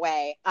feel that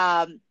way.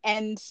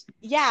 And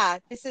yeah,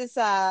 this is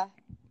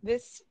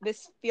this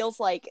feels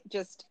like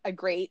just a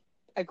great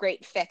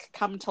fic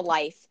come to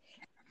life,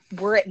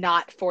 were it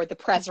not for the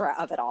Prezra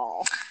of it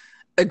all.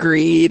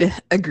 Agreed.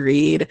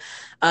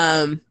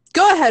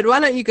 Go ahead. Why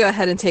don't you go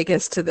ahead and take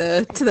us to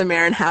the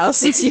Marin house,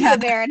 since you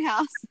had the Marin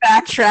house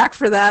backtrack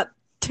for that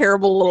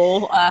terrible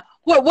little.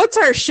 What's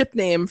our ship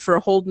name for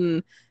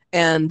Holden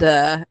and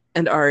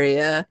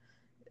Arya?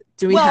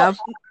 Do we have?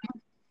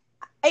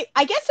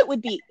 I guess it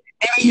would be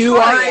you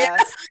Arya.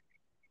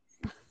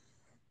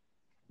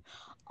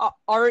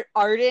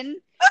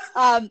 Arden.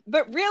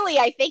 But really,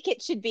 I think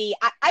it should be.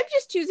 I'm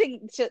just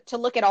choosing to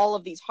look at all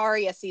of these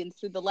Haria scenes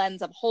through the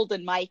lens of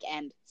Holden, Mike,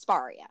 and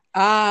Sparia.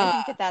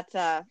 I think that's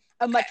a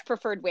much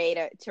preferred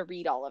way to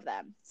read all of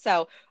them.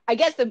 So I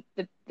guess the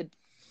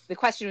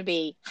question would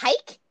be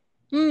Hike,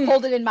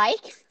 Holden, and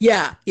Mike.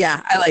 Yeah,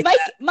 I like Mike.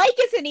 That. Mike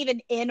isn't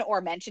even in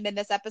or mentioned in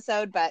this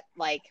episode, but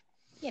like,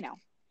 you know,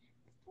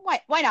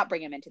 why not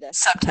bring him into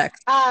this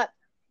subtext?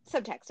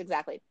 Subtext,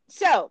 exactly.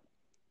 So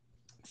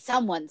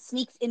someone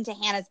sneaks into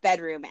Hannah's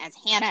bedroom as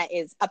Hannah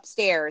is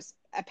upstairs,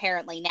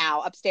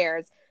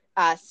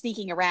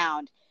 sneaking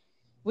around.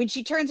 When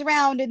she turns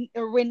around,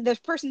 or when the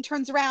person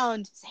turns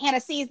around, Hannah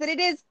sees that it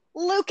is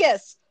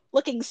Lucas,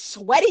 looking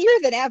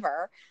sweatier than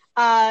ever,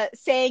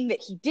 saying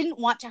that he didn't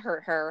want to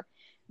hurt her.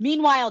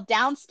 Meanwhile,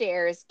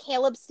 downstairs,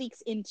 Caleb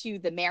sneaks into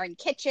the Marin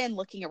kitchen,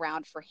 looking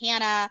around for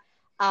Hannah.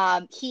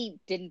 He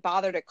didn't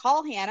bother to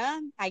call Hannah,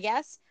 I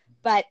guess,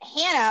 but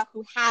Hannah,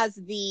 who has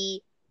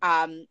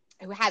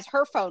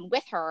her phone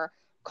with her,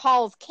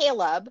 calls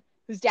Caleb,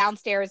 who's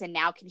downstairs and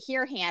now can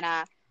hear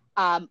Hannah.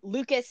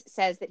 Lucas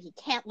says that he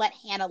can't let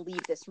Hannah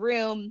leave this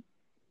room.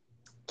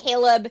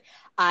 Caleb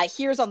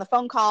hears on the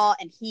phone call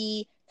and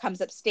he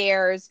comes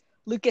upstairs.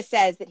 Lucas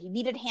says that he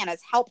needed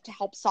Hannah's help to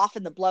help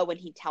soften the blow when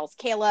he tells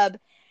Caleb.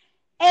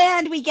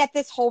 And we get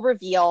this whole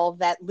reveal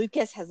that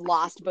Lucas has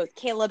lost both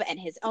Caleb and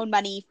his own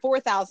money,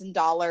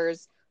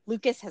 $4,000.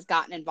 Lucas has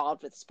gotten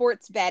involved with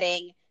sports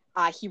betting.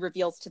 He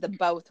reveals to them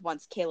both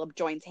once Caleb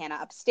joins Hannah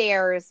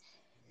upstairs.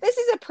 This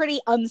is a pretty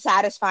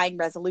unsatisfying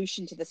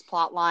resolution to this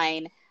plot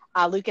line.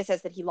 Lucas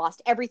says that he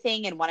lost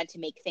everything and wanted to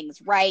make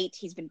things right.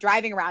 He's been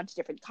driving around to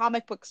different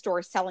comic book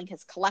stores selling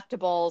his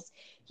collectibles.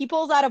 He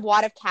pulls out a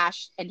wad of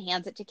cash and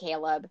hands it to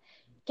Caleb.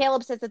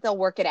 Caleb says that they'll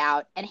work it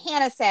out. And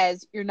Hannah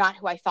says, "You're not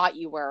who I thought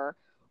you were,"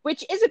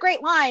 which is a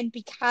great line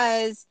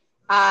because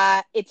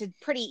it's a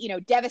pretty,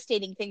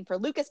 devastating thing for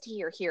Lucas to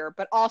hear here,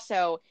 but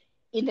also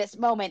in this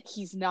moment,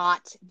 he's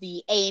not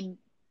the A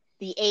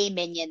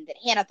minion that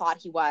Hannah thought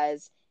he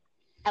was.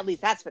 At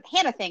least that's what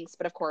Hannah thinks,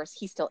 but of course,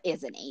 he still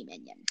is an A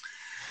minion.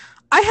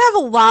 I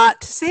have a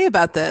lot to say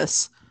about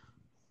this.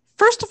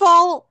 First of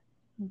all,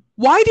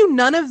 why do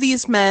none of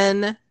these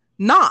men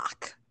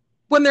knock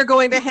when they're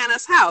going to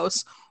Hannah's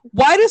house?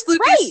 Why does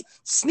Lucas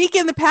sneak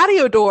in the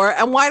patio door,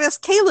 and why does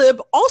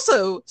Caleb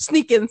also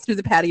sneak in through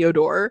the patio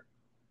door?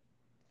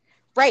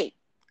 Right.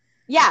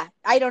 Yeah,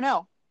 I don't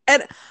know.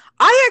 And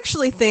I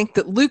actually think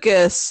that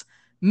Lucas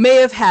may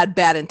have had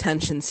bad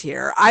intentions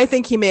here. I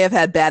think he may have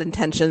had bad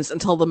intentions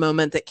until the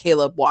moment that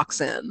Caleb walks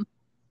in.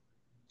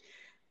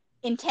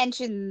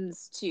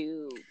 Intentions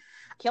to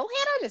kill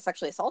Hannah? To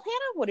sexually assault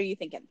Hannah? What are you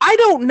thinking? I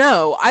don't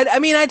know. I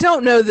mean, I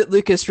don't know that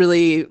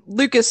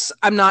Lucas,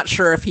 I'm not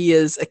sure if he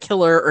is a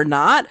killer or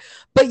not.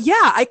 But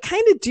yeah, I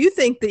kind of do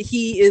think that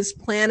he is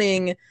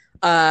planning,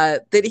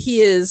 that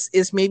he is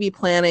maybe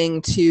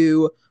planning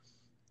to,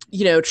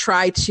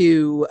 try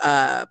to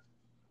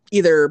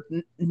either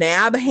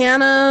nab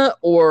Hannah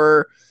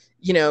or,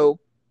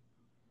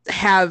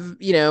 have,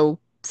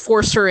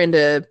 force her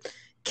into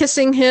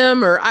kissing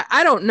him, or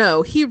I don't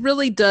know. He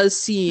really does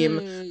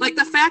seem like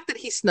the fact that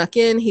he snuck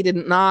in, he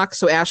didn't knock,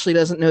 so Ashley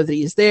doesn't know that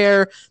he's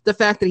there. The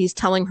fact that he's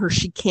telling her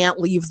she can't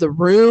leave the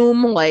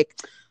room, like,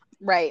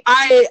 right.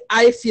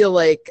 I feel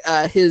like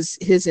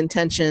his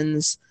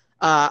intentions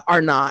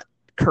are not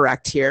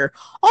correct here.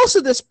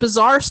 Also, this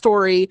bizarre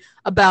story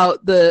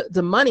about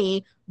the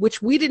money,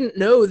 which we didn't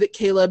know that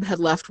Caleb had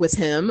left with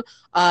him,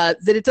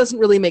 that it doesn't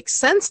really make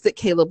sense that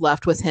Caleb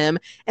left with him,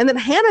 and that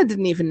Hannah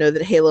didn't even know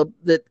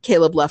that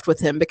Caleb left with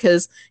him,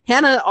 because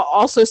Hannah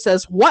also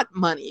says, "What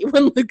money?"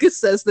 when Lucas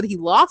says that he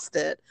lost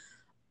it.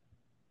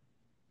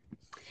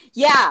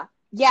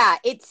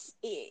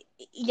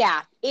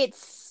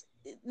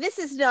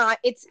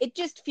 It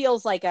just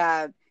feels like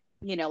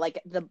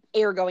like the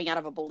air going out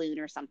of a balloon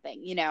or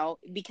something,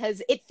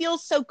 because it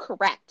feels so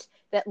correct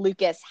that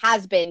Lucas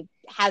has been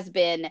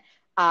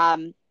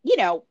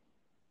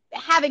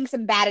having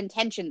some bad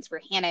intentions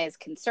where Hannah is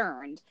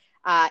concerned.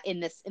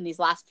 in these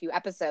last few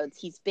episodes.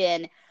 He's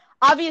been,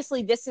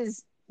 obviously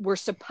we're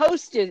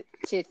supposed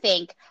to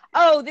think,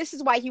 oh, this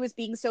is why he was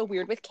being so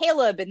weird with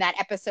Caleb in that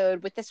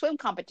episode with the swim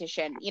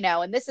competition,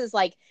 and this is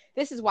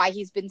why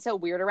he's been so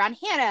weird around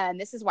Hannah, and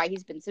this is why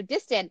he's been so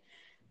distant.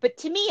 But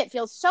to me, it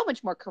feels so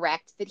much more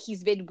correct that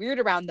he's been weird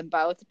around them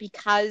both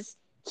because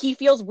he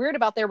feels weird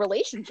about their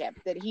relationship,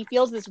 that he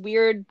feels this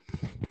weird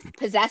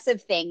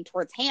possessive thing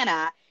towards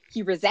Hannah.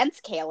 He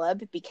resents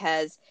Caleb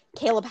because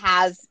Caleb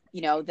has,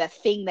 the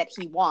thing that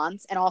he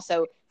wants. And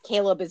also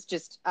Caleb is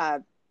just,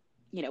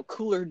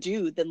 cooler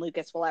dude than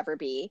Lucas will ever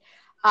be.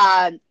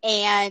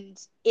 And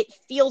it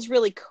feels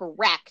really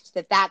correct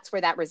that that's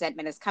where that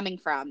resentment is coming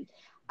from.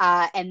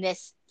 And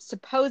this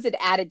supposed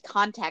added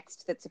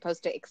context that's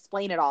supposed to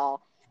explain it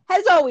all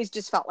has always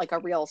just felt like a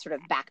real sort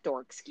of backdoor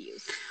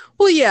excuse.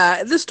 Well,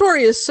 yeah, the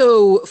story is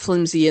so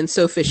flimsy and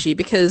so fishy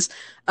because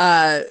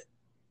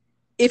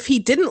if he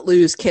didn't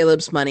lose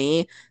Caleb's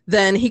money,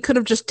 then he could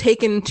have just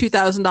taken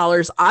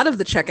 $2,000 out of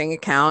the checking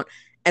account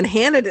and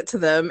handed it to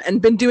them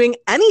and been doing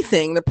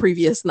anything the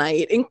previous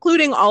night,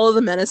 including all of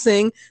the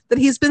menacing that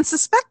he's been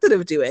suspected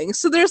of doing.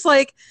 So there's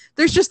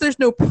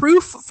no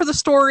proof for the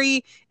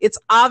story. It's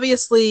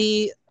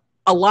obviously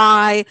a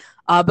lie,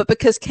 but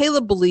because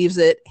Caleb believes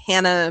it,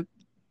 Hannah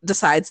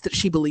decides that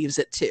she believes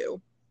it too.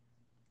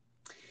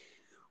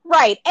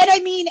 Right. And I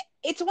mean,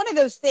 it's one of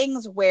those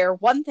things where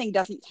one thing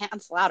doesn't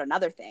cancel out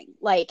another thing.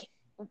 Like,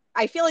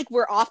 I feel like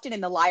we're often in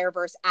the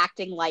liarverse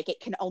acting like it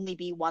can only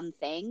be one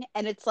thing.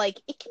 And it's like,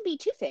 it can be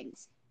two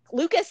things.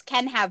 Lucas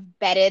can have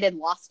betted and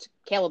lost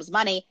Caleb's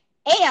money,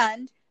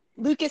 and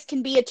Lucas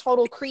can be a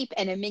total creep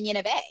and a minion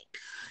of A.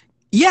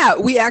 Yeah,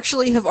 we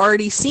actually have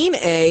already seen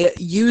A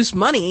use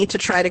money to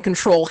try to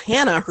control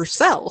Hannah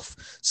herself.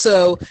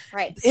 So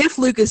right. If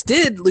Lucas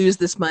did lose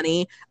this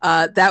money,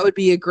 that would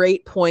be a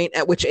great point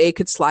at which A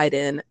could slide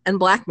in and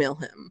blackmail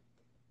him.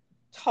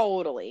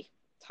 Totally.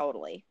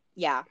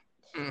 Yeah.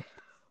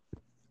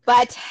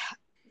 But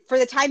for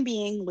the time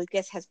being,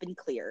 Lucas has been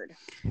cleared.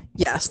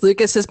 Yes,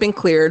 Lucas has been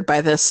cleared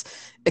by this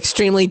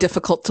extremely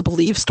difficult to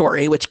believe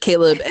story, which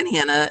Caleb and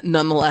Hannah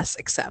nonetheless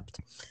accept.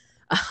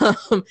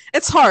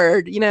 It's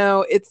hard,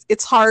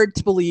 it's hard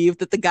to believe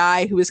that the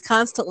guy who is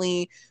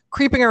constantly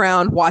creeping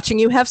around watching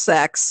you have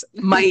sex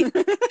might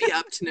be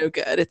up to no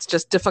good. It's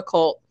just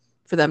difficult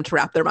for them to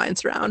wrap their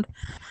minds around.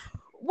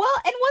 Well,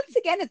 and once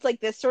again, it's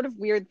like this sort of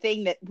weird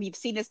thing that we've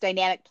seen this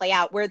dynamic play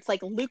out where it's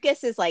like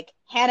Lucas is like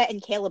Hannah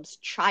and Caleb's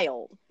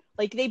child.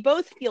 Like they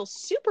both feel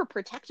super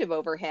protective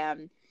over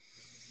him,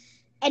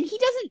 and he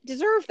doesn't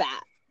deserve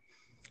that.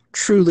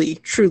 Truly,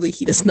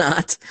 he does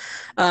not.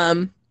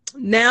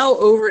 Now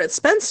over at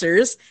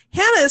Spencer's,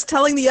 Hannah is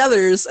telling the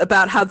others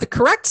about how the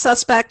correct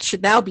suspect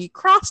should now be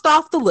crossed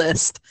off the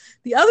list.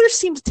 The others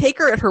seem to take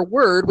her at her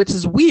word, which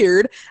is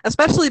weird,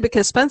 especially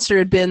because Spencer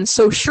had been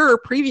so sure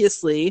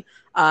previously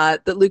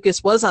that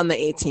Lucas was on the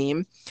A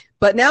team.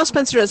 But now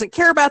Spencer doesn't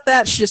care about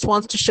that. She just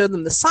wants to show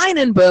them the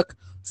sign-in book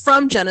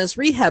from Jenna's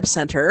rehab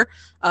center.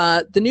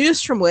 The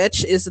news from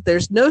which is that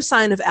there's no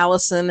sign of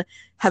Allison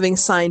having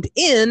signed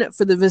in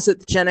for the visit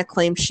that Jenna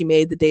claimed she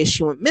made the day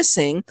she went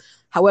missing.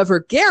 However,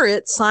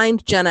 Garrett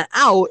signed Jenna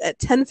out at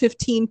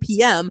 10:15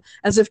 p.m.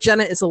 as if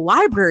Jenna is a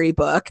library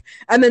book,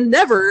 and then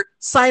never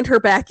signed her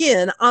back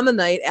in on the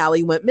night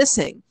Allie went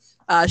missing.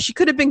 She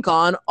could have been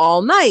gone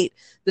all night.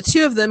 The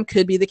two of them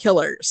could be the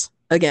killers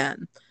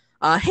again.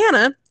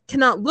 Hannah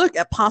cannot look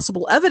at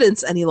possible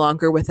evidence any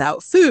longer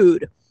without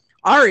food.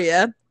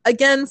 Arya,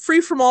 again free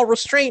from all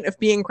restraint of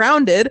being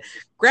grounded,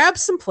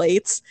 grabs some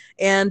plates,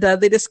 and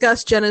they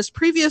discuss Jenna's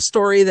previous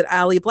story that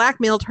Allie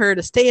blackmailed her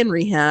to stay in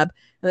rehab,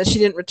 and that she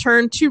didn't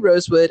return to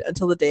Rosewood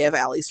until the day of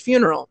Allie's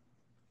funeral.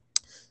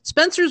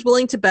 Spencer's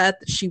willing to bet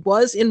that she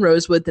was in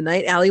Rosewood the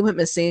night Allie went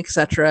missing,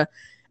 etc.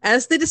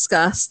 As they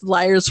discuss, the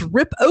liars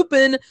rip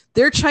open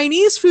their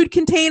Chinese food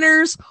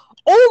containers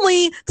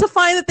only to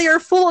find that they are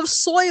full of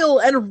soil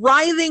and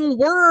writhing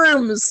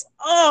worms.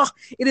 Oh,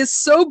 it is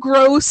so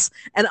gross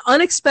and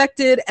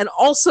unexpected and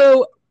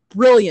also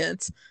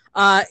brilliant.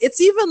 It's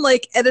even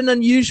like at an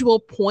unusual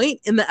point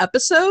in the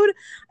episode,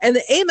 and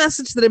the A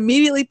message that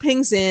immediately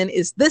pings in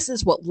is, this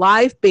is what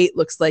live bait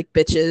looks like,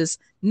 bitches.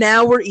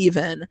 Now we're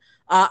even.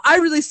 I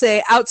really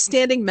say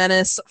outstanding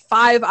menace,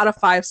 5 out of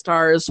 5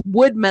 stars,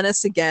 would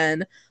menace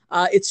again.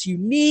 It's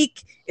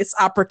unique. It's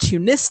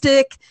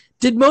opportunistic.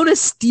 Did Mona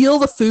steal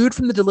the food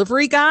from the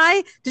delivery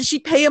guy? Did she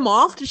pay him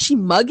off? Did she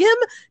mug him?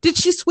 Did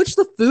she switch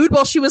the food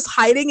while she was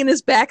hiding in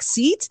his back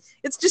seat?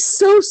 It's just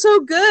so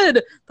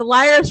good. The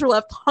liars are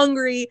left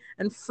hungry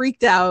and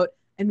freaked out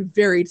and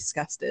very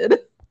disgusted.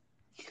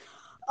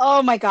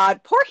 Oh my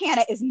God. Poor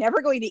Hannah is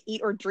never going to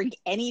eat or drink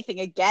anything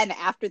again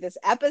after this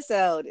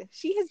episode.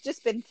 She has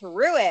just been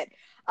through it.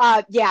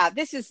 Yeah,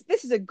 this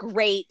is a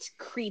great,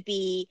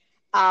 creepy,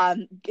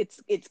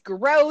 it's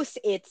gross.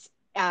 It's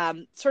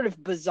sort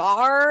of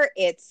bizarre.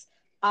 It's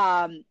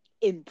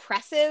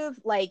impressive.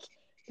 Like,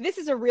 this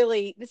is a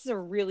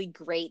really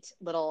great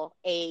little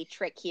A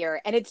trick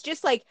here. And it's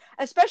just like,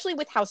 especially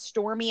with how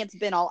stormy it's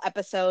been all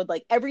episode,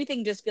 like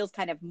everything just feels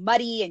kind of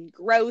muddy and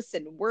gross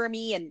and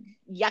wormy and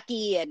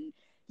yucky. And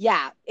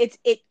yeah,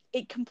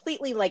 it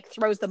completely like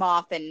throws them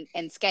off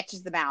and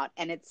sketches them out.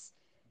 And it's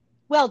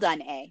well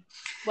done, A.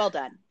 Well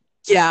done.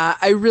 Yeah,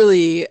 I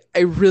really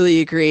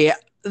agree.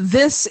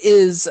 This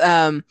is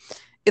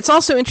it's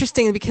also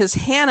interesting because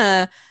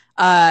Hannah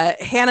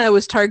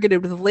was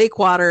targeted with lake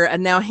water,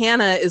 and now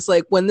Hannah is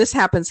like, when this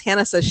happens,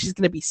 Hannah says she's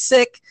going to be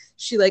sick.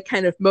 She like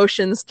kind of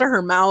motions to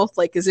her mouth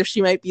like as if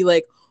she might be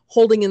like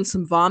holding in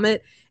some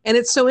vomit. And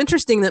it's so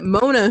interesting that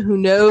Mona, who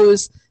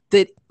knows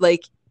that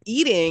like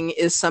eating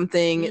is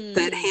something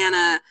that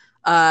Hannah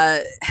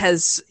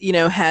has, you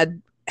know,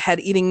 had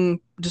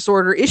eating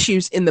disorder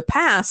issues in the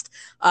past,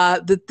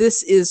 that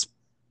this is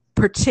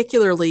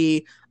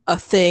particularly a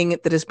thing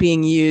that is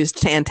being used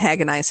to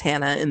antagonize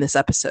Hannah in this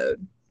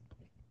episode.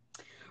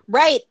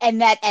 Right.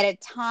 And that at a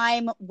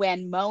time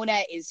when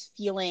Mona is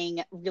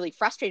feeling really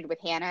frustrated with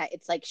Hannah,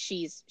 it's like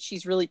she's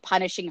really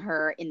punishing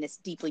her in this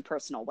deeply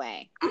personal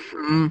way.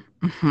 Mm-hmm.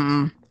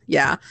 Mm-hmm.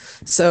 Yeah.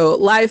 So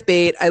live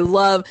bait. I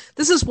love,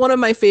 this is one of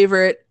my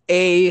favorite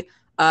A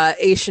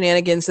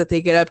shenanigans that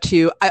they get up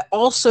to. I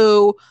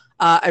also,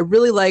 I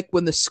really like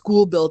when the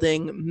school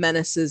building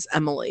menaces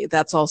Emily.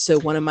 That's also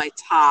one of my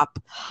top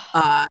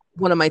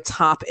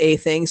A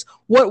things.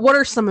 What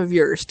are some of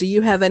yours? Do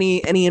you have any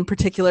in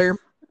particular?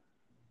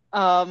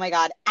 Oh my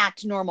God.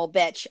 Act normal,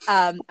 bitch.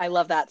 I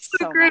love that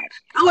so much.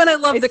 Oh, and I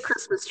love the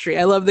Christmas tree.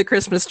 I love the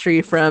Christmas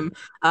tree from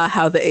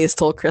How the A's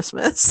Stole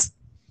Christmas.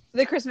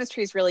 The Christmas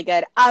tree is really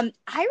good. I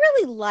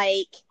really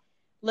like,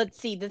 let's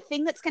see, the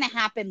thing that's going to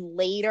happen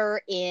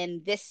later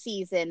in this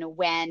season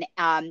when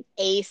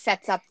A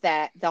sets up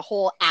the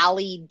whole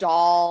Allie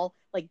doll,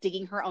 like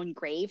digging her own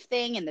grave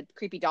thing in the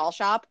creepy doll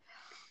shop.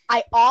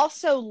 I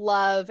also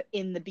love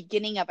in the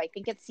beginning of, I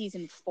think it's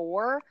season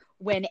 4,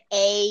 when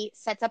A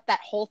sets up that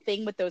whole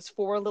thing with those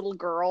 4 little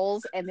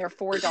girls and their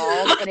 4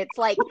 dolls. And it's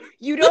like,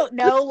 you don't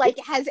know, like,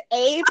 has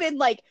A been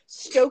like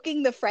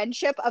stoking the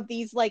friendship of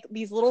these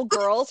little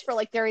girls for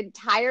like their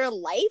entire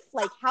life?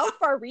 Like, how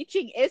far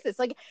reaching is this?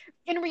 Like,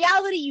 in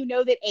reality, you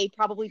know that A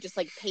probably just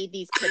like paid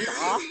these kids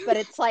off, but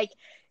it's like,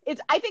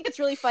 I think it's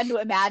really fun to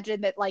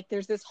imagine that like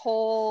there's this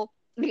whole,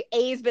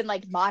 A's been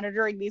like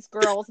monitoring these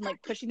girls and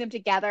like pushing them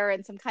together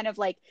in some kind of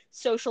like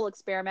social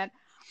experiment.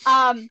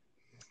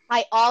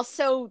 I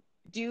also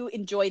do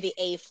enjoy the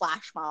A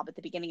flash mob at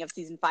the beginning of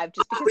season 5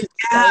 just because it's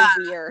so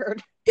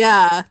weird.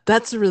 Yeah,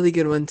 that's a really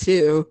good one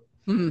too.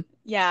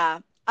 Yeah.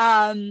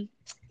 Let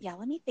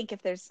me think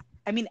if there's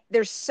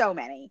so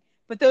many.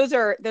 But those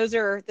are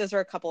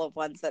a couple of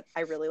ones that I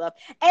really love.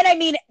 And I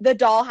mean, the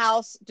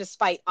dollhouse,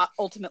 despite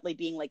ultimately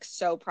being like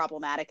so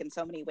problematic in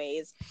so many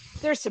ways,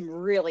 there's some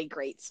really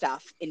great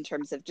stuff in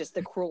terms of just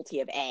the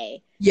cruelty of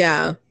A.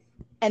 Yeah.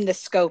 And the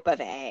scope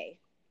of A.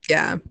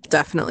 Yeah,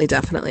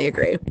 definitely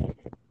agree.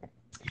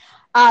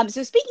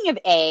 So speaking of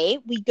A,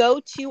 we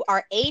go to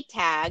our A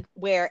tag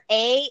where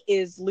A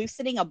is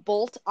loosening a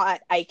bolt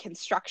at a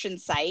construction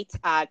site,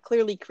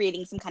 clearly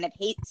creating some kind of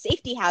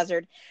safety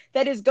hazard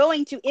that is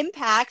going to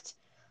impact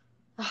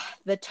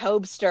the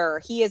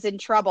Tobster. He is in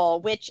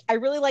trouble, which I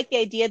really like the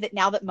idea that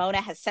now that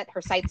Mona has set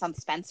her sights on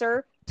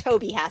Spencer,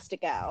 Toby has to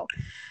go.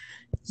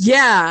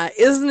 Yeah,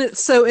 isn't it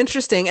so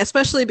interesting?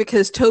 Especially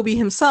because Toby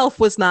himself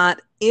was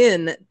not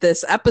in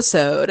this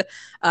episode.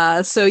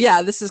 So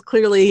yeah, this is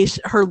clearly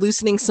her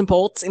loosening some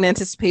bolts in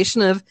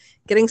anticipation of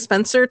getting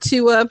Spencer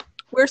to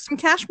wear some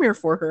cashmere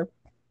for her.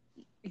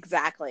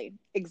 Exactly.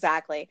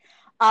 Yeah,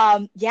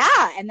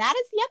 and that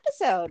is the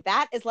episode.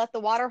 That is Let the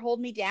Water Hold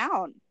Me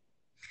Down.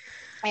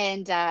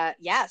 And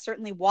yeah,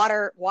 certainly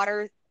water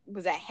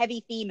was a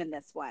heavy theme in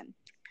this one.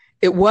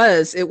 It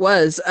was.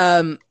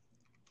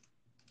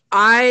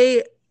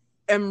 I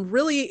am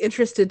really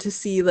interested to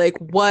see like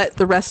what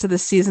the rest of the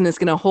season is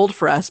going to hold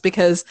for us,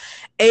 because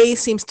A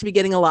seems to be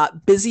getting a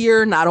lot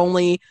busier, not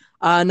only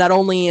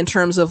in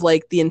terms of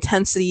like the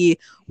intensity.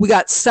 We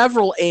got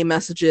several A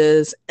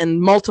messages and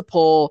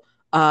multiple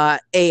A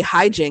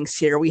hijinks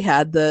here. We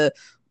had the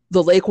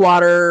lake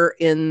water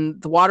in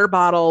the water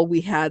bottle,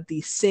 we had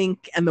the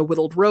sink and the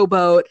whittled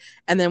rowboat,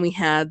 and then we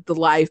had the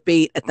live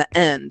bait at the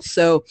end.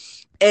 So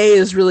A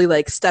is really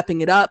like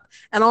stepping it up,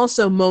 and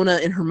also Mona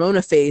in her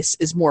Mona face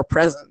is more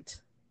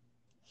present.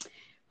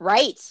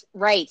 Right.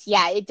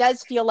 Yeah, it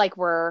does feel like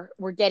we're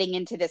getting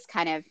into this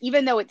kind of,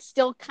 even though it's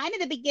still kind of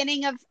the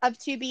beginning of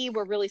 2B,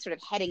 we're really sort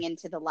of heading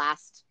into the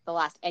last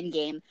end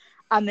game.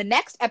 The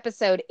next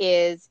episode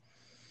is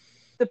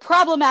the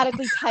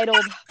problematically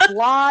titled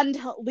Blonde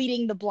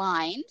Leading the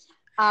Blind,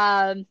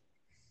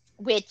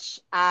 which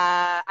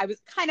I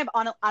was kind of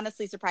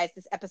honestly surprised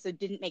this episode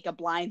didn't make a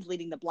blind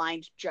leading the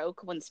blind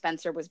joke when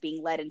Spencer was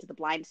being led into the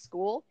blind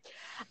school,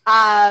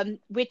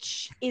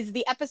 which is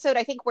the episode,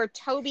 I think, where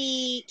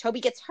Toby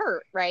gets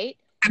hurt, right?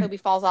 Toby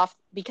falls off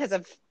because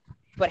of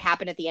what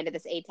happened at the end of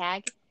this A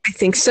tag. I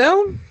think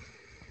so.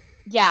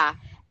 Yeah.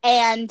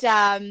 And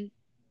yeah,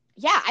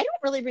 I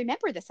don't really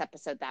remember this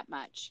episode that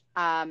much.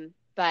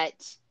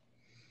 But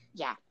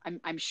yeah,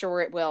 I'm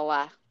sure it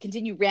will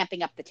continue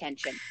ramping up the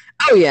tension.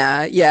 Oh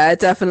yeah, yeah, it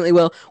definitely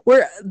will.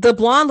 We're the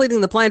blonde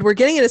leading the blind. We're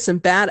getting into some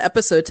bad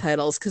episode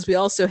titles because we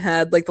also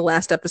had like the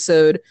last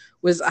episode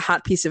was a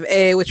hot piece of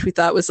A, which we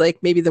thought was like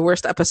maybe the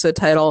worst episode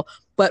title.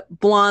 But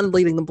blonde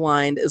leading the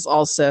blind is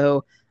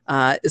also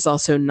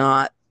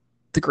not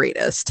the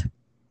greatest.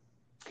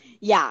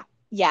 Yeah,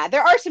 yeah,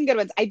 there are some good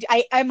ones.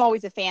 I'm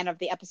always a fan of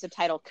the episode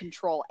title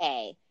Control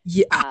A.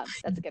 Yeah,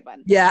 That's a good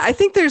one. yeah. I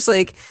think there's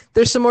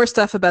some more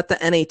stuff about the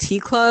NAT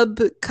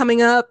club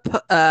coming up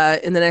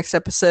in the next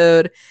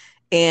episode,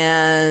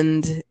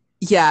 and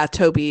yeah,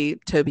 Toby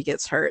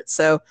gets hurt.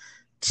 So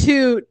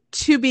to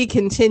be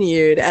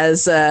continued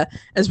as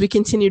we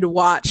continue to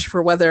watch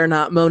for whether or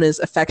not Mona's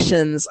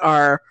affections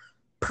are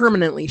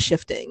permanently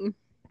shifting.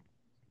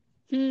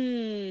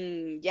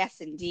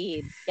 Yes,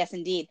 indeed. Yes,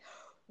 indeed.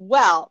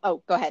 Well,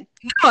 oh, go ahead.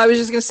 No, I was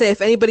just going to say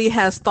if anybody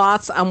has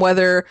thoughts on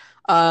whether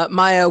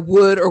Maya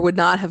would or would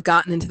not have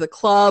gotten into the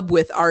club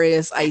with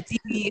Arya's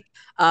ID,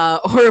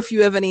 or if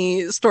you have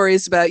any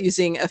stories about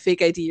using a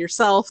fake ID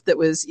yourself that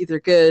was either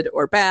good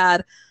or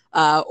bad,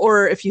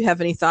 or if you have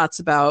any thoughts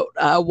about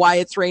why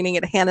it's raining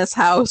at Hannah's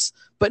house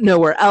but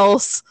nowhere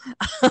else,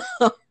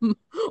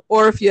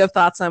 or if you have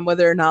thoughts on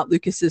whether or not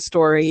Lucas's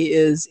story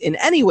is in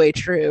any way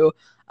true,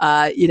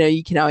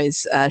 you can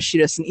always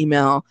shoot us an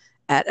email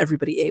at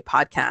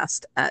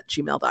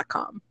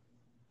everybodyapodcast@gmail.com.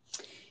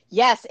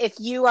 Yes, if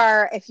you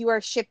are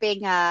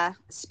shipping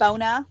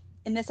Spona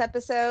in this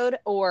episode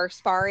or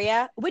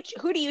Sparia,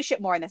 who do you ship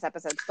more in this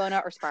episode,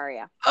 Spona or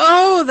Sparia?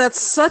 Oh, that's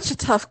such a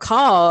tough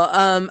call.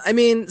 I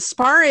mean,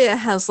 Sparia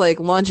has like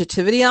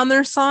longevity on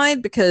their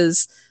side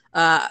because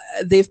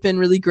they've been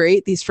really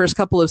great these first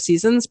couple of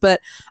seasons,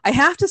 but I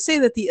have to say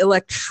that the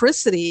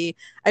electricity,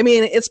 I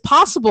mean, it's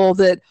possible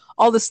that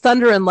all this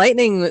thunder and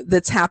lightning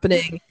that's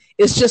happening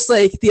is just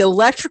like the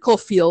electrical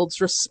fields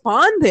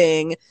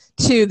responding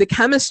to the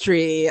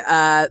chemistry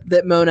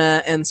that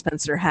Mona and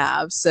Spencer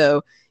have.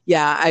 So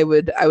yeah, I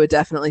would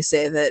definitely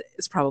say that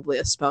it's probably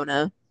a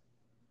Spona.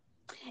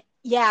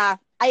 Yeah,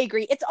 I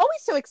agree. It's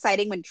always so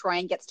exciting when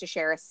Troian gets to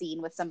share a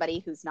scene with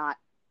somebody who's not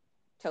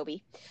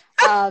Toby,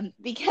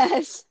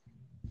 because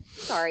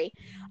sorry,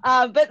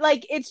 but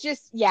like it's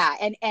just yeah,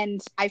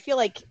 and I feel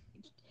like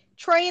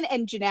Troian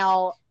and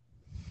Janelle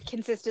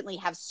consistently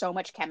have so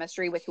much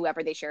chemistry with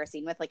whoever they share a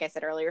scene with, like I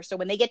said earlier. So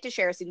when they get to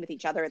share a scene with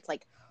each other, it's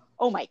like,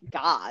 oh my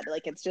god,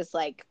 like it's just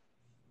like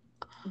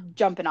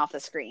jumping off the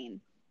screen.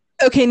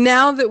 Okay,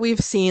 now that we've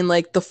seen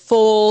like the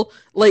full,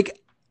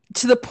 like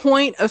to the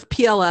point of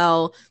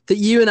PLL that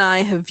you and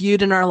I have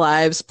viewed in our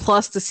lives,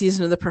 plus the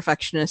season of the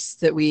Perfectionists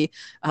that we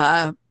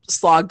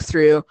slogged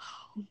through,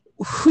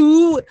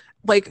 who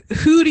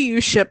do you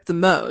ship the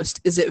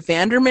most? Is it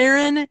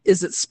Vandermeeren?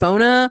 Is it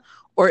Spona?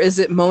 Or is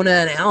it Mona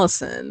and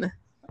Allison?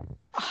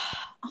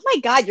 Oh my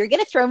god, you're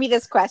gonna throw me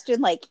this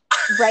question like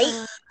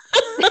right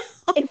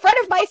in front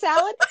of my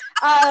salad.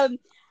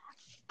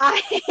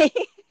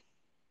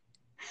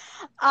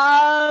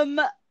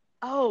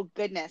 Oh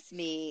goodness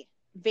me.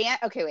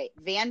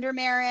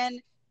 Vandermeeren.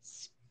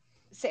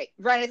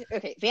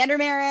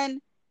 Vandermeeren,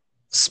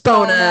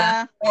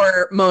 Spona,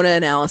 or Mona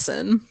and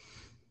Allison.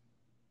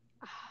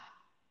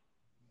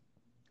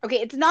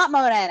 Okay, it's not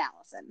Mona and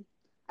Allison,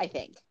 I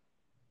think.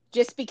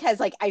 Just because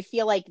like I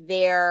feel like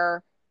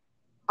their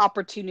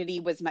opportunity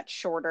was much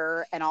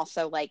shorter, and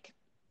also like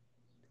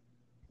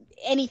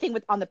anything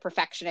on the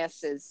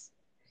Perfectionists is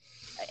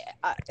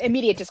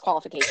immediate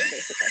disqualification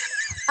basically.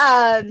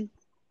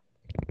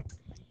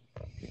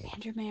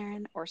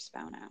 Vandermeeren or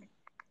Spona?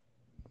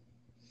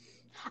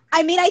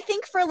 I mean, I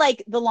think for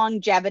like the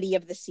longevity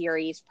of the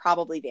series,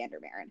 probably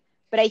Vandermeeren.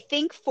 But I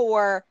think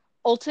for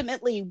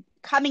ultimately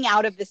coming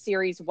out of the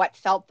series, what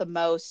felt the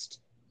most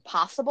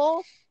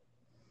possible,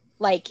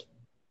 like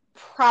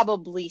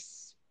probably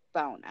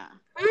Spona.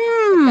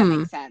 If that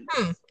makes sense.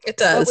 It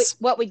does.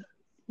 What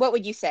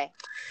would you say?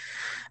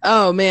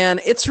 Oh man,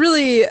 it's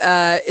really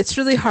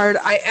hard.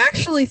 I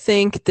actually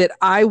think that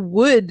I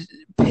would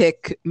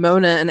pick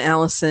Mona and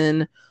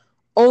Allison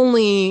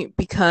only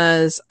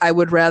because I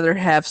would rather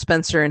have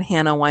Spencer and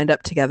Hannah wind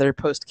up together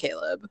post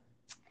Caleb.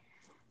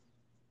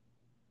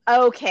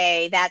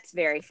 Okay, that's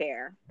very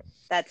fair.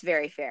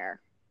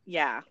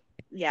 Yeah.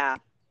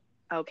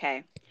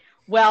 Okay.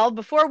 Well,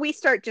 before we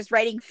start just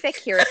writing fic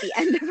here at the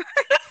end of our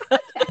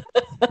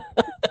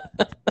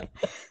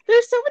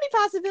there's so many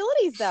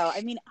possibilities though.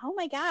 I mean, oh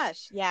my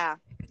gosh. Yeah.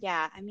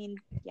 I mean,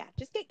 yeah,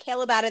 just get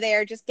Caleb out of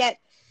there. Just get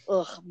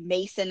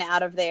Mason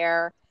out of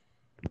there.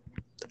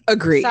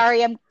 Agree.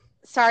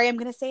 Sorry, I'm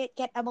gonna say it.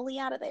 Get Emily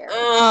out of there.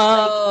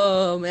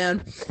 Oh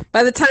man!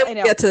 By the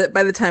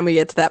time we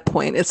get to that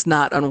point, it's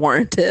not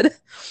unwarranted.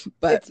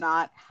 But it's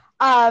not.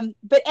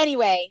 But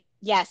anyway,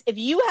 yes. If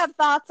you have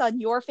thoughts on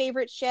your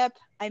favorite ship,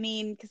 I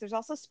mean, because there's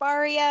also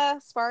Sparia.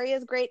 Sparia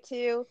is great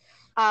too.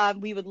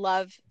 We would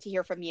love to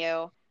hear from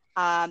you.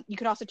 You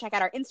can also check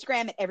out our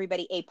Instagram at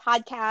Everybody A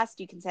Podcast.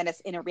 You can send us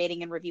in a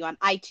rating and review on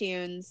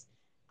iTunes.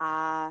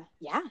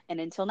 Yeah. And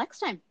until next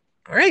time.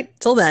 All right.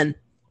 Till then.